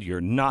 and you're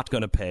not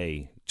going to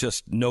pay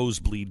just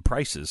nosebleed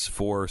prices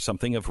for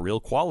something of real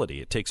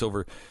quality. It takes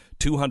over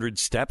 200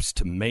 steps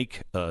to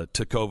make a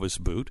Tecovas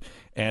boot,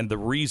 and the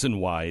reason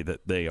why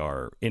that they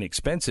are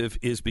inexpensive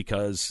is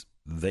because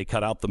they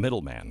cut out the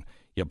middleman.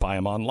 You buy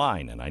them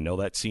online, and I know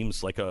that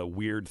seems like a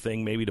weird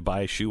thing maybe to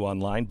buy a shoe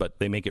online, but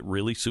they make it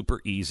really super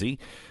easy,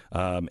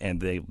 and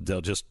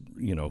they'll just,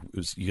 you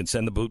can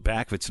send the boot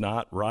back if it's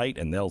not right,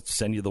 and they'll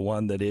send you the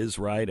one that is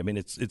right. I mean,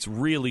 it's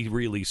really,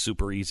 really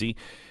super easy,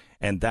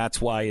 and that's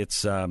why it's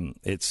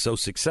so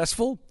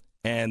successful,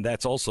 and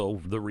that's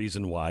also the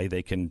reason why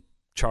they can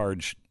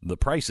charge the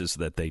prices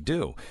that they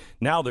do.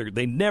 Now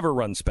they never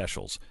run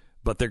specials,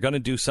 but they're going to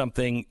do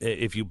something.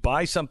 If you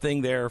buy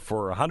something there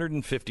for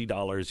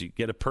 $150, you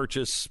get a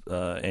purchase,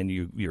 and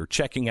you're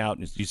checking out,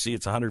 and you see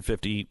it's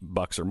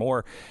 $150 or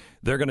more.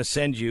 They're going to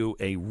send you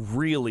a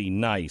really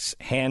nice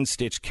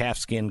hand-stitched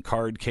calfskin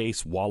card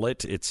case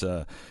wallet. It's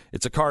a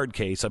card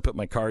case. I put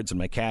my cards and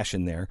my cash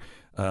in there,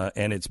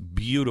 and it's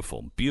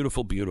beautiful,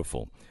 beautiful,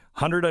 beautiful.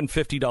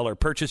 $150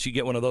 purchase, you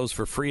get one of those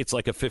for free. It's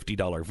like a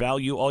 $50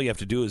 value. All you have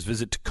to do is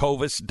visit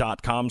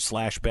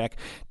tecovas.com/Beck,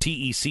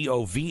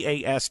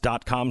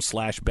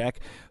 TECOVAS.com/Beck.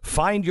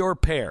 Find your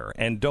pair,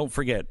 and don't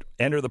forget,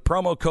 enter the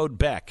promo code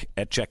Beck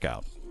at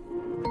checkout.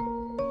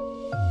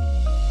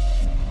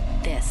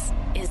 This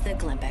is the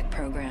Glenn Beck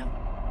Program.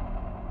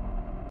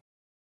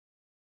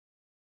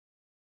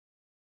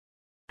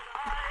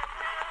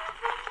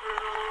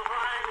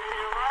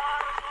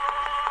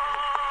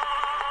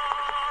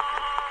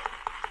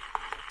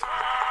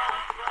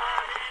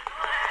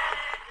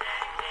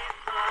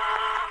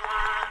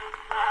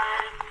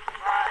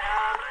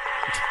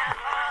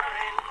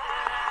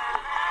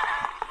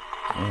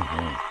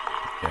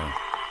 Yeah.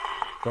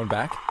 Going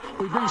back?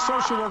 We bring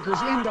social workers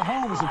into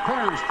homes and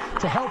parents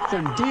to help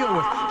them deal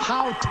with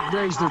how to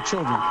raise their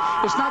children.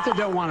 It's not they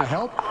don't want to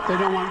help. They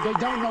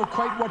don't know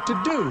quite what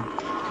to do.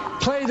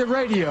 Play the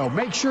radio.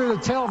 Make sure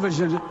the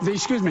television,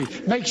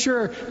 make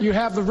sure you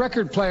have the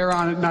record player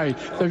on at night.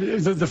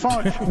 The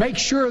phone. Make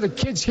sure the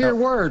kids hear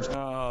words.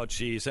 Oh,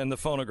 geez. And the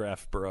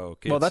phonograph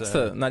broke. Well, that's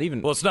not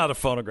even. Well, it's not a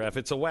phonograph.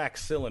 It's a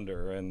wax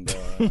cylinder. And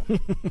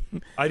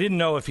I didn't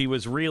know if he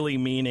was really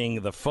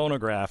meaning the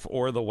phonograph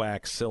or the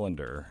wax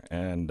cylinder.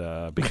 And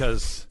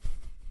because,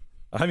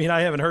 I mean,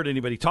 I haven't heard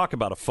anybody talk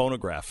about a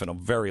phonograph in a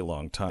very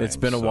long time. It's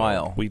been a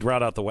while. We'd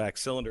route out the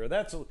wax cylinder.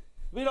 That's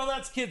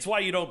kids why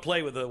you don't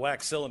play with the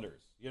wax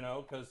cylinders,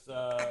 because,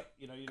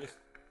 you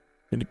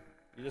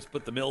just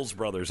put the Mills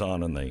Brothers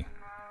on the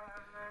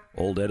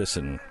old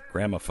Edison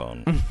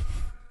gramophone.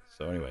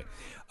 So anyway,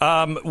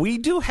 we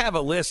do have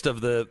a list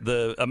of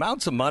the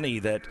amounts of money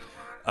that,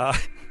 hang on,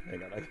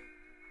 I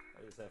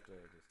just have to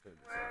turn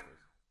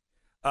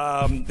this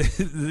off.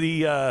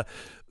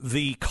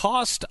 The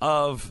cost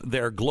of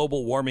their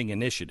global warming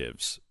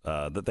initiatives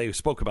that they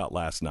spoke about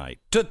last night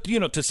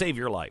to save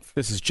your life.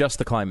 This is just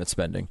the climate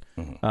spending,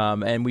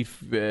 Mm-hmm. and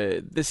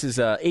this is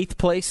 8th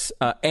place.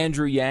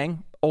 Andrew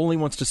Yang only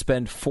wants to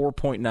spend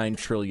 $4.9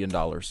 trillion,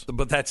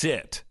 But that's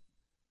it.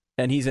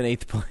 and he's in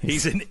 8th place.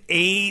 He's in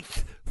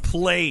 8th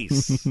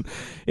place.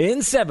 In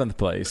 7th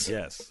place,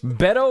 Yes.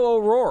 Beto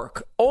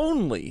O'Rourke,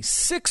 only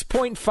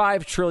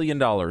 $6.5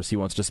 trillion he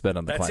wants to spend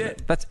on the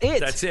climate. That's it.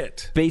 That's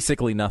it.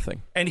 Basically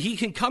nothing. And he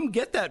can come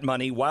get that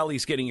money while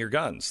he's getting your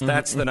guns.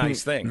 That's the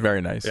nice thing.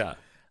 Very nice. Yeah.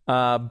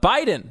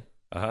 Biden,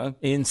 Uh-huh.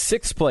 in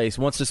 6th place,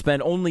 wants to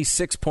spend only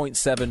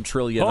 $6.7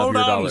 trillion Hold of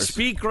your on, dollars.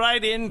 speak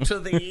right into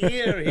the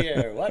ear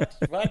here.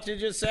 What did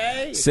you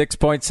say?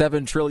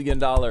 $6.7 trillion.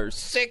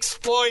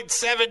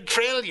 6.7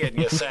 trillion,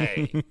 you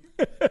say?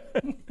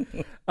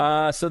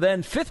 So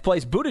then 5th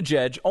place,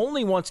 Buttigieg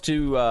only wants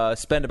to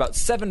spend about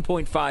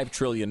 $7.5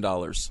 trillion.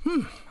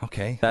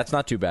 Okay. That's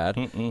not too bad.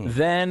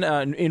 Then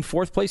in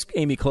 4th place,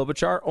 Amy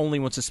Klobuchar only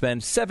wants to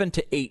spend $7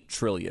 to $8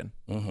 trillion.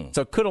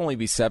 So it could only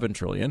be $7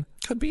 trillion.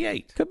 Could be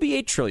 8. Could be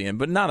 $8 trillion,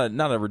 but not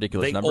a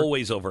ridiculous They number.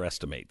 always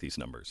overestimate these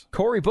numbers.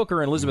 Cory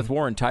Booker and Elizabeth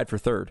Warren tied for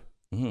 3rd.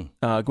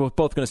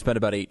 Both going to spend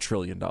about $8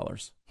 trillion.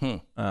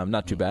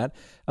 Not too bad.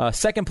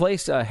 2nd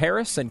place,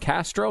 Harris and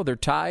Castro, they're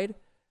tied.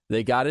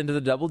 They got into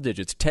the double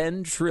digits,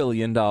 $10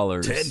 trillion.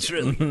 $10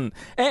 trillion.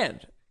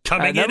 And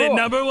Coming in at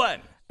number 1.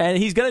 And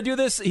he's going to do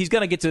this. He's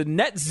going to get to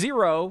net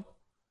zero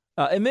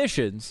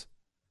emissions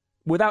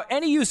without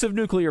any use of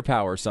nuclear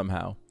power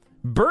somehow.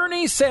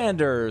 Bernie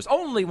Sanders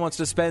only wants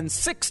to spend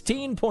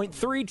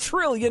 $16.3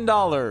 trillion.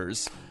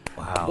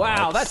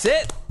 Wow, that's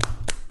it.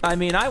 I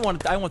mean, I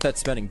want that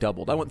spending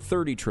doubled. I want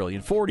 $30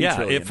 trillion, $40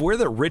 trillion. If we're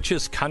the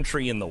richest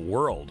country in the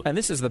world. And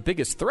this is the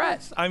biggest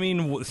threat. I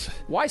mean,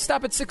 why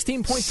stop at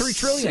 $16.3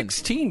 trillion?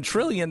 $16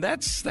 trillion,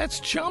 that's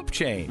chump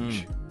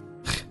change.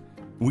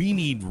 We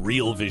need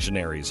real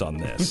visionaries on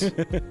this.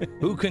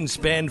 Who can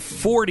spend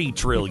 $40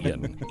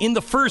 trillion in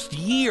the first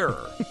year?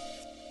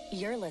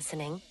 You're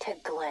listening to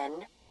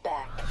Glenn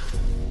Beck.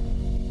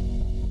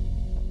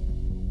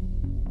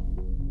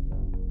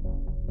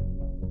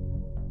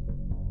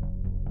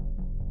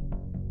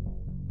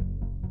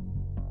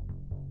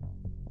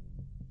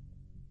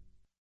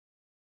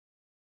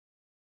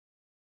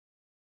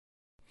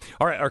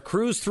 All right, our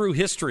cruise through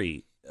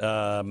history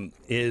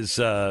is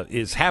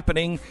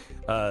happening.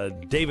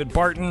 David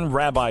Barton,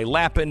 Rabbi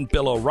Lappin,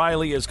 Bill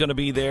O'Reilly is going to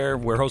be there.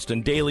 We're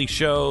hosting daily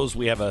shows.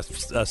 We have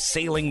a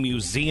sailing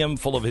museum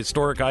full of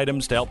historic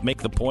items to help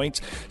make the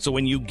points. So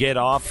when you get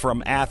off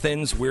from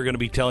Athens, we're going to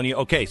be telling you,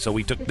 okay, so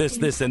we took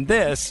this, and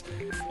this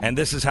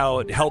is how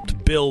it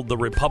helped build the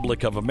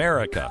Republic of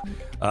America.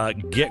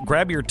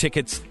 Grab your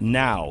tickets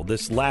now.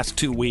 This last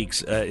 2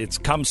 weeks, it's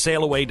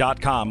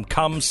comesailaway.com.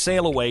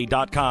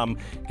 Comesailaway.com.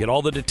 Get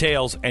all the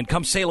details and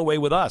come sail away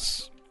with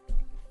us.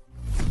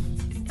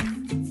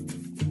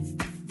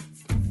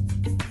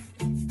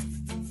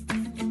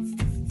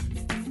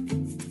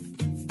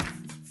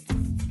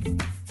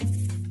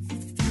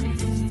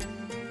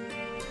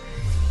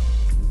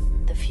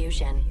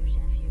 fusion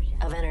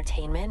of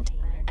entertainment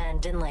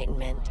and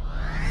enlightenment.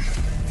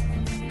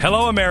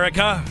 Hello,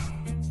 America.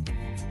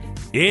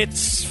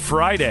 It's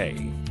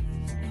Friday.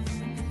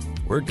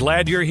 We're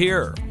glad you're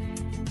here.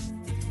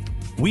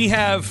 We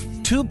have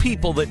two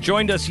people that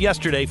joined us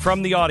yesterday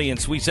from the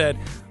audience. We said,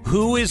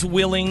 who is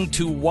willing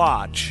to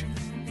watch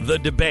the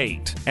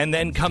debate and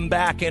then come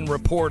back and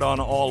report on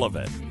all of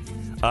it?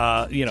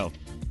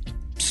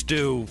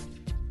 Stu,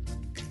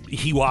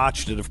 he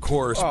watched it, of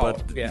course,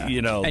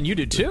 And you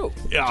did too.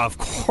 Yeah, of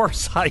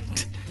course I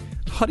did.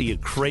 What are you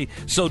crazy?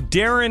 So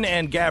Darin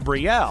and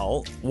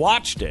Gabrielle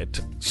watched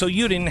it, so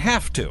you didn't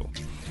have to.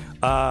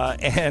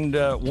 And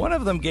one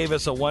of them gave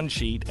us a one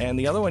sheet, and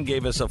the other one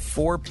gave us a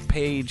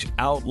 4-page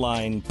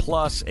outline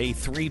plus a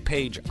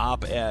 3-page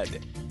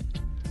op-ed.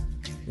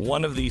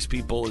 One of these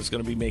people is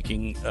going to be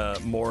making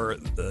more,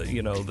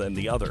 than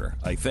the other,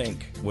 I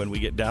think, when we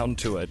get down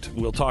to it.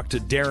 We'll talk to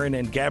Darin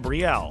and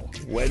Gabrielle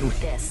when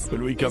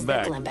we come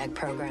back. The Glenn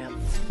Program.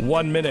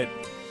 1 minute.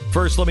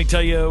 First, let me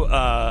tell you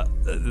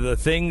the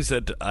things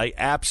that I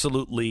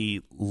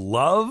absolutely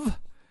love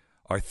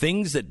are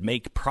things that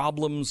make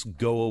problems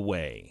go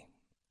away.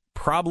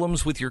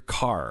 Problems with your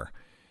car.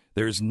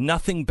 There's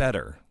nothing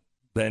better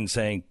than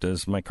saying,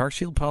 does my Car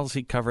Shield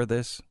policy cover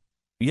this?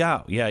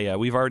 Yeah.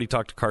 We've already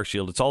talked to Car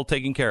Shield. It's all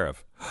taken care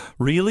of.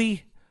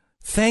 Really?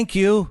 Thank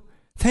you.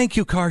 Thank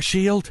you, Car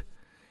Shield.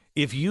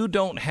 If you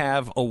don't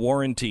have a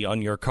warranty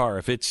on your car,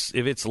 if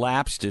it's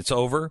lapsed, it's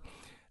over,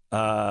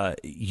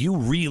 you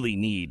really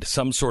need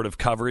some sort of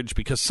coverage,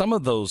 because some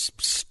of those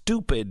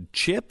stupid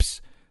chips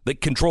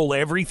that control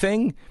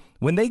everything,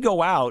 when they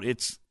go out,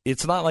 it's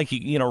not like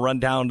you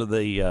run down to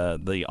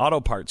the auto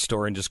parts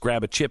store and just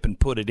grab a chip and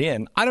put it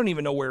in. I don't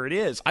even know where it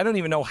is. I don't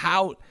even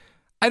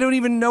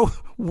know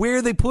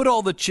where they put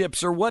all the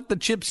chips or what the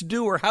chips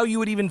do or how you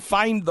would even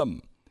find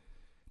them.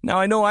 Now,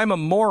 I know I'm a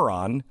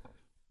moron,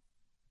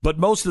 but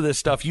most of this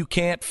stuff you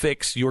can't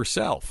fix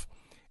yourself,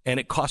 and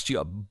it costs you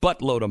a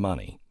buttload of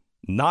money.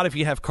 Not if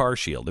you have Car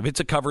Shield. If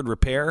it's a covered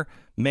repair,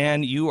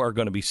 man, you are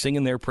going to be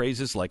singing their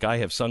praises like I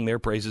have sung their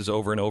praises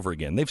over and over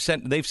again. They've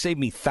saved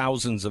me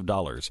thousands of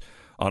dollars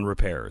on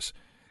repairs.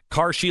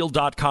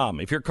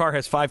 CarShield.com. If your car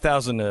has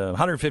 5,000 to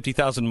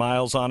 150,000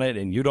 miles on it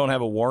and you don't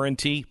have a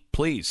warranty,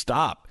 please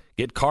stop.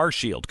 Get Car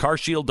Shield.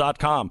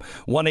 CarShield.com.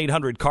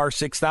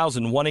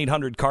 1-800-CAR-6000.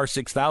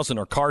 1-800-CAR-6000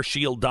 or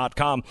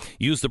CarShield.com.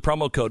 Use the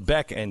promo code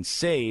Beck and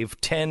save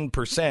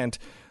 10%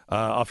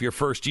 off your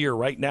first year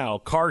right now.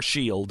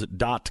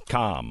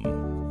 CarShield.com.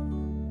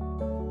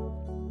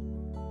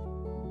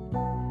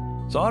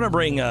 So I want to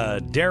bring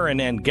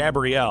Darin and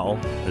Gabrielle.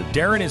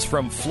 Darin is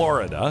from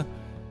Florida.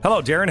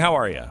 Hello, Darin. How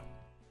are you?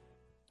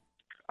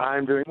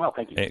 I'm doing well,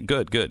 thank you.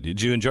 Good.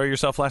 Did you enjoy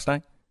yourself last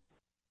night?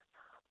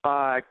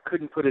 I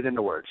couldn't put it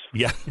into words.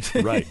 Yeah,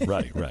 right.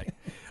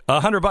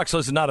 $100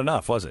 was not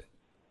enough, was it?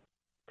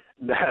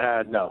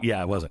 No.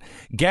 Yeah, it wasn't.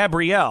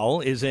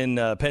 Gabrielle is in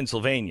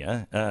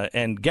Pennsylvania,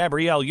 and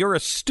Gabrielle, you're a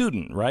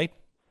student, right?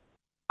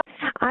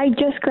 I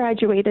just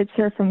graduated,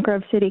 sir, from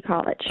Grove City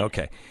College.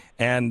 Okay,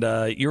 and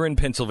you're in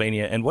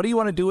Pennsylvania, and what do you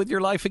want to do with your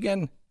life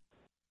again?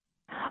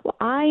 Well,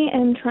 I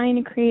am trying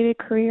to create a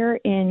career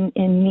in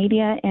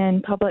media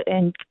and public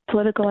and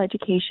political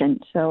education.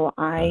 So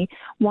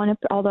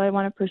although I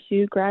want to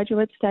pursue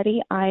graduate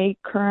study, I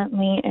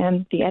currently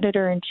am the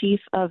editor-in-chief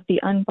of the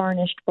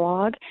Unvarnished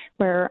blog,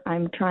 where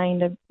I'm trying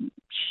to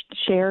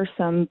share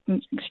some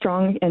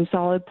strong and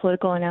solid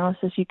political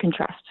analysis you can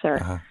trust,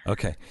 sir.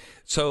 Okay.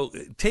 So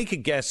take a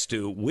guess,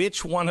 Stu,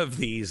 which one of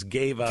these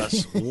gave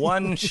us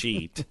one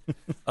sheet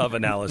of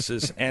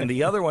analysis and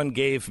the other one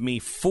gave me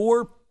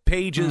 4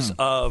 pages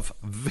of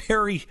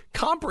very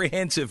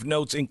comprehensive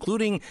notes,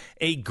 including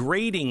a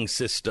grading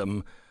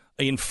system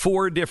in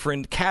 4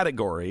 different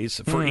categories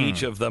for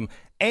each of them,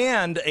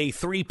 and a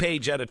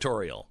 3-page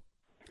editorial.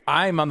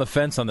 I'm on the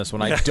fence on this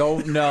one. I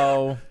don't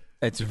know.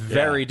 It's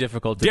very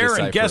difficult to decipher.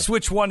 Darin, guess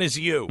which one is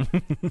you?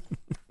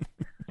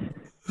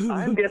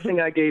 I'm guessing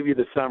I gave you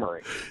the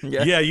summary.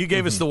 Yeah, you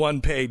gave us the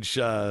 1-page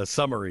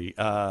summary.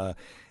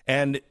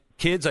 And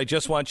kids, I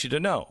just want you to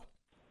know,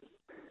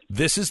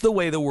 this is the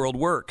way the world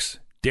works.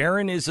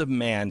 Darin is a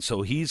man,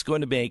 so he's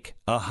going to make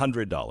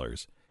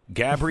 $100.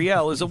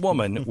 Gabrielle is a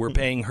woman. We're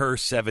paying her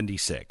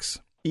 $76.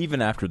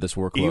 Even after this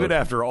workload. Even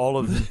after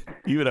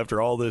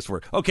all this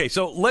work. Okay,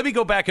 so let me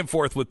go back and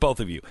forth with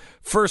both of you.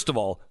 First of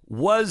all,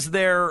 was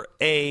there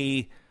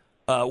a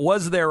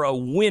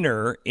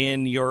winner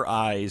in your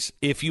eyes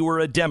if you were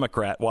a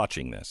Democrat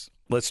watching this?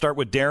 Let's start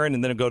with Darin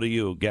and then go to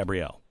you,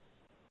 Gabrielle.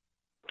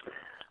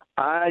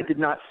 I did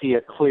not see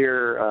a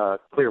clear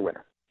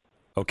winner.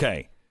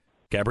 Okay,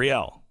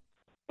 Gabrielle.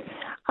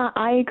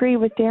 I agree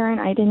with Darin.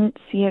 I didn't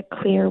see a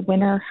clear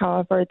winner.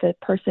 However, the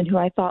person who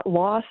I thought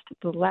lost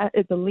the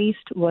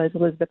least was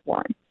Elizabeth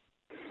Warren.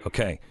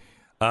 Okay.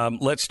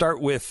 Let's go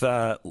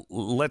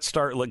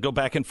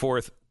back and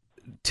forth.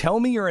 Tell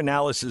me your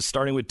analysis,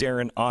 starting with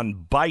Darin,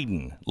 on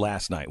Biden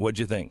last night. What'd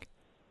you think?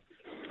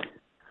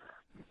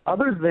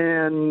 Other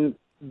than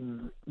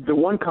the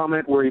one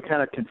comment where he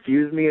kind of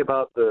confused me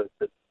about the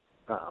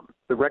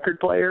the record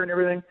player and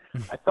everything.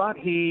 I thought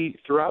he,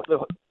 throughout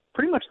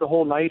pretty much the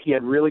whole night, he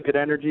had really good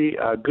energy,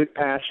 good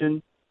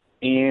passion,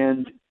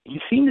 and he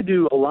seemed to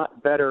do a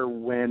lot better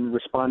when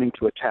responding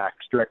to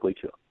attacks directly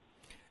to him.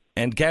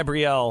 And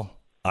Gabrielle,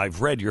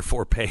 I've read your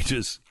 4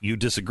 pages. You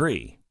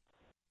disagree.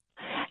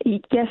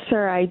 Yes,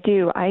 sir, I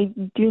do. I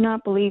do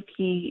not believe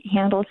he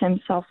handled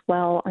himself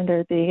well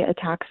under the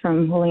attacks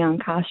from Julian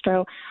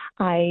Castro.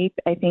 I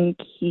think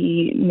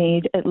he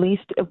made at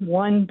least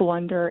one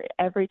blunder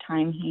every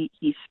time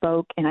he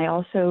spoke, and I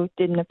also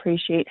didn't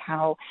appreciate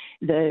how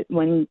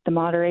when the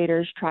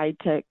moderators tried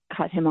to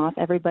cut him off,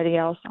 everybody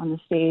else on the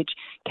stage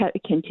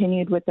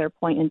continued with their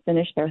point and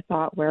finished their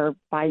thought where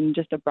Biden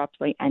just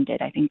abruptly ended.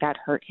 I think that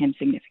hurt him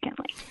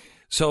significantly.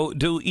 So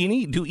do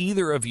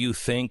either of you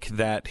think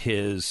that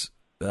his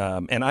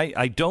and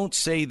I don't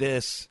say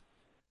this,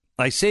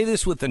 I say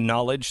this with the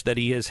knowledge that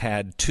he has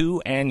had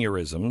 2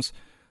 aneurysms.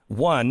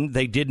 One,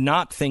 they did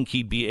not think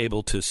he'd be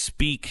able to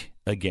speak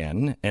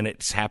again, and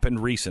it's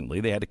happened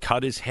recently. They had to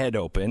cut his head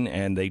open,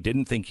 and they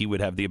didn't think he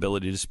would have the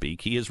ability to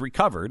speak. He has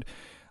recovered.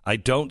 I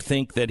don't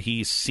think that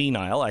he's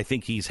senile. I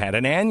think he's had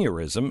an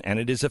aneurysm, and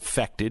it has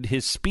affected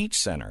his speech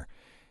center.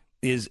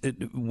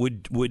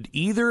 Would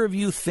either of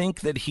you think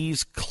that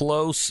he's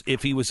close,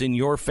 if he was in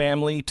your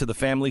family, to the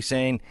family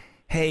saying,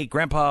 "Hey,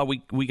 Grandpa,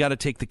 we got to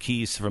take the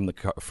keys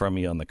from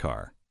you on the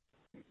car"?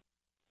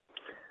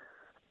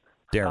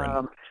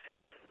 Darin.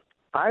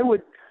 I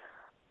would.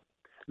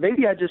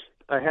 Maybe I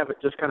have it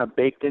just kind of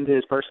baked into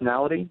his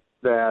personality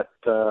that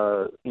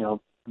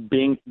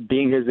being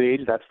his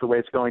age, that's the way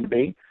it's going to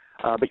be.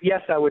 But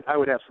yes, I would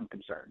have some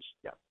concerns.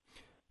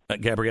 Yeah.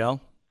 Gabrielle.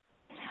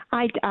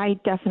 I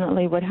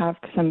definitely would have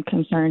some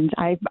concerns.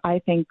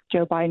 I think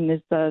Joe Biden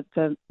is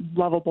the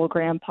lovable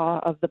grandpa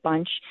of the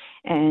bunch,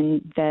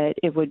 and that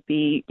it would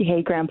be,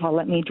 hey, Grandpa,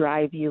 let me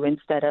drive you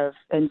instead of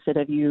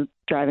you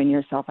driving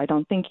yourself. I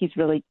don't think he's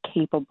really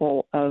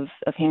capable of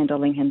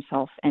handling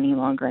himself any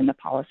longer in the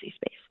policy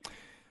space.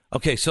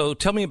 Okay, so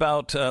tell me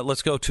about,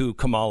 let's go to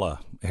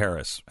Kamala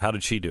Harris. How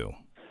did she do?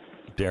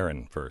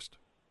 Darin first.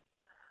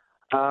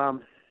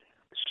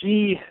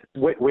 She,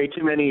 way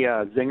too many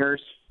zingers,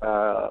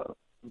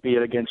 be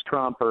it against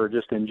Trump or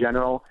just in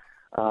general.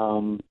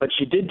 But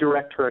she did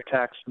direct her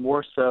attacks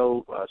more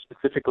so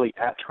specifically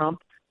at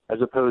Trump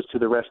as opposed to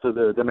the rest of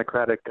the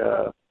Democratic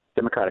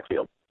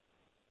field.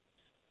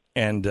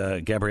 And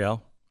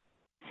Gabrielle?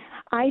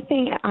 I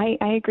think I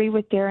agree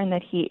with Darin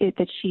that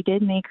she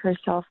did make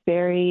herself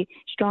very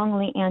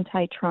strongly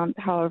anti-Trump.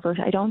 However,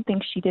 I don't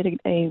think she did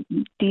a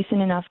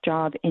decent enough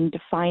job in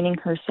defining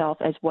herself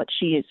as what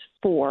she is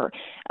for.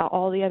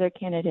 All the other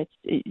candidates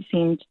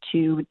seemed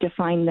to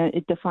define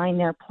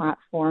their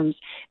platforms,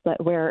 but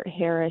where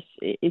Harris,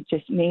 it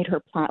just made her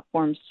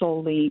platform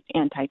solely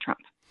anti-Trump.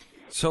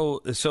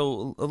 So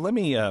let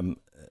me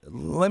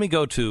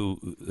go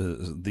to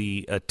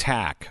the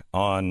attack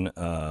on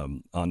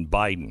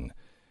Biden.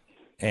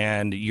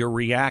 And your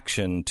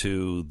reaction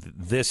to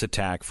this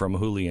attack from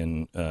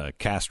Julian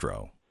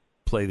Castro.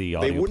 Play the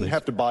audio, They wouldn't please.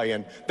 have to buy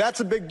in. That's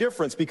a big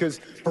difference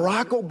because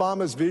Barack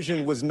Obama's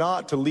vision was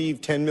not to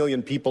leave 10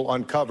 million people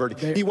uncovered.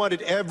 He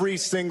wanted every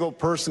single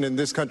person in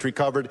this country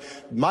covered.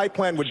 My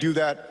plan would do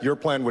that. Your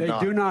plan would not.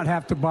 They do not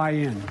have to buy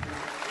in.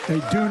 They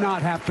do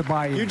not have to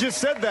buy in. You just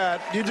said that.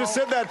 You just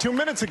said that 2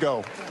 minutes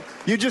ago.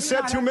 You just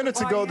said 2 minutes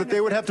ago that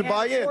they would have to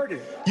buy in.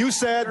 You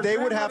said they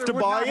would have to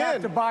buy in.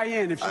 Have to buy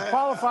in. If she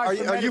qualifies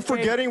for Medicaid, are you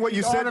forgetting what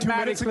you said 2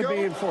 minutes ago?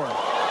 Be in for it.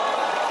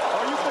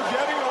 Are you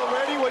forgetting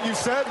already what you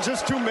said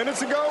just 2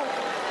 minutes ago?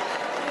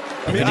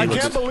 I mean, I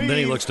can't believe. Then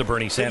he looks to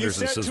Bernie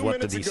Sanders and says,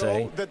 "What did he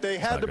say?" That they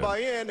had to buy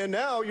in, and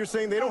now you're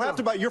saying they don't have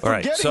to buy. You're All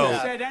right, forgetting so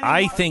that.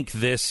 I think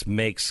this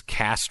makes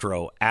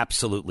Castro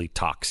absolutely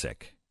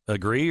toxic.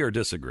 Agree or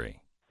disagree?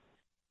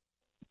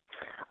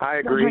 I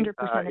agree.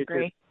 100%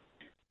 agree.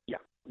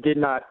 Did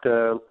not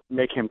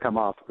make him come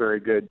off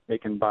very good,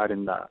 making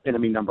Biden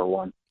enemy number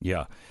one.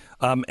 Yeah.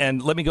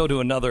 And let me go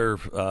to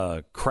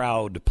another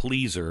crowd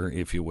pleaser,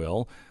 if you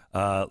will.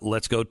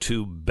 Let's go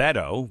to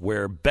Beto,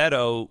 where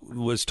Beto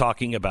was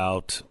talking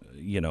about,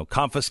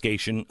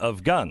 confiscation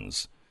of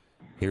guns.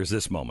 Here's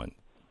this moment.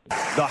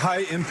 The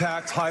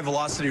high-impact,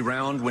 high-velocity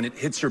round, when it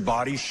hits your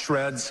body,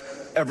 shreds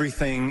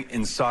everything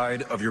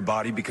inside of your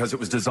body because it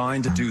was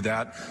designed to do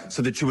that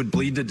so that you would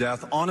bleed to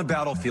death on a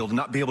battlefield and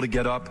not be able to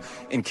get up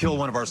and kill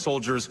one of our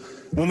soldiers.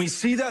 When we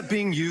see that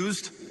being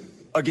used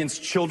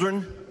against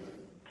children,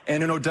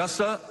 and in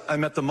Odessa, I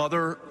met the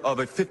mother of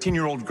a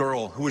 15-year-old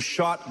girl who was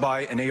shot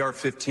by an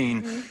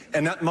AR-15,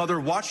 and that mother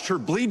watched her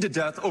bleed to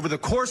death over the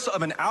course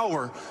of an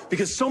hour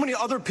because so many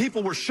other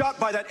people were shot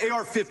by that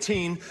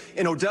AR-15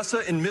 in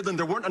Odessa and Midland.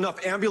 There weren't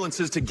enough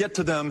ambulances to get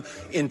to them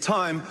in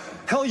time.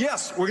 Hell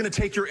yes, we're going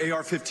to take your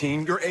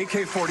AR-15, your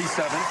AK-47.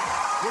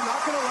 We're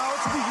not going to allow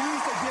it to be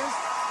used against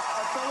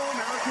our fellow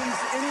Americans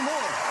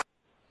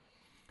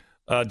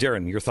anymore.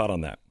 Darin, your thought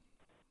on that?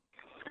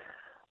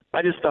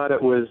 I just thought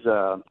it was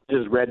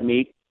just red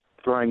meat,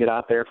 throwing it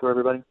out there for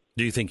everybody.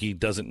 Do you think he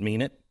doesn't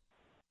mean it?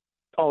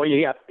 Oh,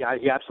 yeah,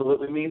 he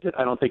absolutely means it.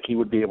 I don't think he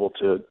would be able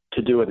to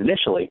do it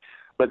initially,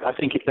 But I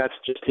think that's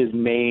just his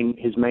main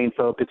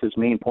focus, his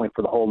main point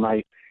for the whole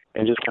night,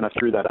 and just kind of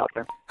threw that out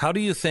there. How do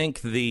you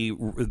think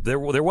there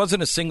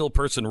wasn't a single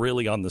person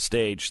really on the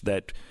stage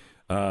that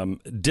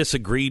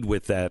disagreed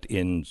with that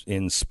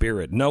in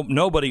spirit?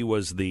 Nobody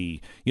was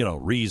the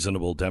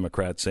reasonable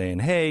Democrat saying,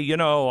 hey,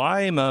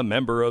 I'm a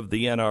member of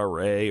the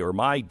NRA, or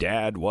my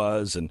dad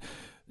was, and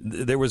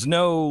there was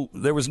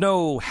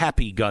no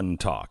happy gun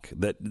talk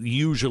that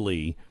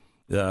usually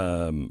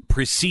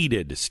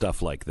preceded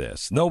stuff like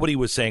this. Nobody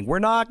was saying, we're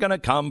not going to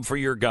come for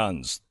your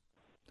guns.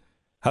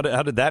 How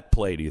did that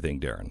play, do you think,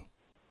 Darin?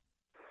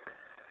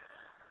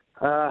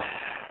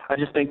 I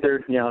just think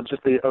they're,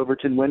 just the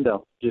Overton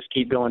window. Just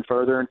keep going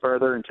further and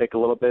further and take a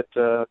little bit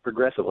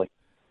progressively.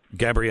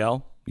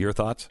 Gabrielle, your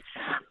thoughts?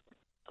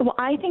 Well,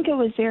 I think it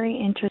was very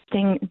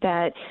interesting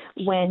that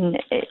when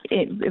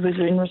it was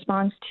in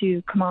response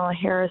to Kamala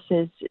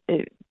Harris's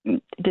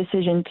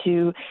decision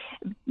to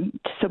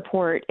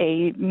support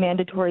a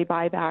mandatory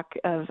buyback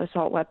of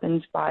assault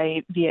weapons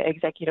via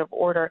executive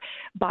order,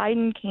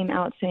 Biden came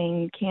out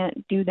saying you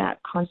can't do that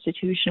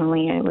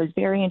constitutionally. And it was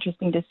very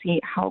interesting to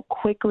see how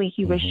quickly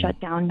he was shut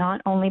down,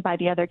 not only by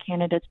the other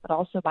candidates, but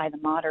also by the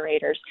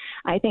moderators.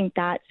 I think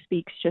that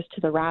speaks just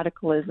to the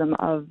radicalism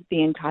of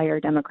the entire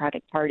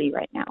Democratic Party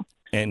right now,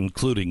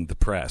 including the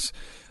press.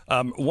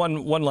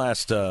 One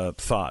last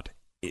thought: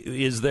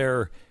 is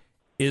there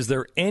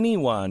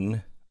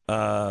anyone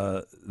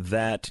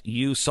that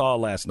you saw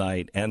last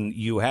night and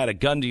you had a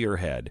gun to your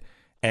head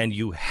and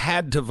you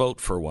had to vote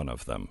for one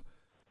of them?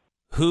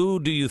 Who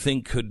do you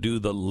think could do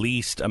the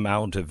least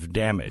amount of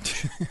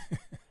damage?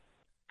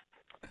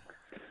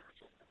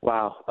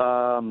 Wow.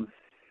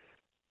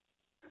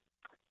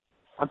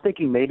 I'm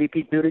thinking maybe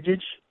Pete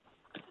Buttigieg.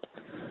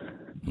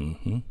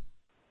 Mm-hmm.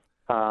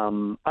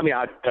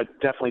 I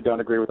definitely don't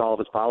agree with all of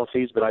his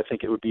policies, but I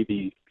think it would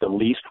be the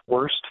least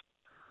worst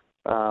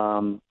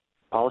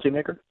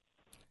policymaker.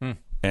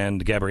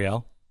 And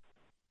Gabrielle?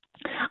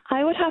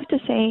 I would have to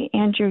say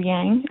Andrew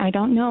Yang. I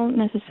don't know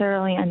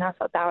necessarily enough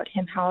about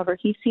him. However,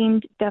 he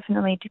seemed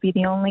definitely to be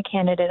the only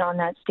candidate on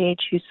that stage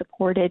who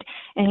supported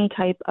any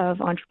type of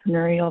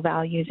entrepreneurial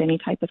values, any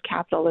type of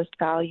capitalist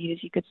values.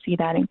 You could see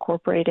that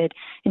incorporated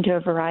into a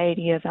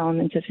variety of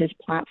elements of his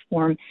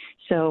platform.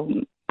 So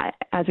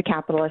as a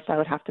capitalist, I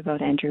would have to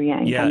vote Andrew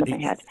Yang. Yeah, on my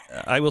head.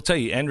 I will tell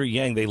you, Andrew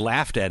Yang, they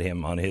laughed at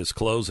him on his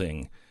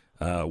closing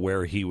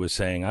where he was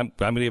saying, I'm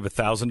going to give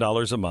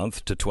 $1,000 a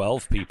month to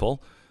 12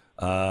 people.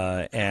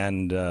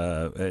 And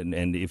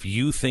if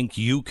you think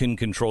you can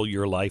control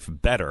your life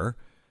better,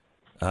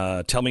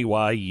 tell me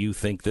why you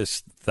think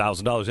this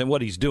 $1,000. And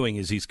what he's doing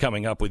is he's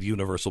coming up with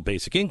universal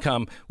basic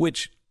income,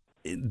 which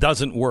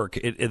doesn't work.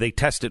 They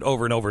test it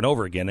over and over and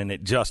over again, and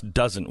it just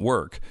doesn't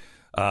work.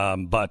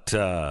 But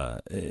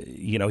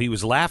he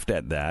was laughed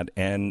at that.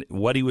 And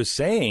what he was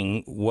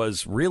saying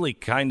was really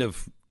kind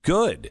of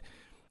good.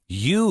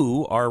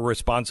 You are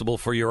responsible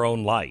for your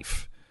own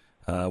life.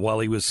 While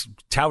he was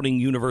touting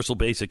universal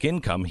basic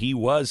income, he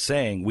was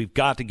saying we've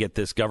got to get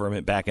this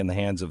government back in the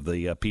hands of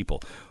the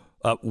people.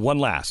 One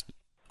last,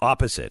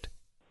 opposite.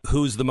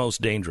 Who's the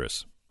most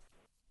dangerous?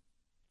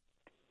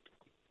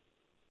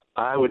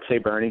 I would say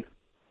Bernie.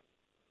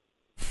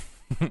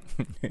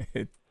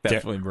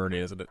 Definitely Bernie,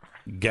 isn't it?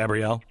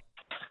 Gabrielle?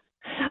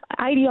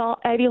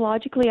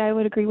 Ideologically, I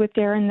would agree with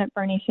Darin that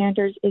Bernie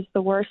Sanders is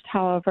the worst.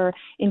 However,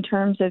 in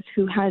terms of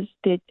who has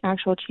the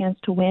actual chance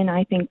to win,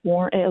 I think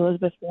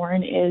Elizabeth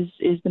Warren is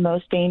the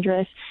most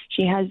dangerous.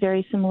 She has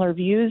very similar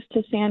views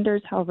to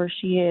Sanders. However,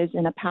 she is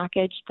in a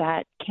package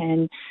that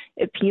can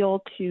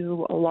appeal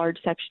to a large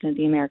section of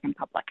the American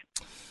public.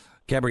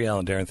 Gabrielle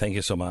and Darin, thank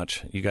you so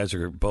much. You guys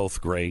are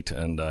both great,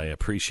 and I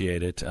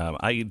appreciate it.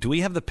 Do we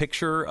have the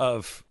picture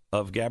of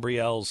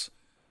Gabrielle's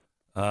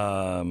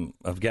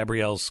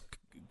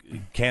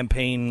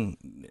campaign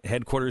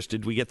headquarters?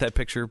 Did we get that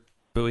picture,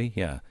 Bowie?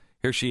 Yeah.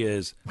 Here she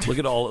is. Look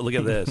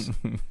at this.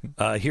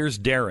 Here's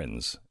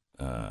Darin's.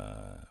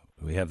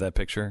 We have that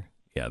picture?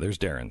 Yeah, there's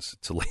Darin's.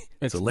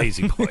 It's a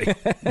lazy boy.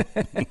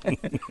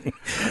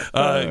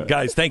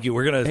 Guys, thank you.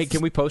 Hey,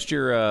 can we post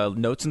your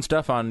notes and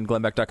stuff on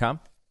glennbeck.com?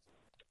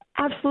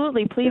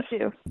 Absolutely. Please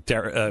do.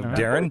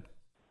 Darin?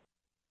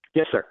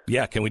 Yes, sir.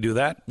 Yeah, can we do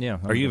that? Yeah.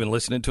 Are you even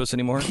listening to us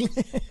anymore?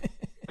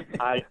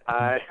 I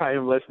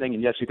am listening,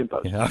 and yes, you can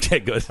post. Yeah, okay,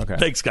 good. Okay.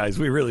 Thanks, guys.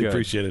 We really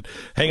appreciate it.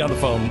 Hang on the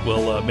phone.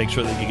 We'll make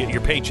sure that you get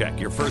your paycheck,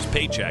 your first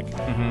paycheck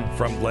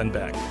from Glenn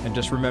Beck. And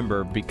just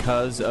remember,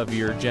 because of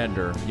your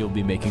gender, you'll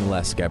be making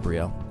less,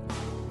 Gabrielle.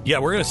 Yeah,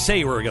 we're going to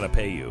say we're going to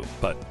pay you,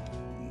 but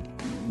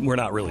we're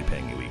not really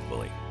paying you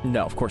equally.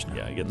 No, of course not.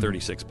 Yeah, you get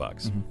 $36.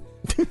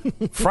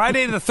 Mm-hmm.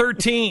 Friday the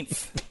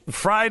 13th.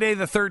 Friday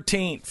the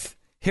 13th.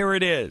 Here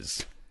it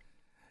is.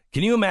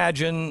 Can you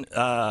imagine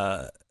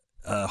a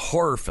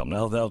horror film?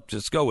 Now, they'll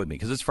just go with me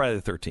because it's Friday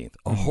the 13th.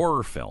 A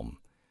horror film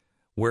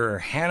where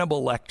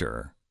Hannibal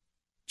Lecter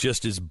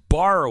just is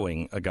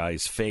borrowing a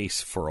guy's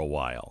face for a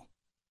while.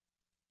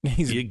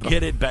 You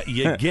get it back.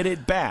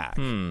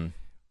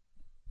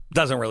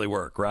 doesn't really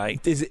work,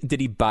 right? Did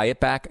he buy it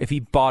back? If he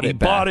bought it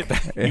back.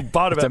 He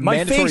bought it back.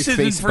 My face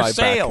isn't for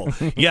sale.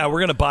 Yeah, we're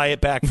going to buy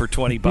it back for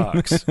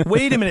 $20.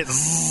 Wait a minute.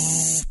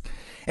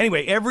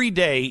 Anyway, every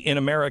day in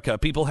America,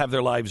 people have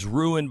their lives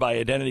ruined by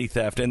identity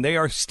theft, and they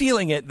are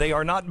stealing it. They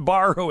are not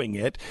borrowing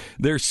it.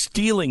 They're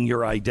stealing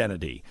your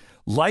identity.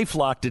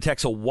 LifeLock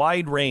detects a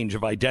wide range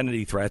of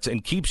identity threats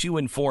and keeps you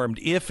informed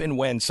if and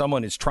when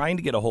someone is trying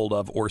to get a hold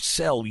of or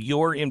sell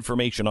your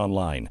information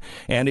online.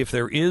 And if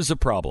there is a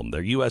problem,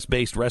 their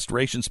U.S.-based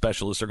restoration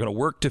specialists are going to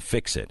work to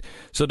fix it.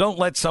 So don't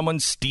let someone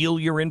steal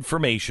your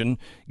information.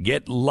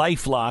 Get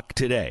LifeLock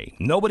today.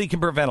 Nobody can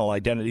prevent all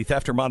identity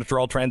theft or monitor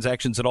all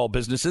transactions at all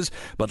businesses,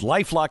 but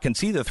LifeLock can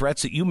see the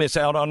threats that you miss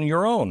out on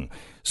your own.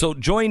 So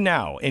join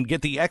now and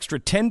get the extra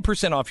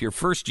 10% off your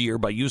first year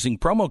by using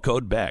promo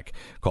code BECK.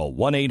 Call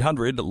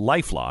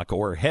 1-800-LifeLock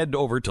or head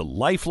over to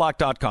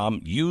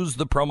LifeLock.com. Use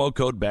the promo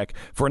code BECK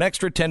for an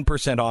extra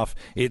 10% off.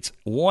 It's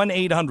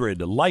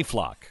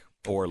 1-800-LifeLock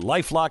or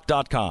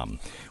LifeLock.com.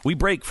 We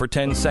break for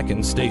 10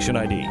 seconds. Station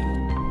ID.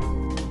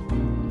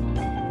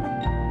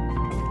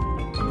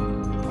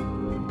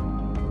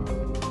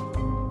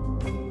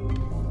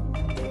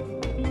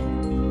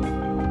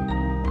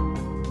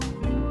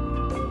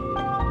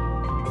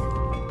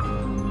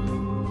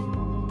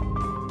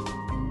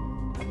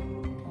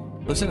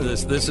 Listen to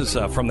this. This is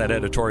from that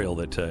editorial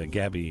that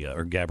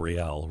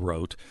Gabrielle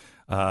wrote.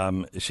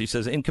 She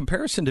says, in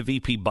comparison to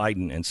VP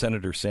Biden and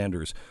Senator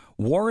Sanders,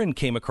 Warren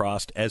came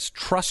across as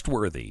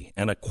trustworthy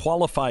and a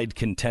qualified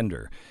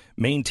contender.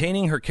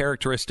 Maintaining her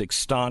characteristic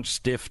staunch,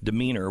 stiff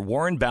demeanor,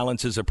 Warren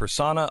balances a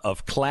persona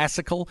of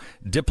classical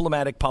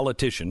diplomatic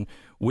politician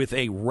with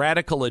a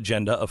radical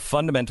agenda of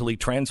fundamentally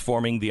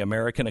transforming the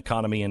American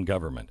economy and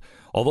government.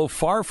 Although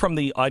far from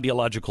the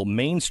ideological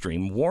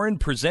mainstream, Warren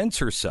presents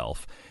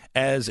herself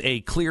as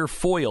a clear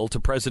foil to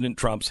President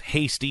Trump's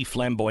hasty,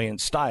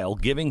 flamboyant style,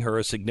 giving her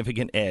a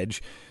significant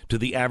edge to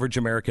the average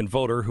American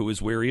voter who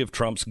is weary of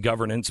Trump's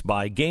governance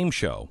by game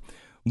show.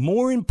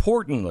 More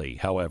importantly,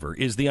 however,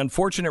 is the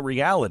unfortunate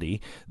reality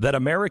that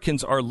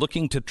Americans are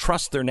looking to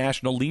trust their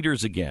national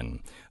leaders again.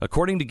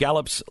 According to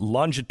Gallup's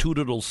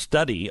longitudinal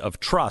study of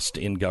trust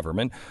in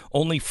government,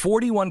 only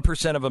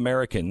 41% of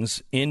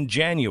Americans in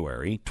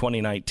January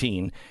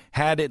 2019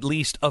 had at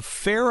least a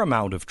fair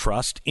amount of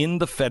trust in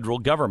the federal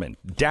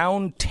government,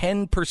 down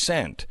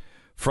 10%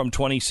 from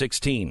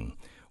 2016.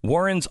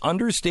 Warren's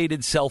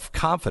understated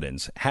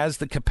self-confidence has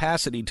the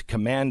capacity to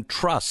command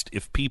trust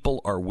if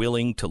people are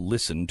willing to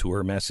listen to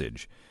her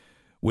message.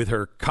 With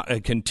her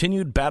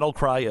continued battle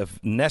cry of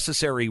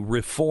necessary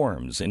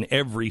reforms in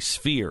every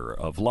sphere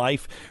of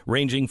life,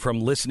 ranging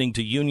from listening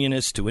to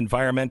unionists to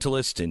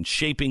environmentalists and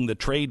shaping the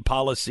trade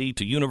policy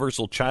to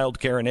universal child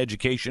care and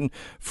education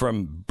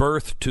from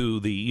birth to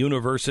the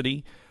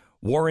university,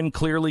 Warren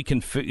clearly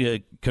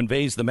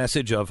conveys the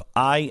message of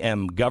I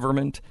am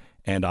government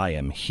and I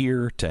am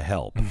here to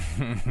help.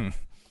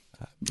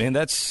 And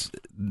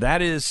that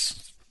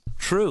is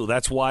true.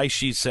 That's why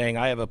she's saying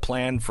I have a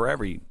plan for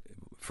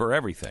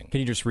everything.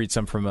 Can you just read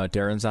some from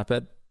Darin's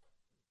op-ed?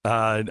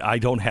 I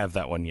don't have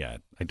that one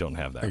yet. I don't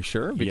have that. Are you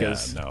sure?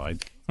 Because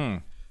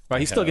Well,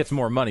 he still gets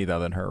more money though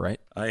than her, right?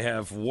 I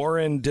have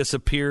Warren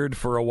disappeared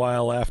for a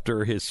while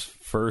after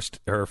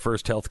her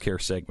first health care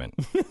segment.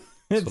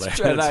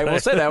 And I will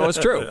say that was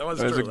true. That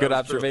was a good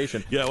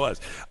observation. True. Yeah, it was.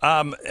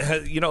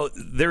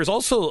 There's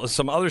also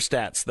some other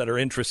stats that are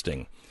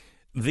interesting.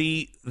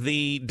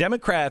 The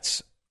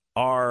Democrats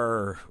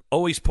are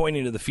always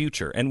pointing to the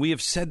future, and we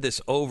have said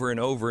this over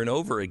and over and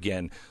over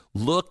again.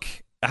 Look,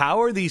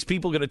 how are these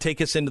people going to take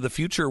us into the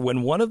future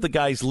when one of the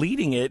guys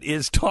leading it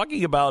is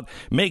talking about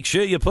make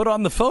sure you put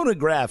on the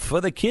phonograph for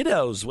the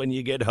kiddos when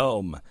you get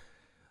home?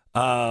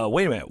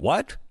 Wait a minute,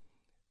 what?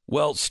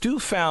 Well, Stu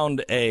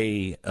found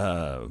a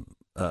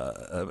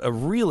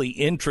really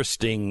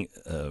interesting,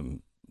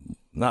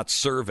 not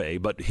survey,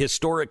 but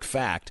historic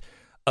fact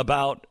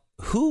about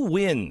who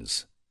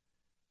wins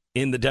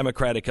in the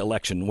Democratic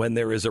election when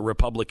there is a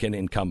Republican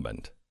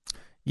incumbent.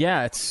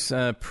 Yeah, it's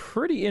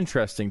pretty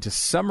interesting. To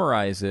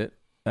summarize it,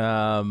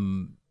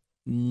 the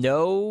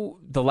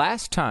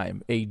last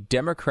time a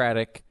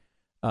Democratic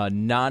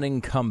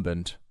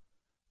non-incumbent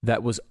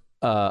that was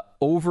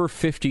over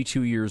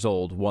 52 years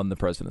old won the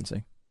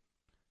presidency.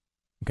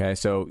 Okay,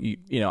 so,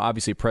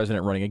 obviously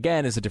president running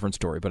again is a different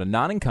story, but a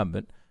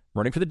non-incumbent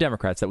running for the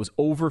Democrats that was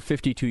over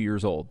 52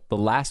 years old, the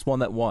last one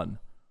that won,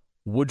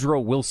 Woodrow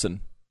Wilson.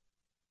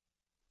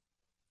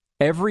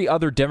 Every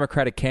other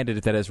Democratic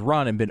candidate that has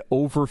run and been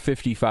over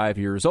 55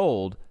 years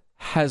old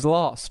has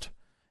lost.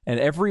 And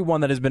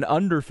everyone that has been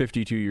under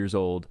 52 years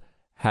old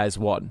has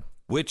won.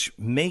 Which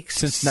makes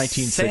since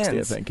 1960,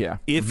 sense, I think, yeah.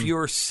 If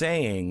you're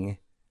saying,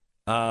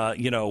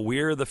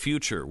 we're the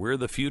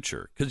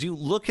future. Because you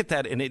look at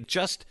that and it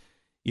just...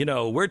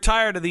 we're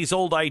tired of these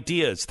old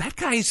ideas. That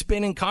guy's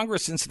been in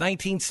Congress since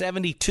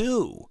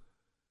 1972.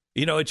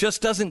 It just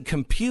doesn't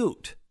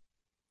compute.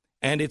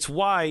 And it's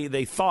why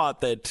they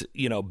thought that,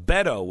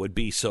 Beto would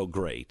be so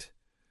great.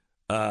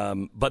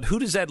 But who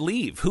does that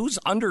leave? Who's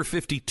under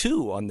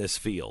 52 on this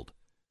field?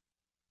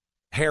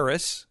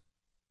 Harris,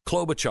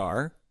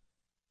 Klobuchar,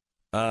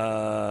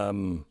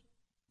 Buttigieg.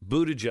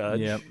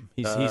 Yep,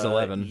 he's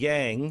 11.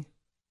 Yang.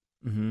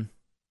 Mm-hmm.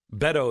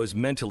 Beto is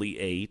mentally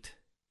 8.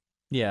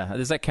 Yeah,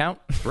 does that count?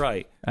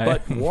 Right.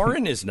 But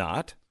Warren is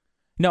not.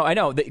 No, I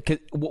know.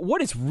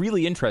 What is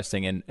really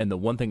interesting, and the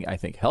one thing I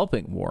think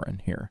helping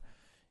Warren here,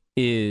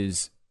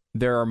 is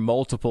there are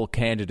multiple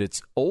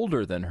candidates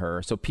older than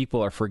her, so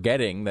people are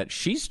forgetting that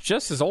she's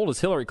just as old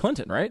as Hillary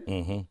Clinton, right?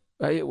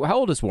 Mm-hmm. How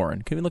old is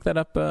Warren? Can we look that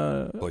up?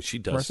 Boy, she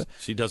does. Marissa?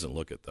 She doesn't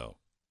look it, though.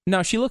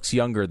 No, she looks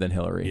younger than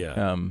Hillary.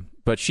 Yeah.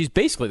 But she's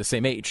basically the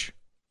same age.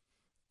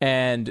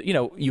 And,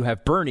 you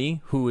have Bernie,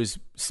 who is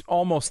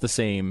almost the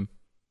same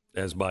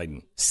as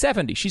Biden.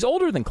 70. She's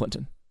older than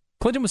Clinton.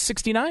 Clinton was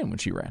 69 when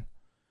she ran.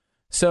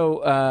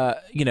 So,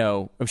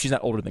 she's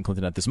not older than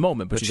Clinton at this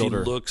moment, but she's she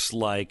older. Looks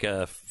like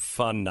a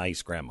fun,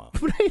 nice grandma.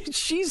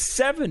 She's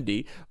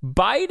 70.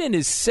 Biden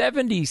is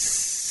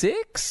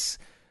 76.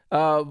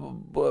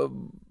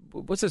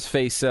 What's his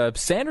face?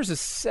 Sanders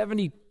is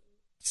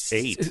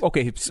 78.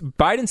 Okay,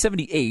 Biden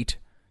 78.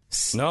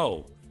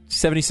 No.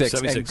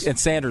 76. And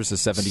Sanders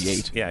is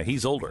 78. Yeah,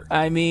 he's older.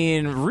 I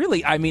mean,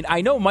 really,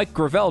 I know Mike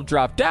Gravel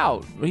dropped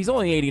out. He's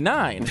only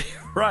 89.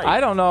 Right. I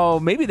don't know.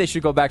 Maybe they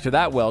should go back to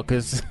that well,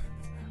 because,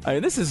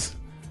 this is...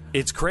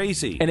 It's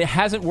crazy. And it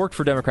hasn't worked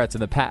for Democrats in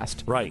the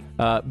past. Right.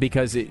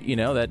 Because,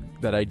 that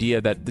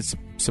idea that it's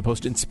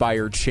supposed to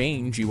inspire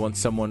change, you want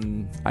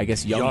someone, I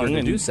guess, younger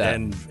to do that.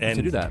 And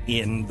to do that.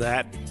 In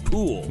that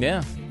pool.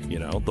 Yeah.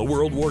 The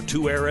World War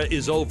II era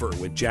is over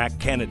with Jack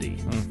Kennedy.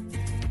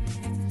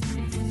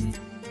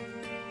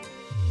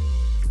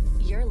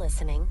 You're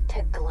listening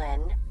to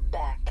Glenn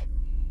Beck.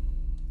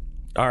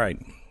 All right.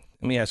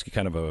 Let me ask you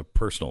kind of a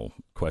personal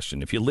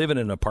question. If you live in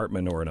an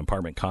apartment or an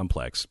apartment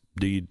complex,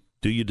 do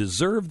you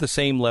deserve the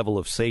same level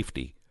of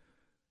safety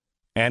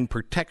and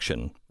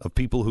protection of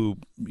people who,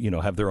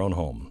 have their own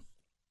home?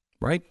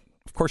 Right?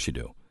 Of course you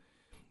do.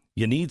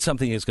 You need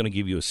something that's going to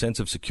give you a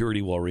sense of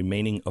security while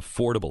remaining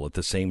affordable at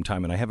the same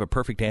time. And I have a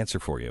perfect answer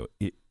for you.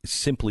 It's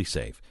Simply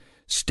Safe.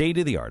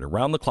 State-of-the-art,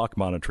 around-the-clock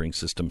monitoring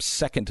system,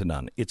 second to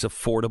none. It's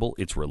affordable,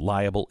 it's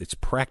reliable, it's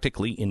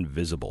practically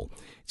invisible.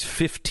 It's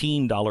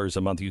 $15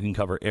 a month. You can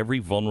cover every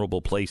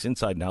vulnerable place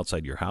inside and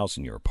outside your house,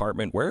 in your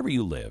apartment, wherever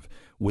you live,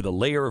 with a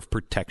layer of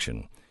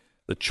protection.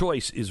 The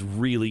choice is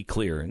really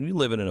clear. And you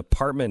live in an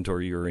apartment or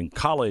you're in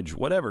college,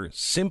 whatever,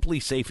 Simply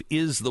Safe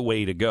is the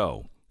way to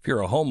go. If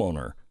you're a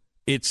homeowner,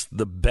 it's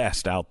the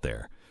best out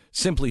there.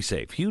 Simply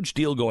Safe. Huge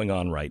deal going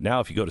on right now.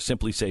 If you go to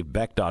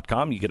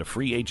simplysafebeck.com, you get a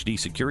free HD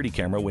security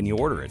camera when you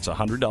order. It's a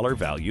 $100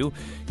 value.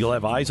 You'll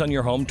have eyes on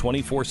your home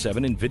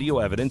 24/7 and video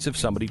evidence if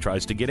somebody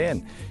tries to get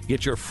in.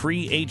 Get your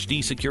free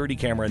HD security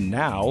camera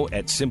now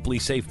at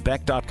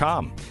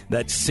simplysafebeck.com.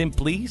 That's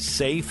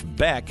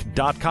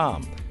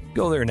simplysafebeck.com.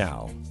 Go there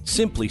now.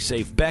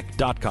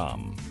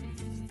 simplysafebeck.com.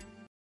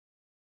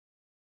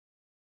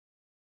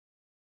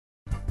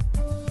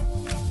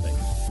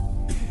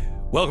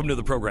 Welcome to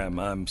the program.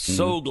 I'm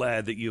so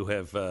glad that you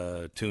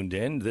have tuned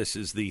in. This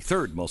is the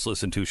third most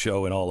listened to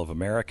show in all of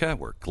America.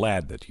 We're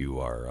glad that you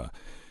are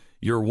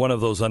you're one of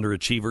those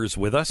underachievers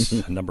with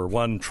us. Number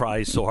one,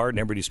 tries so hard and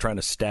everybody's trying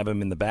to stab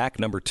him in the back.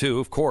 Number two,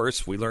 of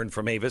course, we learned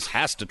from Avis,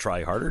 has to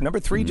try harder. Number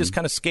three, just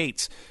kind of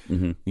skates.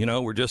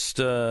 We're just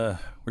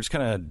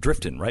kind of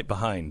drifting right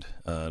behind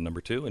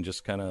number two and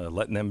just kind of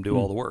letting them do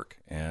all the work.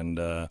 And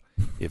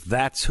if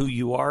that's who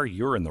you are,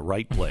 you're in the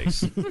right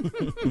place.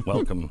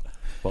 Welcome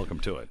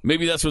to it.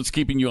 Maybe that's what's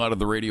keeping you out of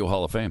the Radio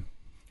Hall of Fame.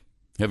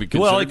 Have you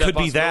considered Well, it could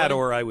that be that,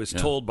 or I was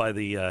told by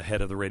the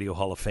head of the Radio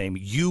Hall of Fame,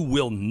 you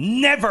will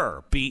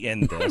never be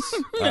in this.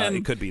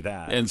 It could be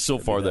that. And so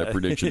far, that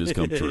prediction has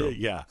come true.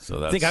 Yeah.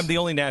 So I think I'm the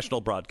only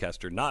national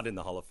broadcaster not in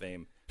the Hall of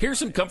Fame. Here's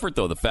some comfort,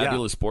 though. The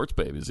Fabulous Sports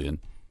Babe is in.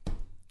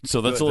 So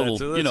that's Good. a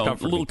little,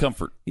 That's a little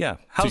comfort. Yeah.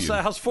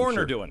 How's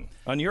Foreigner doing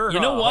on your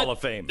what? Hall of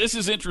Fame? This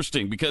is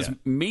interesting because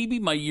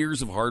maybe my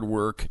years of hard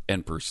work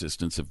and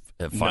persistence have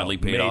finally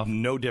paid off.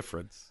 No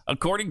difference.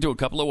 According to a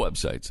couple of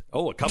websites.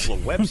 Oh, a couple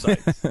of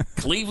websites.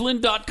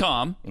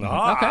 Cleveland.com.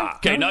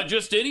 Okay, not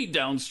just any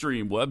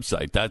downstream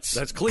website.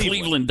 That's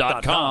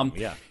Cleveland.com.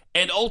 Yeah.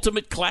 And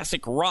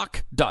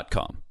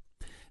UltimateClassicRock.com.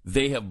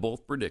 They have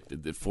both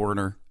predicted that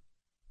Foreigner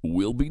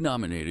will be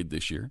nominated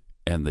this year,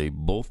 and they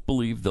both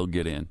believe they'll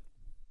get in.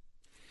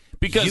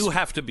 Because you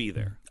have to be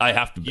there. I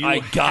have to. I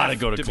gotta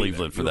go to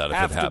Cleveland for that if it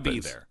happens. You have to be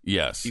there.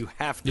 Yes, you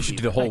have to. You should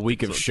do the whole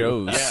week of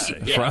shows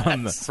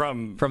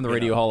from the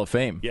Radio Hall of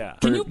Fame. Yeah,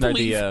 can you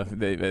believe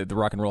the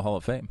Rock and Roll Hall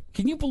of Fame?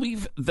 Can you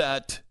believe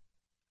that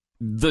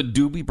the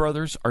Doobie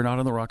Brothers are not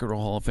in the Rock and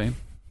Roll Hall of Fame?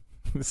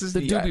 This is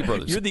the Doobie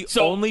Brothers. You're the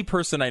only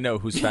person I know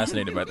who's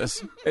fascinated by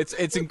this.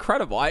 It's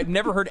incredible. I've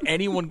never heard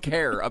anyone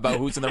care about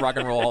who's in the Rock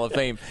and Roll Hall of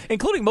Fame,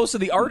 including most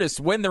of the artists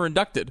when they're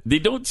inducted. They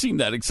don't seem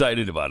that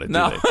excited about it, do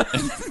no. they?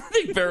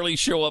 They barely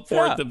show up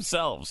for it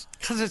themselves.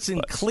 Because it's in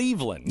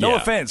Cleveland. No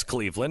offense,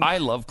 Cleveland. I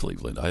love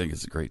Cleveland. I think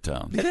it's a great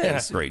town. It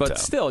is. Great but town.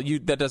 Still,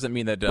 that doesn't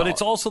mean that... But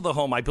it's also the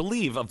home, I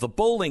believe, of the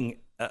bowling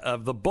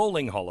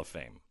Hall of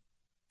Fame.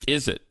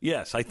 Is it?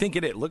 Yes, I think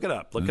it is. Look it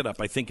up. Look it up.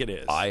 I think it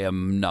is. I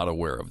am not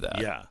aware of that.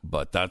 Yeah.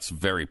 But that's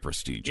very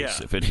prestigious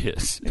Yeah. if it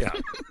is. Yeah.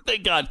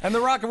 Thank God. And the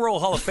Rock and Roll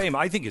Hall of Fame,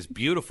 I think, is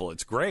beautiful.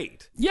 It's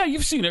great. Yeah,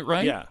 you've seen it,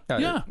 right? Yeah.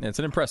 Yeah. It's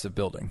an impressive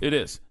building. It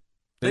is.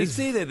 They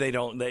say that they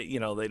don't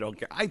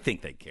care. I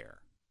think they care.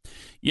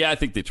 Yeah, I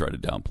think they try to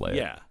downplay it.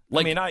 Yeah.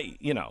 Like,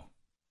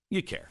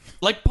 you care.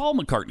 Like Paul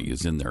McCartney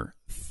is in there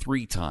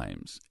 3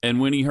 times.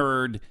 And when he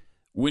heard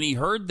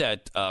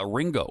that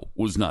Ringo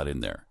was not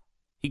in there,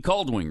 he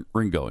called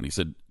Ringo and he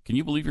said, "Can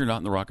you believe you're not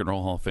in the Rock and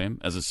Roll Hall of Fame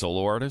as a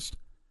solo artist?"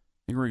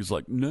 And Ringo's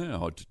like,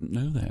 "No, I didn't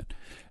know that."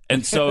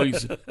 And so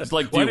he's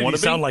like, "Do Why you did want he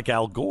to be?" sound like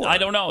Al Gore? I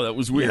don't know. That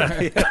was weird.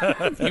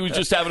 Yeah. He was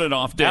just having an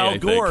off day. Al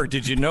Gore,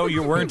 did you know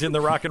you weren't in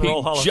the Rock and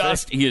Roll Hall of Fame?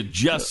 He had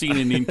just seen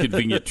An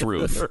Inconvenient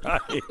Truth.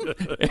 Right.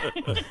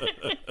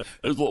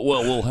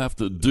 Well, we'll have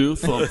to do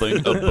something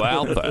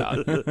about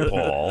that,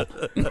 Paul.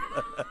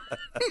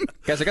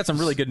 Guys, I got some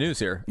really good news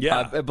here.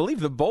 Yeah. I believe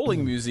the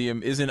bowling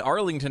museum is in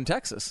Arlington,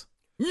 Texas.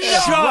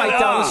 Shut right up.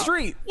 down the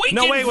street. Wait.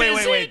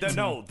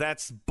 No,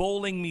 that's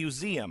Bowling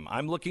Museum.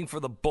 I'm looking for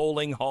the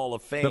Bowling Hall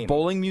of Fame. The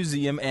Bowling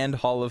Museum and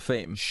Hall of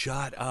Fame.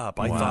 Shut up.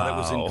 I thought it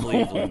was in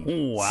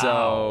Cleveland. Wow.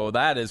 So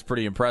that is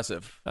pretty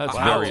impressive. That's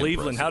wow, very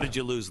Cleveland, impressive. how did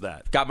you lose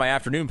that? Got my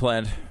afternoon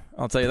planned.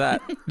 I'll tell you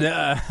that.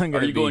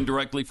 Are you going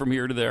directly from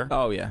here to there?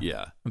 Oh, yeah.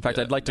 Yeah. In fact,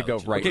 I'd like to go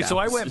right Okay, now. so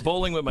I went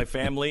bowling with my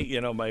family.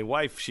 My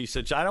wife, she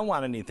said, I don't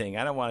want anything.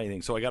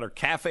 So I got her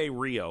Cafe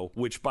Rio,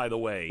 which, by the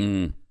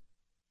way,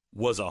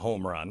 was a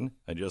home run,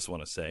 I just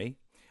want to say.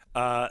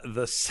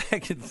 The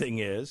second thing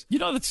is...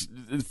 that's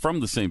from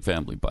the same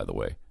family, by the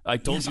way. I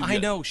told you. I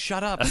know.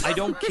 Shut up. I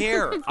don't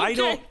care. I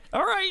don't...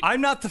 All right.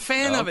 I'm not the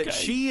fan of it.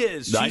 She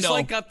is. I She's know.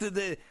 like got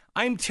the...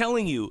 I'm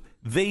telling you,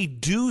 they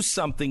do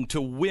something to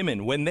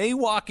women. When they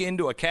walk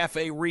into a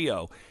Cafe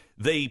Rio,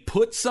 they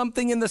put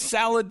something in the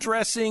salad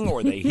dressing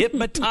or they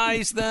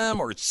hypnotize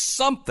them or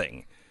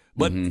something.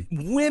 But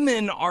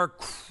women are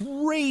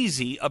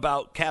crazy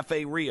about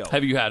Cafe Rio.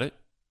 Have you had it?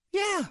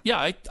 Yeah. Yeah,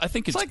 I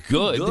think it's like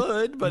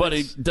good, but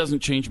it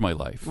doesn't change my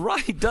life.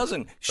 Right, it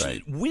doesn't.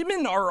 Right.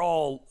 Women are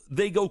all,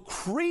 they go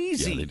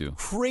crazy. Yeah, they do.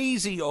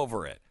 Crazy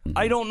over it.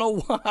 I don't know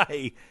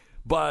why,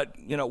 but,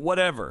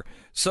 whatever.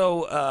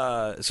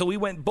 So we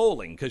went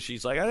bowling because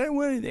she's like, I don't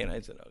want anything. And I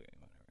said, okay,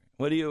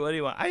 what do you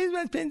want? I just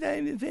want to spend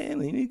time with the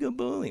family. We need to go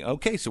bowling.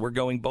 Okay, so we're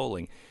going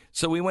bowling.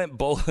 So we went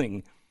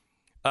bowling.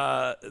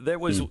 There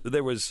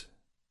was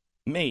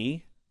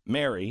me,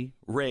 Mary,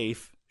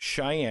 Rafe,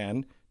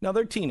 Cheyenne. Now,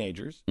 they're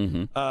teenagers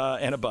and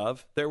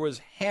above. There was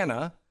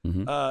Hannah,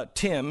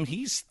 Tim,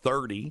 he's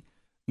 30,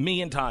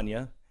 me and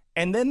Tanya,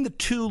 and then the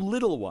 2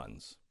 little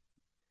ones.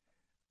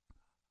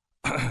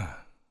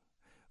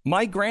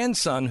 My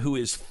grandson, who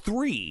is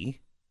 3,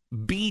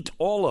 beat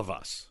all of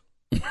us.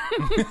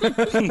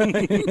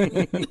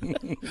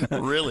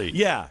 Really?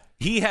 Yeah.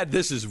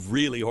 This is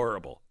really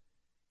horrible.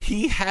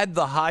 He had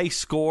the high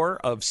score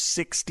of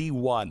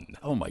 61.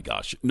 Oh, my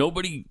gosh.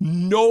 Nobody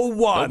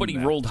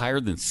rolled higher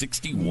than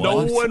 61?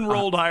 No one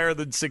rolled higher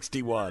than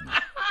 61.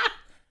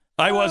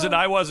 I was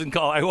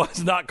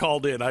not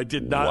called in. I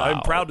did not. Wow.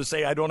 I'm proud to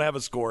say I don't have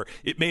a score.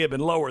 It may have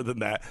been lower than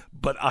that,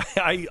 but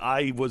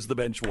I was the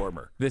bench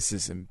warmer. This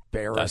is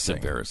embarrassing. That's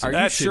embarrassing.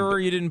 Are you sure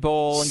you didn't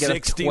bowl and get a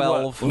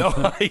 12? No,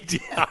 I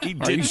did.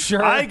 Are you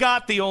sure? I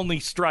got the only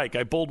strike.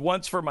 I bowled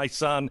once for my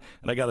son,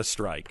 and I got a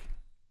strike.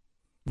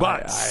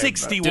 But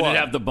 61. Did it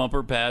have the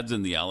bumper pads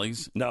in the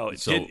alleys? No.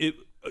 So,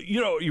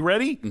 you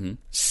ready? Mm-hmm.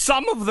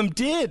 Some of them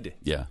did.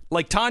 Yeah.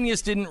 Like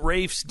Tanya's didn't,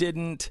 Rafe's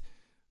didn't.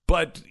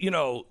 But,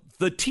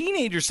 the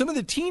teenagers, some of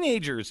the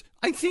teenagers,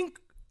 I think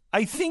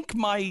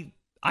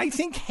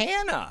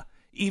Hannah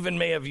even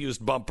may have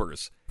used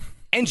bumpers.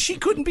 And she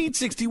couldn't beat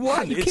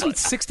 61. You can't beat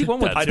 61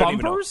 with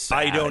bumpers?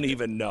 I don't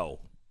even know.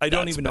 I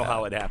don't even know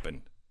how it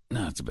happened.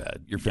 No, it's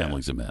bad. Your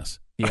family's a mess.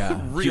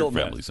 Yeah. Real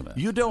family's a mess.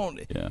 You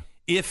don't. Yeah.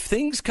 If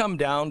things come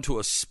down to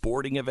a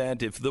sporting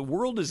event, if the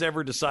world has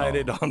ever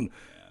decided on,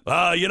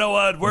 you know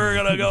what, we're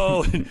going to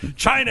go,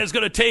 China's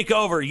going to take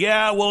over.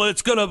 Yeah, well,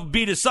 it's going to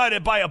be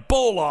decided by a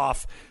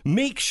bowl-off.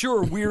 Make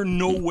sure we're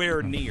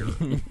nowhere near.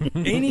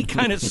 Any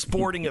kind of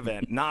sporting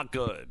event, not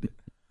good.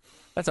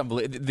 That's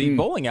unbelievable. The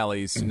bowling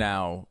alleys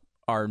now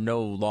are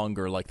no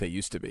longer like they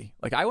used to be.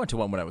 Like, I went to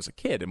one when I was a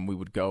kid, and we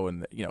would go,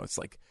 and, it's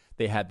like,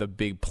 they had the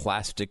big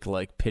plastic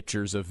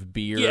pitchers of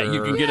beer. Yeah,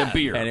 you can get a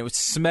beer, and it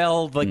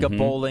smelled like a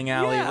bowling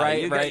alley,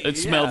 right? It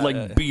smelled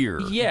like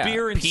beer. Yeah,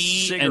 beer and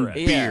pee cigarette.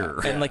 and beer,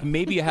 and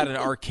maybe you had an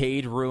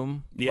arcade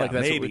room. Yeah,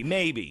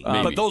 maybe.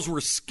 But those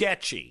were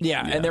sketchy.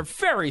 Yeah, and they're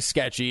very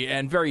sketchy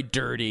and very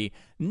dirty.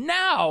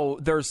 Now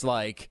there's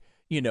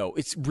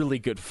it's really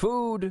good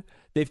food.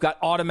 They've got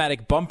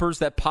automatic bumpers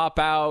that pop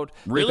out.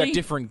 Really? They've got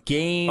different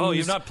games. Oh,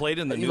 you've not played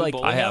in the new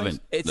bowling I alleys?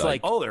 haven't. It's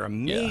they're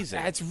amazing.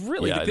 Yeah, it's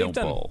really good. They've I don't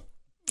done, bowl.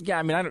 Yeah,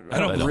 I mean, I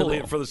don't bowl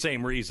it for the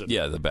same reason.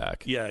 Yeah, the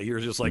back. Yeah, you're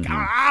just like,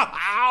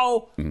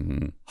 ow,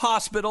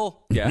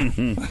 hospital. Yeah.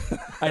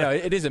 I know.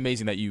 It is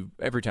amazing that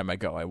every time I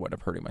go, I wind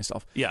up hurting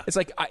myself. Yeah. It's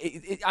like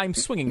I'm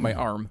swinging my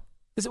arm.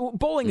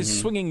 Bowling is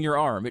swinging your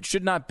arm. It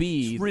should not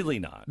be. It's really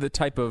not. The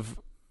type of,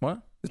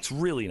 what? It's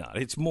really not.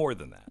 It's more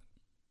than that.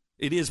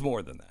 It is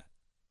more than that.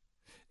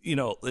 You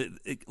know,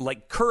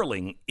 like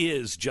curling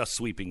is just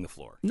sweeping the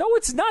floor. No,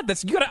 it's not.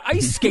 You got to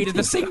ice skate at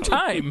the same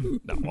time.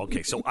 No,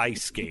 okay, so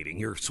ice skating.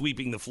 You're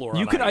sweeping the floor.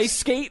 You on can ice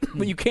skate,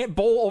 but you can't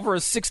bowl over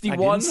a 61.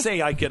 I didn't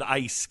say I could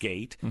ice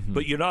skate,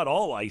 but you're not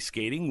all ice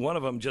skating. One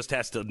of them just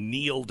has to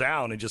kneel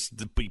down and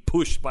just be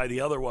pushed by the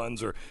other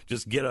ones, or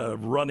just get a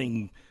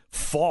running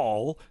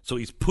fall, so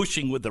he's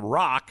pushing with the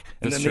rock,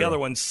 and then the other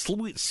ones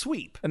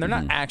sweep. And they're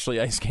not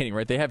actually ice skating,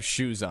 right? They have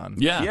shoes on.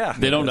 Yeah.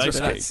 They don't ice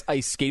skate.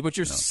 Ice skate, but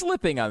you're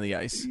slipping on the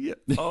ice. Yeah.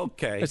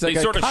 Okay. It's they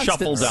like sort of constant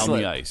shuffle down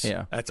slip. the ice.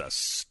 Yeah. That's a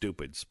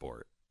stupid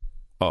sport.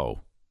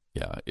 Oh,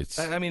 yeah. It's.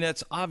 I mean,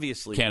 that's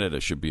obviously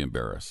Canada should be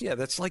embarrassed. Yeah,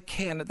 that's like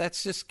Canada.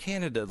 That's just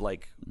Canada.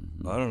 Like,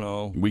 I don't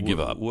know. We give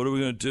up. What are we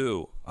going to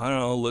do? I don't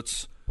know.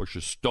 Let's push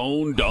a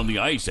stone down the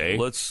ice, eh?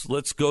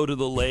 Let's go to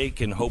the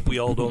lake and hope we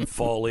all don't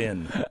fall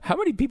in. How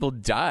many people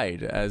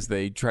died as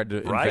they tried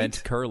to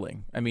invent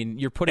curling? I mean,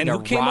 you're putting And a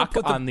who came rock up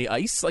with on the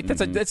ice. Like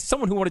that's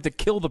someone who wanted to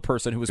kill the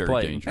person who was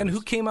playing. dangerous. And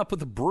who came up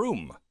with a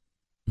broom?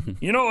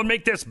 You know what would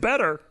make this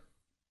better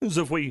is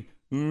if we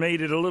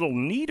made it a little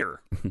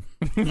neater.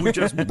 We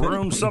just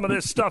broomed some of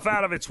this stuff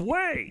out of its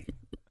way.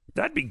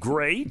 That'd be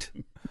great.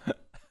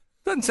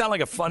 Doesn't sound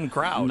like a fun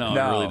crowd. No,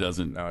 it really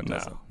doesn't. No, it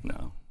doesn't.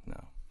 No.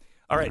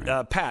 All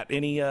right, Pat,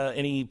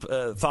 any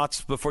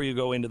thoughts before you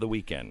go into the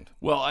weekend?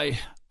 Well, I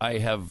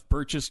have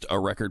purchased a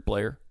record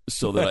player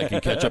so that I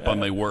can catch up on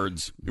my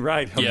words.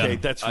 Right. Okay, Yeah.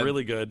 that's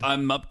really good.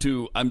 I'm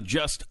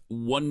just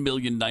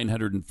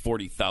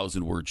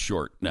 1,940,000 words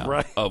short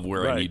now of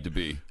where I need to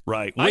be.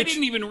 Right. I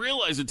didn't even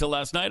realize until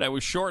last night I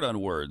was short on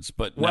words,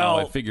 but now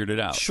I figured it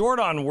out. Short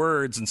on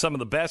words and some of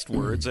the best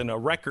words, and a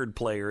record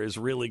player is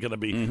really going to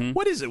be,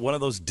 what is it, one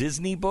of those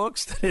Disney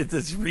books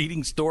that's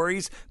reading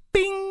stories?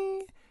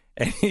 Bing!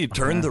 And you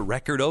turn the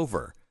record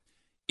over.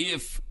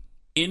 If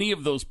any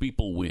of those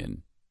people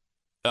win,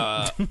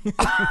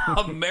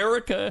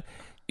 America,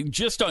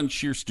 just on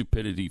sheer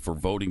stupidity for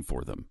voting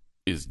for them,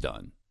 is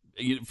done.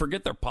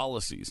 Forget their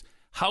policies.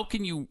 How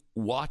can you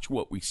watch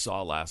what we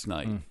saw last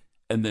night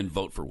and then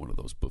vote for one of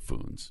those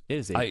buffoons? It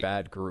is a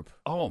bad group.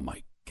 Oh,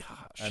 my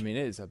gosh. I mean,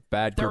 it is a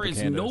bad group. There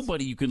is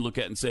nobody you can look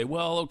at and say,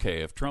 well,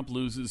 okay, if Trump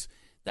loses,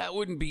 that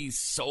wouldn't be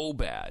so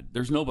bad.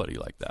 There's nobody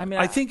like that. I mean,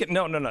 I think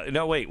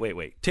no.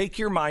 Wait. Take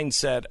your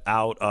mindset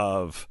out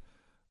of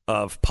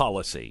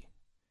policy.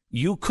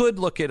 You could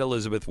look at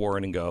Elizabeth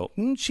Warren and go,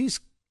 she's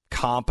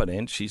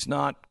competent. She's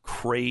not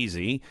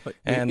crazy. But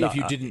and if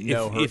you didn't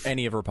know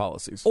any of her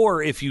policies,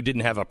 or if you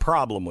didn't have a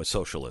problem with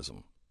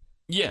socialism.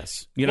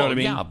 Yes, you know what I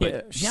mean. Yeah,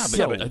 but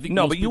I think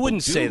no, but you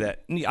wouldn't say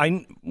that.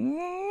 I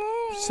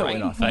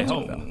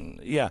hope.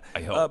 Yeah,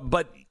 I hope.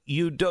 But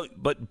you don't.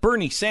 But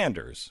Bernie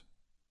Sanders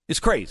is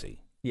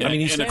crazy. Yeah, I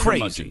mean, he's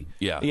crazy.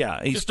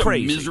 Yeah, he's just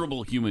crazy. A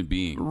miserable human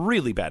being.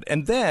 Really bad.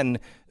 And then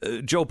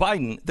Joe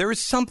Biden, there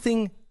is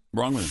something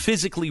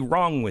physically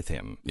wrong with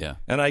him. Yeah.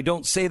 And I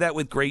don't say that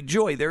with great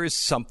joy. There is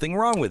something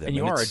wrong with him. And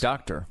you are a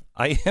doctor.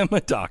 I am a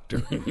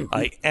doctor.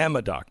 I am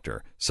a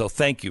doctor. So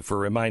thank you for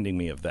reminding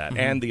me of that,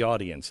 and the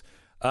audience.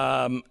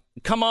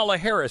 Kamala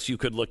Harris, you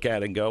could look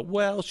at and go,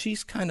 well,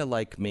 she's kind of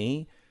like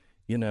me,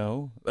 you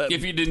know.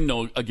 If you didn't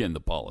know, again, the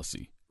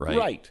policy,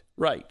 right?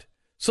 Right.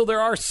 So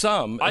there are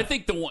some. I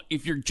think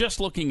if you're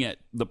just looking at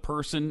the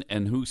person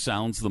and who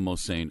sounds the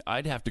most sane,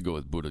 I'd have to go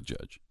with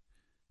Buttigieg.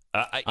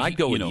 I'd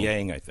go with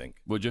Yang, I think.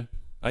 Would you?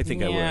 I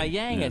think I would. Yeah,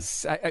 Yang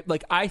is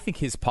I think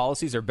his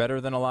policies are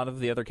better than a lot of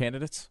the other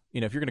candidates.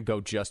 You know, if you're going to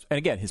go and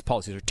again, his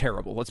policies are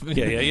terrible. It's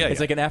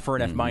like an F or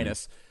an F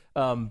minus.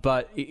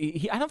 But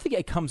I don't think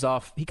it comes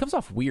off. He comes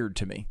off weird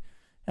to me.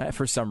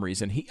 For some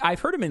reason, I've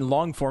heard him in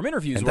long form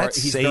interviews where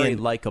he's very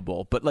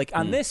likable, but like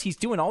on this, he's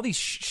doing all these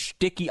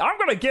sticky. I'm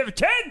going to give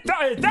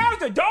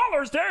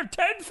 $10,000 to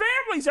 10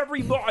 families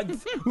every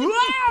month.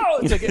 Wow!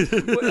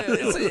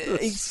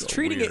 He's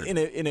treating it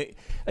in a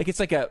like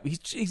it's like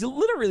he's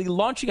literally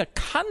launching a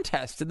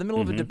contest in the middle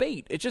of a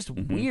debate. It's just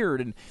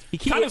weird, and he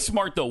kind of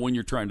smart though when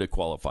you're trying to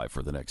qualify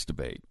for the next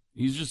debate.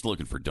 He's just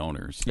looking for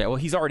donors. Yeah, well,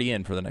 he's already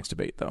in for the next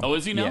debate, though. Oh,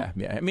 is he now?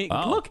 Yeah. I mean,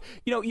 look,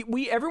 you know,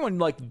 everyone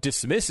like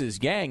dismisses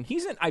Yang.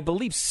 He's in, I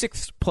believe,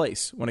 6th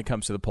place when it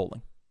comes to the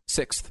polling.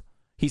 6th.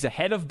 He's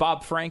ahead of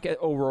Bob Frank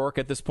O'Rourke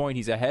at this point.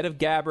 He's ahead of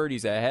Gabbard.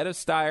 He's ahead of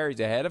Steyer.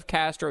 He's ahead of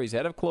Castro. He's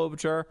ahead of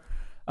Klobuchar.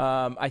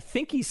 I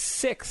think he's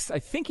 6th. I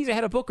think he's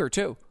ahead of Booker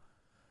too.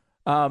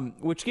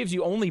 Which gives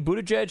you only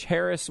Buttigieg,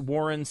 Harris,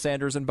 Warren,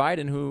 Sanders, and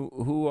Biden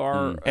who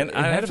are and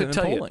I have to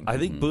tell polling. You, I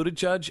think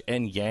Buttigieg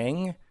and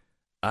Yang.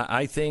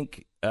 I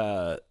think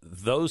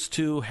those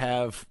two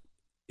have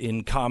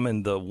in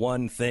common the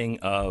one thing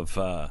of,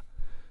 we're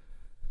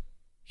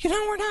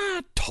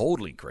not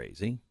totally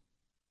crazy.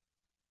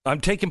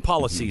 I'm taking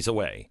policies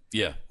away.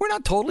 Yeah. We're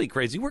not totally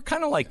crazy. We're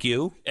kind of like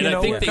you. And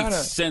I think they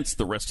sense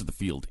the rest of the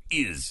field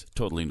is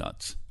totally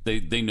nuts.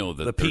 They know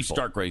that they're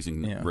stark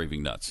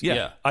raving nuts.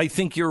 Yeah. I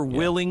think you're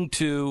willing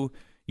to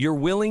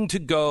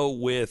go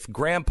with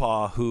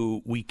Grandpa,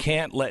 who we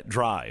can't let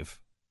drive.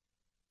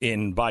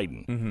 in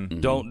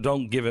Biden.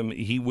 Don't give him.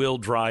 He will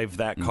drive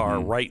that car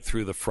right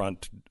through the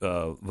front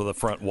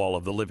wall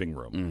of the living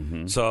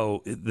room.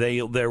 So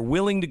they're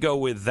willing to go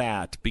with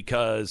that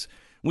because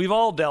we've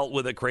all dealt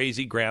with a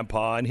crazy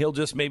grandpa, and he'll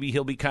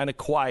be kind of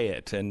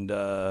quiet, and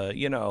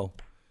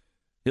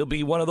he'll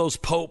be one of those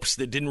popes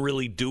that didn't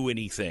really do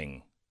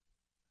anything.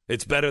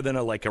 It's better than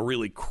a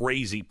really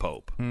crazy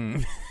pope.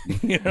 One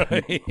of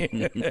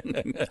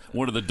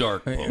the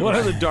dark popes. One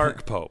of the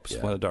dark popes.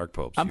 Yeah. One of the dark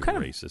popes. I'm kind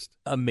racist.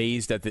 of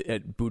amazed at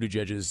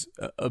Buttigieg's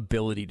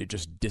ability to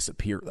just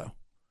disappear, though.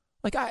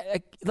 Like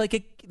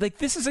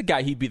this is a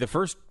guy. He'd be the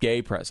first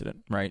gay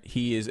president, right?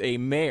 He is a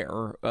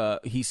mayor.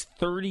 He's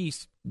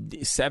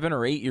 37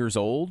 or 8 years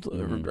old,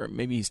 or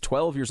maybe he's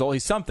 12 years old.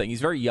 He's something.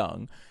 He's very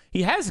young.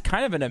 He has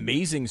kind of an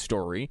amazing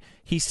story.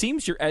 He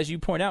seems, as you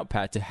point out,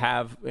 Pat, to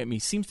have. I mean, he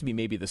seems to be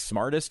maybe the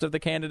smartest of the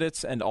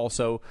candidates, and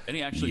also, and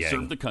he actually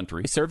served the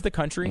country. He served the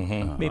country,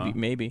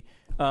 maybe.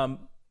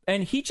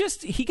 And he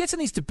gets in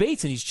these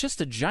debates, and he's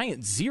just a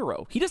giant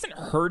zero. He doesn't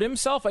hurt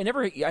himself. I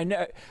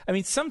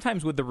mean,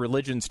 sometimes with the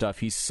religion stuff,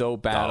 he's so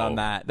bad on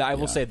that I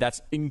will say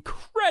that's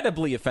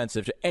incredibly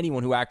offensive to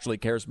anyone who actually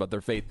cares about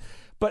their faith.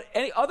 But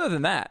other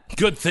than that,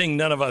 good thing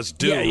none of us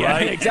do, yeah,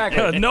 right?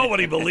 Exactly.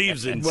 Nobody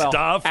believes in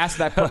stuff.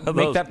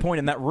 Make that point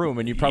in that room,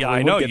 and you probably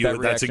I know would get that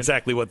reaction. That's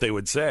exactly what they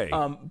would say.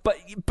 But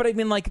I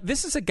mean,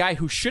 this is a guy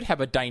who should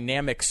have a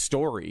dynamic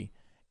story,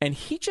 and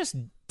he just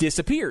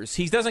disappears.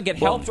 He doesn't get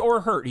helped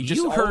or hurt. He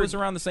just always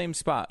around the same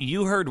spot.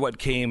 You heard what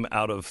came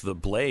out of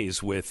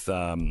TheBlaze with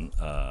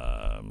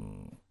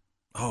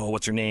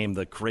what's her name?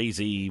 The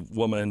crazy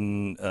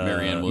woman,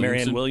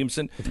 Marianne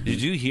Williamson.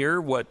 Did you hear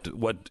what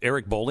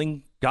Eric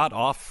Bolling got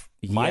off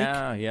mic?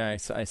 Yeah,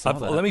 I saw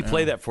that. Let me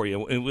play that for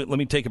you. Let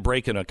me take a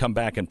break and I'll come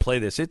back and play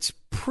this. It's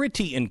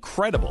pretty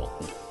incredible.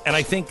 And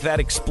I think that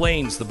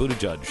explains the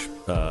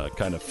Buttigieg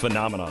kind of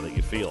phenomena that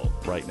you feel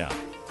right now.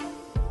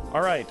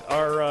 All right,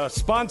 our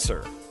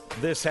sponsor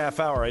this half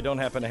hour, I don't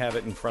happen to have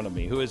it in front of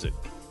me. Who is it?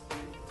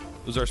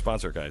 Who's our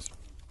sponsor, guys?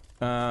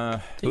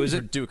 Who is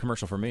it? Do a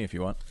commercial for me if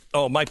you want.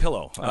 Oh,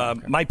 MyPillow.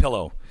 Okay.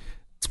 MyPillow.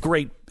 It's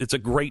great. It's a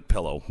great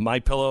pillow.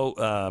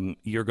 MyPillow,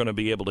 you're going to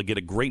be able to get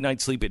a great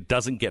night's sleep. It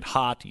doesn't get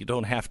hot. You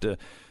don't have to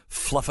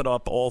fluff it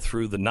up all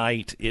through the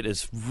night. It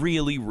is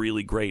really,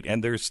 really great.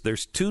 And there's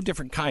two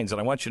different kinds,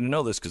 and I want you to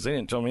know this because they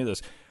didn't tell me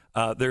this.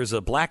 There's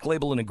a black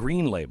label and a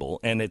green label,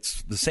 and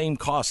it's the same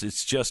cost.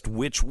 It's just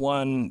which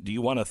one. Do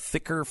you want a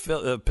thicker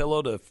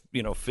pillow to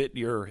fit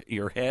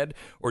your head,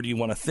 or do you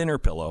want a thinner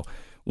pillow?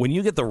 When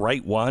you get the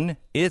right one,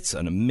 it's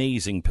an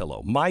amazing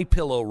pillow.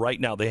 MyPillow right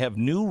now, they have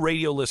new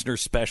radio listener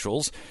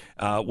specials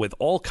with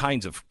all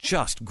kinds of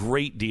just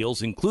great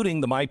deals, including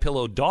the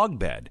MyPillow dog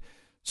bed.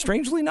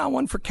 Strangely, not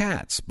one for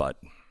cats, but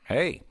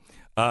hey.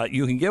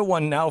 You can get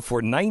one now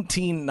for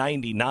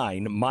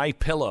 $19.99.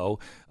 MyPillow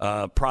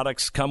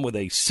products come with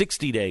a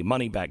 60-day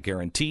money-back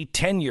guarantee,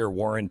 10-year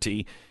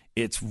warranty.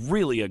 It's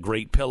really a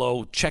great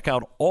pillow. Check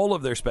out all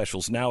of their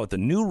specials now at the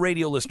new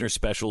radio listener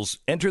specials.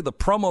 Enter the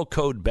promo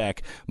code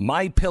BECK,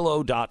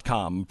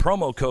 mypillow.com,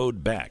 promo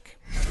code BECK.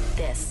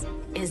 This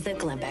is the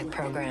Glenn Beck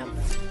Program.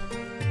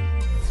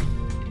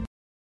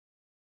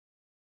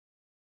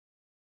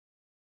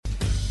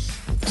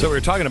 So we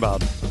were talking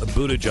about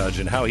Buttigieg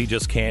and how he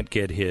just can't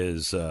get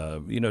his,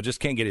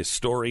 can't get his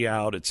story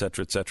out, et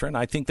cetera, et cetera. And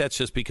I think that's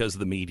just because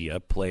the media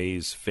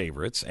plays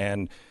favorites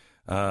and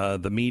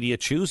the media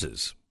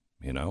chooses,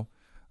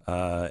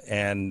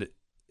 and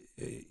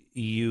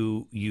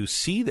you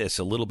see this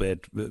a little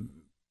bit.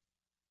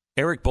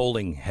 Eric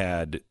Bolling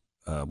had,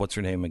 what's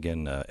her name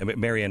again?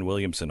 Marianne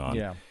Williamson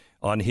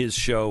on his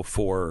show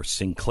for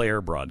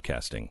Sinclair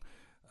Broadcasting.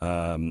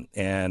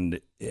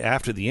 And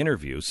after the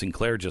interview,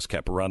 Sinclair just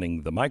kept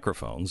running the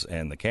microphones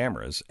and the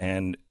cameras,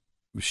 and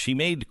she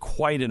made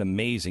quite an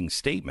amazing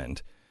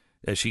statement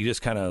as she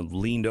just kind of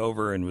leaned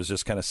over and was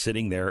just kind of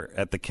sitting there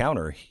at the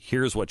counter.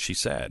 Here's what she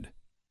said.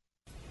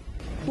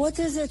 What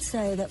does it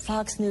say that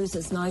Fox News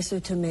is nicer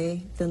to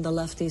me than the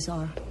lefties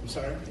are? I'm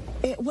sorry?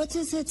 What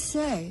does it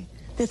say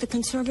that the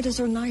conservatives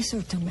are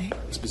nicer to me?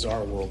 It's a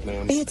bizarre world,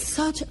 man. It's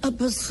such a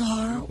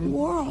bizarre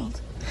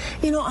world.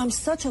 I'm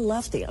such a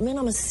lefty. I mean,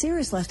 I'm a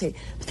serious lefty.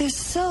 But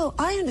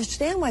I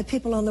understand why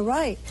people on the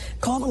right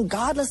call them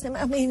godless.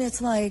 I mean,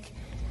 it's like,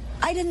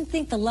 I didn't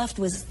think the left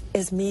was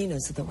as mean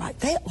as the right.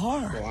 They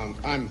are. Well,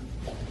 I'm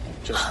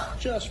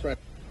just right.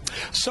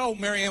 So,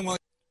 Marianne,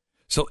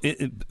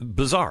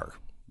 bizarre.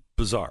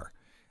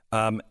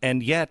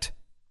 And yet,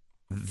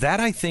 that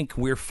I think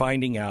we're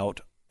finding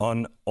out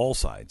on all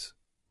sides.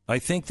 I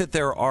think that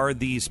there are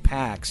these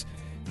PACs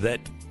that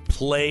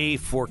play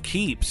for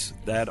keeps,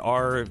 that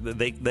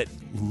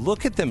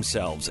look at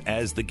themselves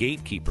as the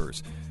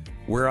gatekeepers,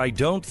 where I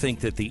don't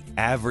think that the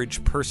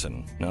average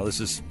person, now this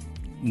is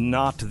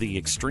not the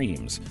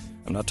extremes,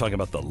 I'm not talking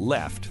about the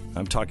left,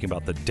 I'm talking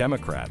about the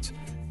Democrats.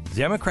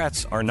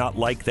 Democrats are not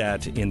like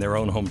that in their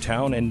own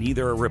hometown, and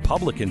neither are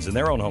Republicans in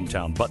their own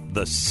hometown, but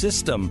the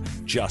system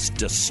just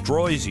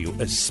destroys you,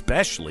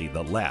 especially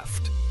the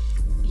left.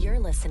 You're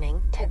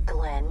listening to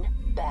Glenn